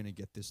 when are you going to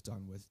get this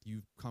done with?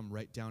 You've come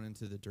right down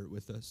into the dirt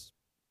with us.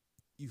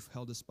 You've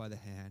held us by the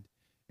hand,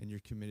 and you're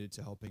committed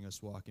to helping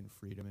us walk in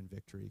freedom and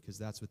victory, because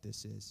that's what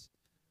this is.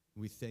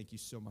 We thank you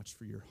so much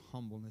for your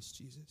humbleness,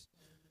 Jesus.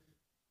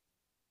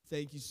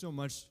 Thank you so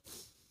much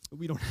that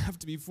we don't have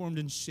to be formed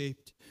and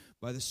shaped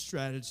by the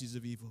strategies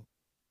of evil.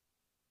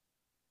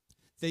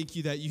 Thank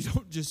you that you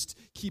don't just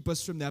keep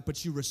us from that,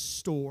 but you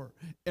restore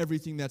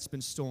everything that's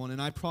been stolen.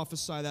 And I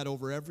prophesy that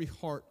over every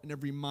heart and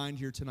every mind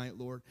here tonight,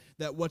 Lord,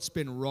 that what's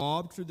been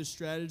robbed through the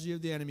strategy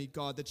of the enemy,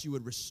 God, that you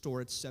would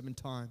restore it 7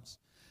 times.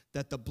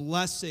 That the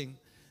blessing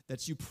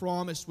that you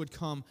promised would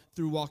come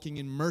through walking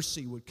in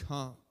mercy would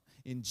come.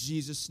 In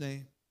Jesus'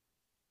 name.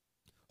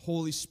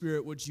 Holy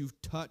Spirit, would you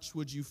touch,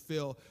 would you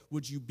fill,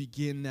 would you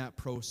begin that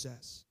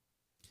process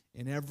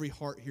in every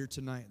heart here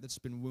tonight that's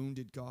been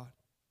wounded, God.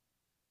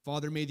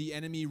 Father, may the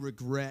enemy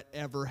regret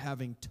ever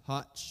having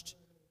touched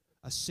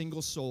a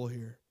single soul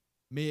here.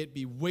 May it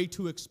be way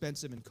too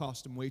expensive and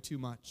cost him way too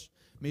much.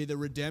 May the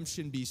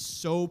redemption be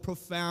so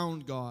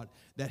profound, God,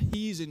 that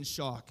he's in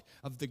shock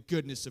of the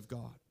goodness of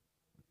God.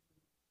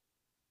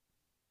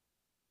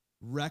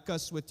 Wreck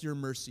us with your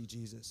mercy,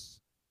 Jesus.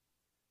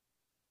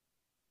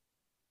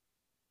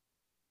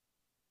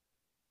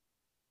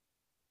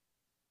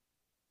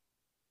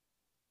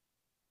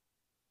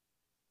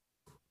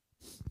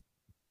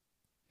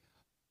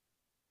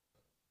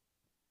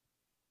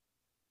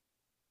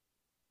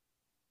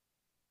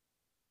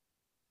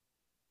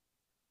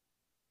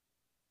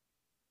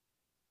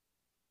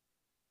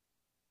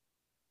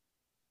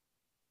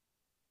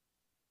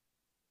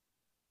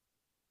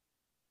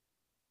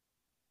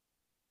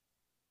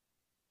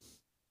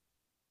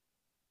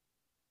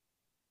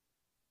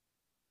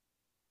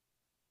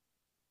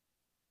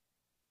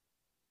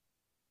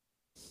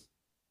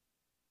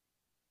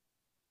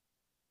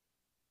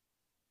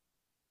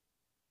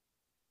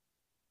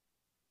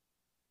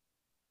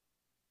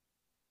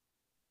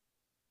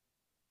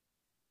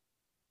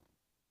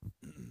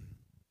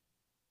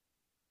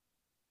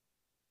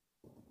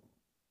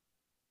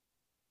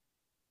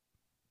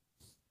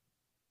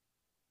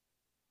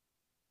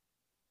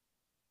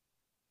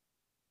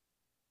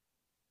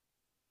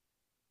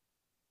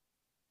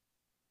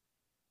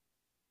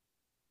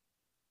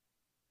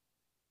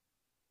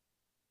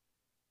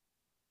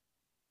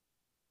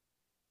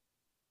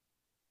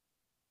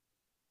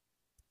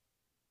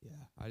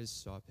 Yeah, I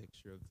just saw a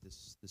picture of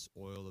this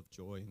oil of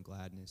joy and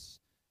gladness.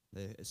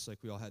 It's like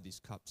we all had these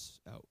cups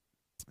out,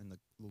 and the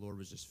Lord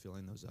was just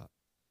filling those up.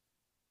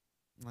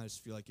 I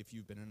just feel like if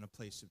you've been in a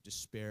place of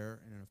despair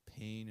and of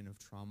pain and of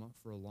trauma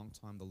for a long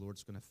time, the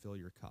Lord's going to fill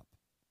your cup.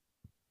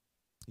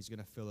 He's going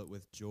to fill it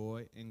with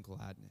joy and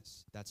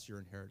gladness. That's your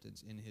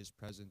inheritance. In his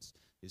presence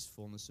is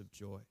fullness of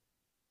joy.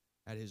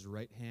 At his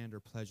right hand are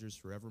pleasures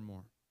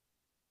forevermore.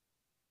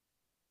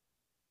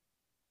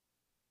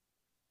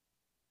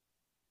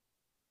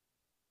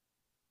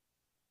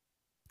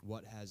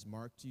 What has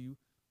marked you,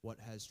 what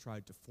has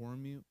tried to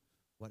form you,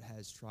 what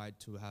has tried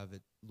to have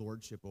it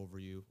lordship over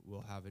you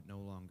will have it no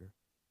longer.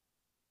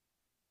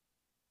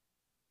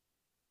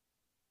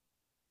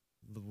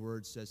 The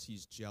word says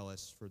he's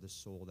jealous for the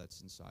soul that's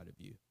inside of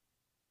you.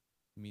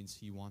 It means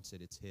he wants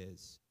it, it's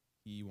his.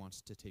 He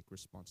wants to take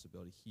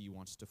responsibility. He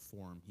wants to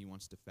form. He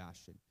wants to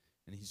fashion.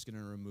 And he's going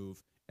to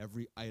remove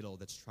every idol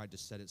that's tried to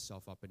set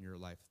itself up in your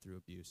life through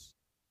abuse.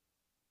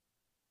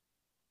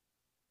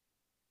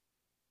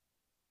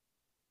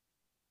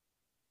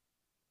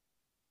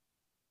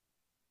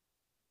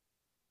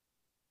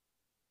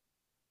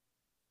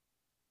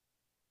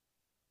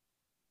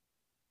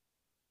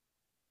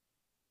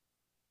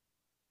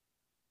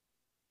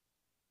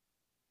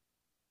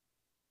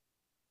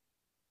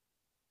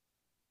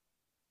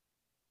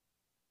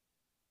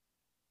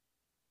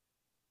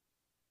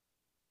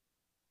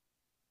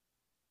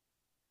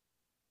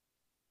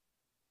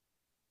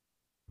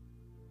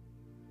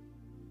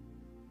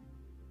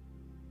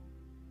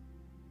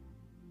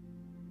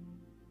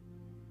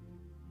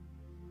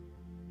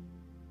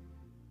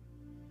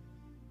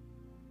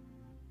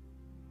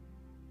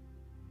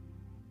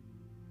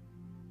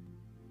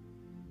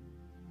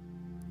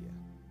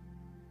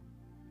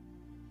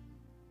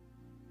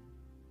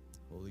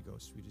 Holy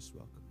Ghost, we just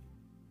welcome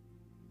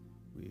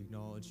you. We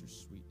acknowledge your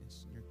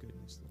sweetness and your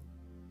goodness, Lord.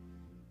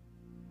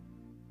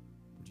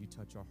 Would you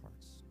touch our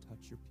hearts?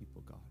 Touch your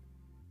people, God.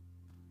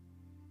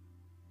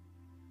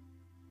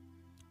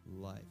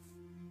 Life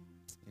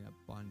in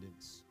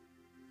abundance.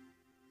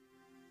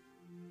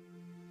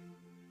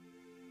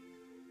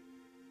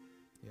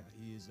 Yeah,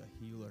 he is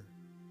a healer.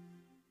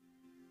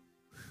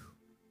 Whew.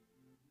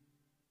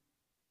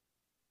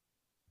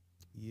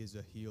 He is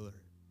a healer.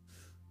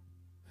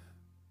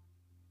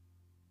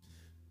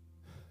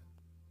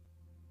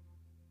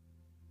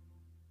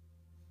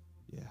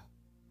 Yeah.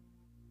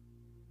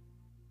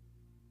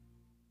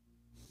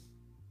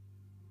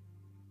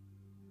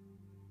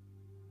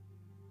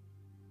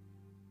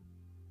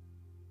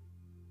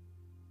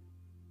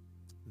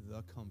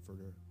 The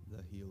comforter,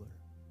 the healer.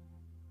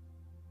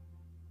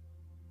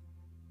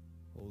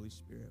 Holy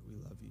Spirit, we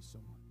love you so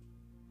much.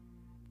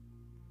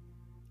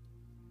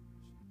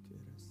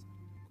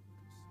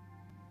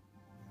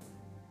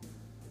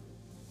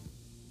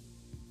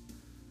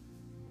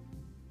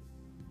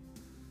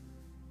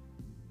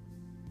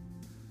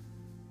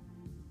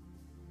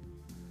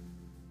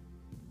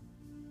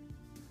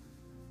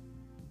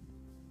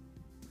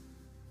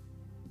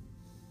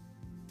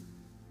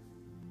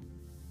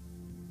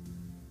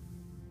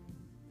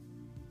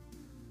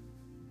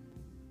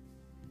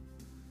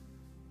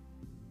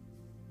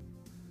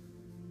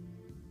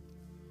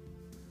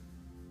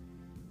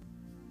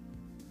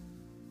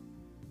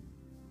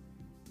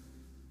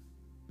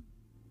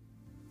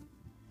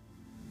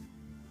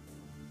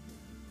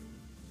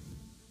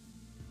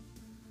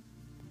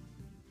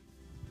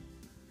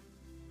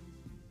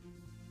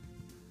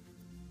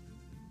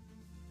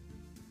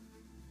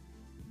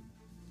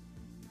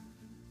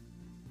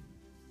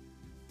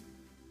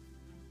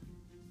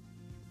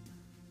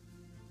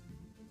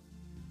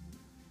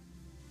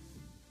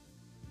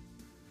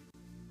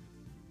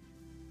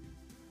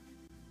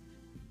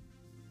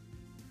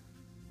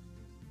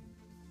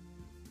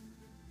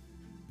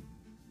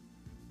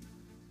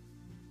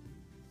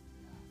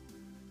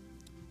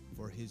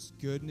 for his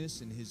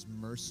goodness and his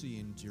mercy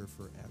endure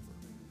forever.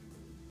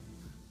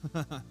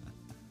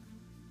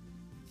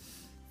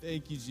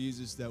 Thank you,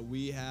 Jesus, that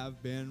we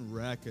have been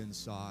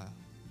reconciled.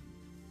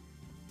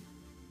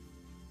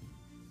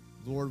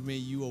 Lord, may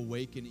you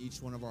awaken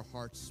each one of our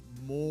hearts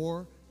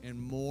more and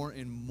more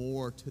and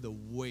more to the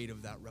weight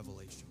of that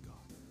revelation,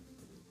 God.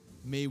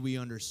 May we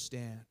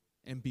understand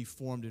and be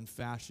formed and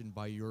fashioned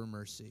by your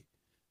mercy,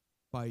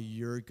 by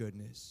your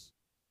goodness,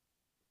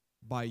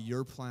 by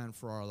your plan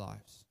for our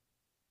lives.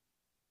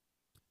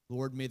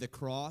 Lord, may the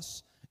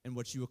cross and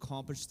what you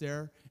accomplished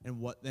there and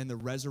the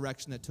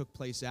resurrection that took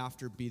place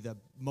after be the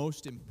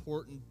most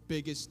important,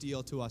 biggest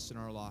deal to us in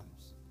our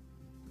lives.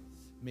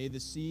 May the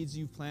seeds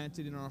you've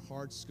planted in our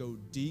hearts go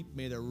deep.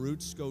 May the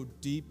roots go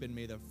deep, and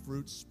may the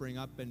fruits spring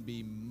up and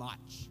be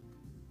much.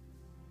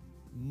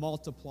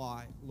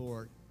 Multiply,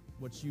 Lord,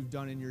 what you've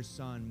done in your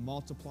Son.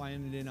 Multiply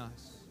it in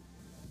us.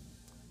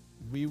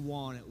 We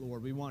want it,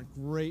 Lord. We want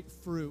great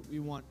fruit. We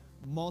want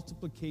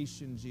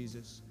multiplication,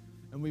 Jesus.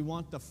 And we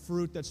want the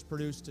fruit that's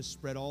produced to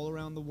spread all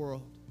around the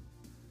world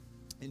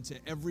into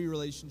every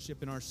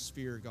relationship in our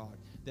sphere, God,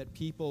 that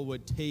people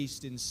would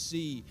taste and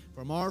see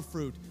from our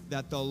fruit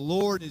that the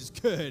Lord is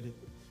good.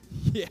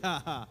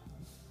 Yeah.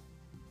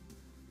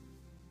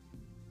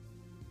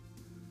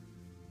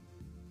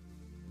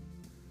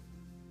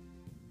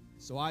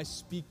 So I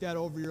speak that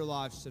over your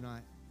lives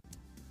tonight.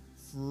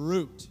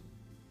 Fruit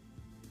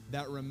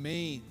that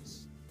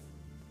remains.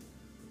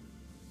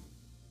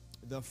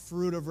 The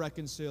fruit of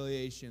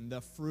reconciliation,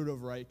 the fruit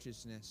of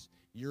righteousness,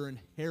 your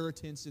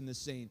inheritance in the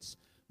saints,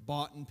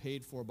 bought and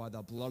paid for by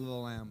the blood of the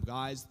Lamb.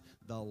 Guys,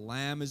 the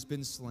Lamb has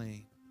been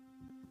slain.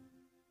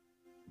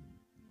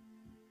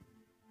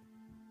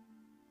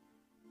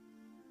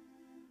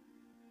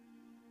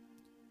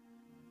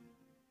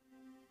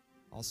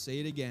 I'll say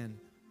it again.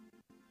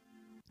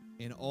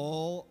 In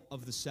all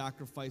of the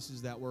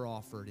sacrifices that were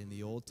offered in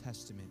the Old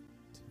Testament,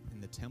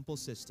 in the temple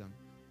system,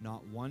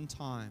 not one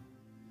time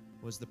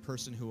was the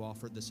person who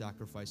offered the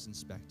sacrifice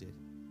inspected.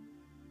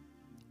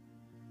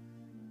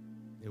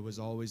 It was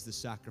always the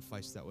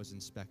sacrifice that was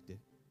inspected.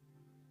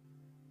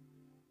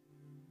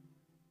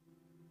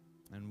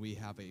 And we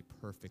have a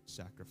perfect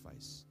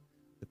sacrifice.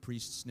 The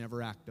priests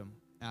never asked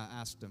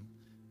him,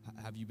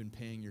 have you been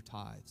paying your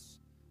tithes?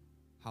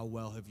 How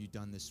well have you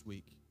done this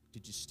week?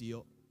 Did you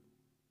steal?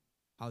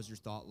 How's your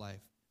thought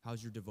life?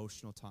 How's your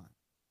devotional time?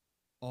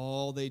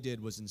 All they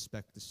did was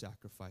inspect the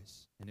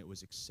sacrifice, and it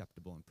was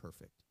acceptable and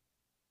perfect.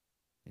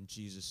 And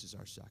Jesus is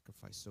our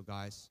sacrifice. So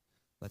guys,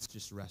 let's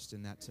just rest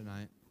in that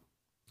tonight.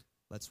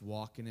 Let's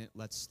walk in it.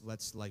 Let's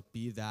like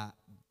be that.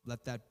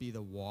 Let that be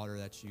the water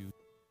that you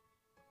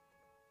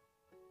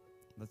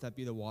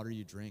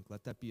drink.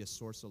 Let that be a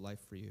source of life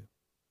for you.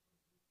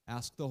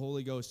 Ask the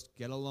Holy Ghost.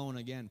 Get alone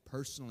again.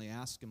 Personally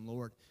ask him,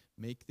 Lord,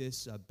 make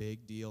this a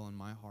big deal in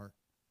my heart.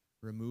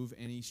 Remove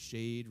any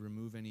shade,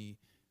 remove any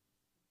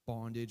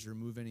bondage,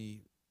 remove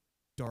any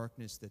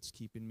darkness that's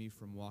keeping me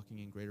from walking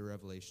in greater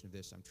revelation of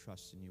this. I'm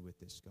trusting you with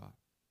this, God.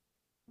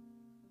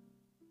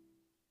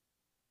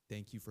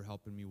 Thank you for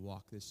helping me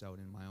walk this out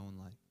in my own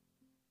life,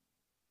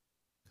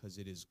 because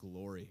it is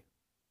glory.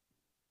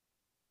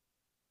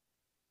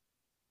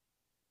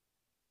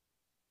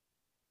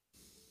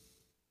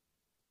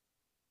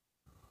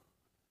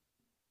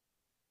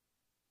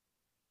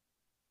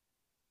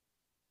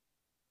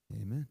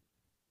 Amen.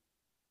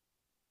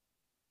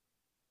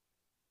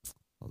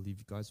 I'll leave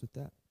you guys with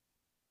that.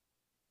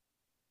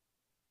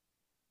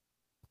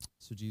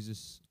 So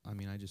Jesus,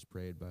 I just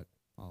prayed, but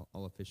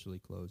I'll officially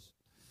close.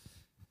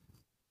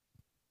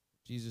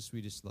 Jesus,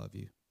 we just love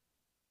you.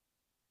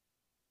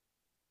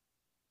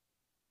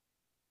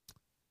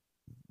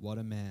 What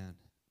a man.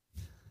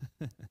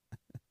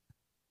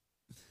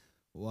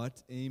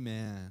 What a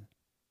man.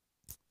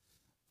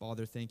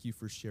 Father, thank you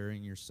for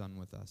sharing your Son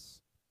with us.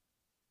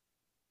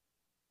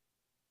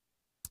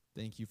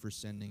 Thank you for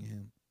sending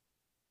him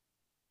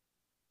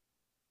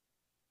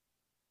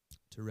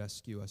to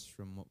rescue us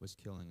from what was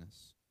killing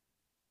us.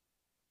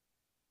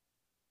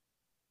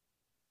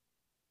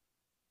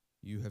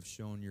 You have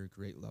shown your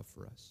great love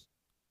for us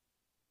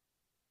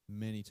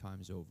many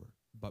times over,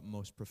 but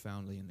most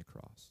profoundly in the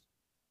cross.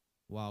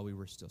 While we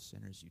were still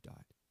sinners, you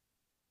died.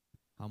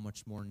 How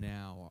much more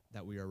now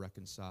that we are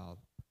reconciled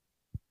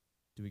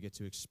do we get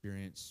to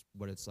experience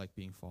what it's like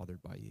being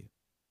fathered by you?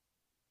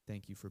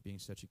 Thank you for being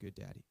such a good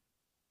daddy.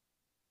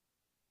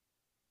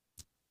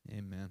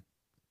 Amen.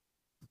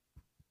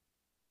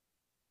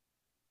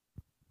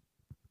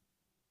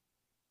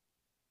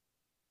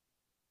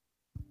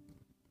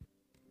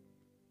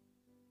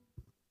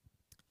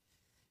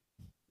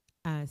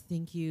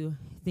 Thank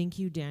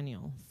you,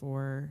 Daniel,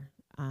 for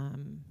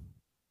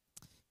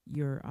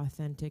your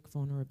authentic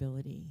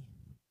vulnerability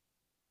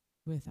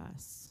with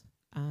us.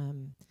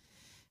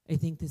 I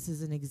think this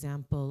is an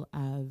example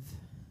of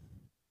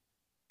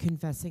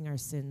confessing our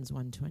sins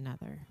one to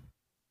another.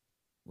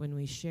 When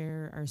we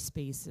share our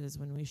spaces,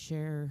 when we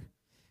share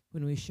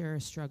our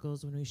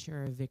struggles, when we share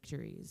our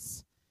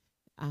victories,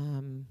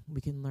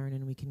 we can learn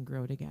and we can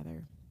grow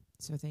together.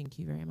 So thank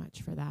you very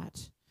much for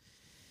that.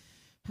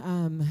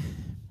 And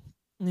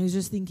I was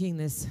just thinking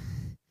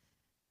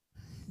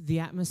the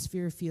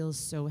atmosphere feels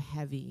so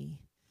heavy,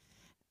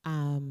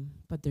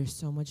 but there's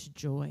so much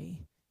joy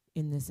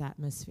in this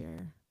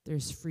atmosphere.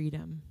 There's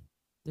freedom.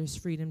 There's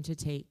freedom to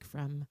take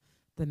from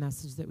the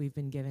message that we've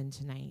been given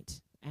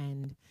tonight.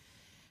 And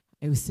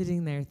I was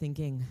sitting there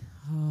thinking,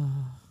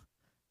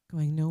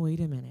 going, no, wait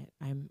a minute.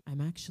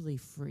 I'm actually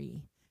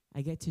free.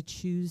 I get to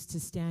choose to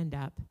stand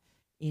up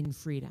in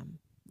freedom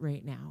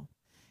right now,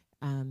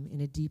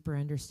 in a deeper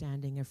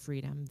understanding of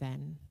freedom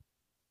than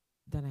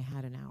I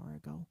had an hour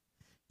ago.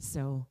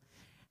 So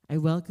I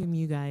welcome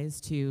you guys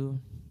to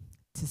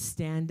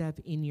stand up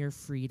in your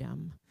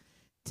freedom,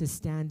 to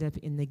stand up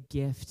in the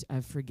gift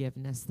of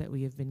forgiveness that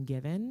we have been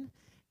given,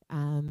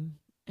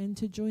 and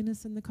to join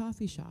us in the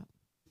coffee shop.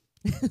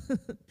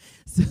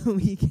 So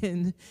we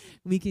can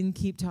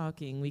keep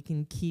talking. We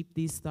can keep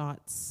these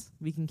thoughts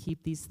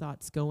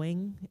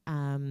going.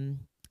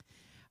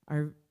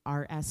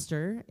 Our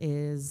Esther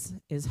is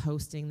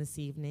hosting this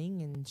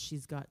evening, and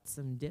she's got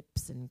some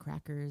dips and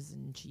crackers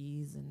and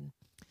cheese and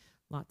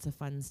lots of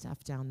fun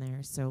stuff down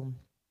there. So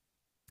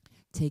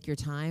take your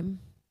time,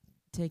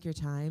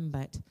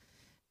 but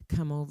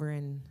come over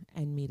and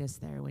meet us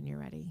there when you're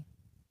ready.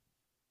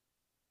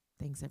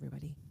 Thanks,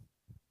 everybody.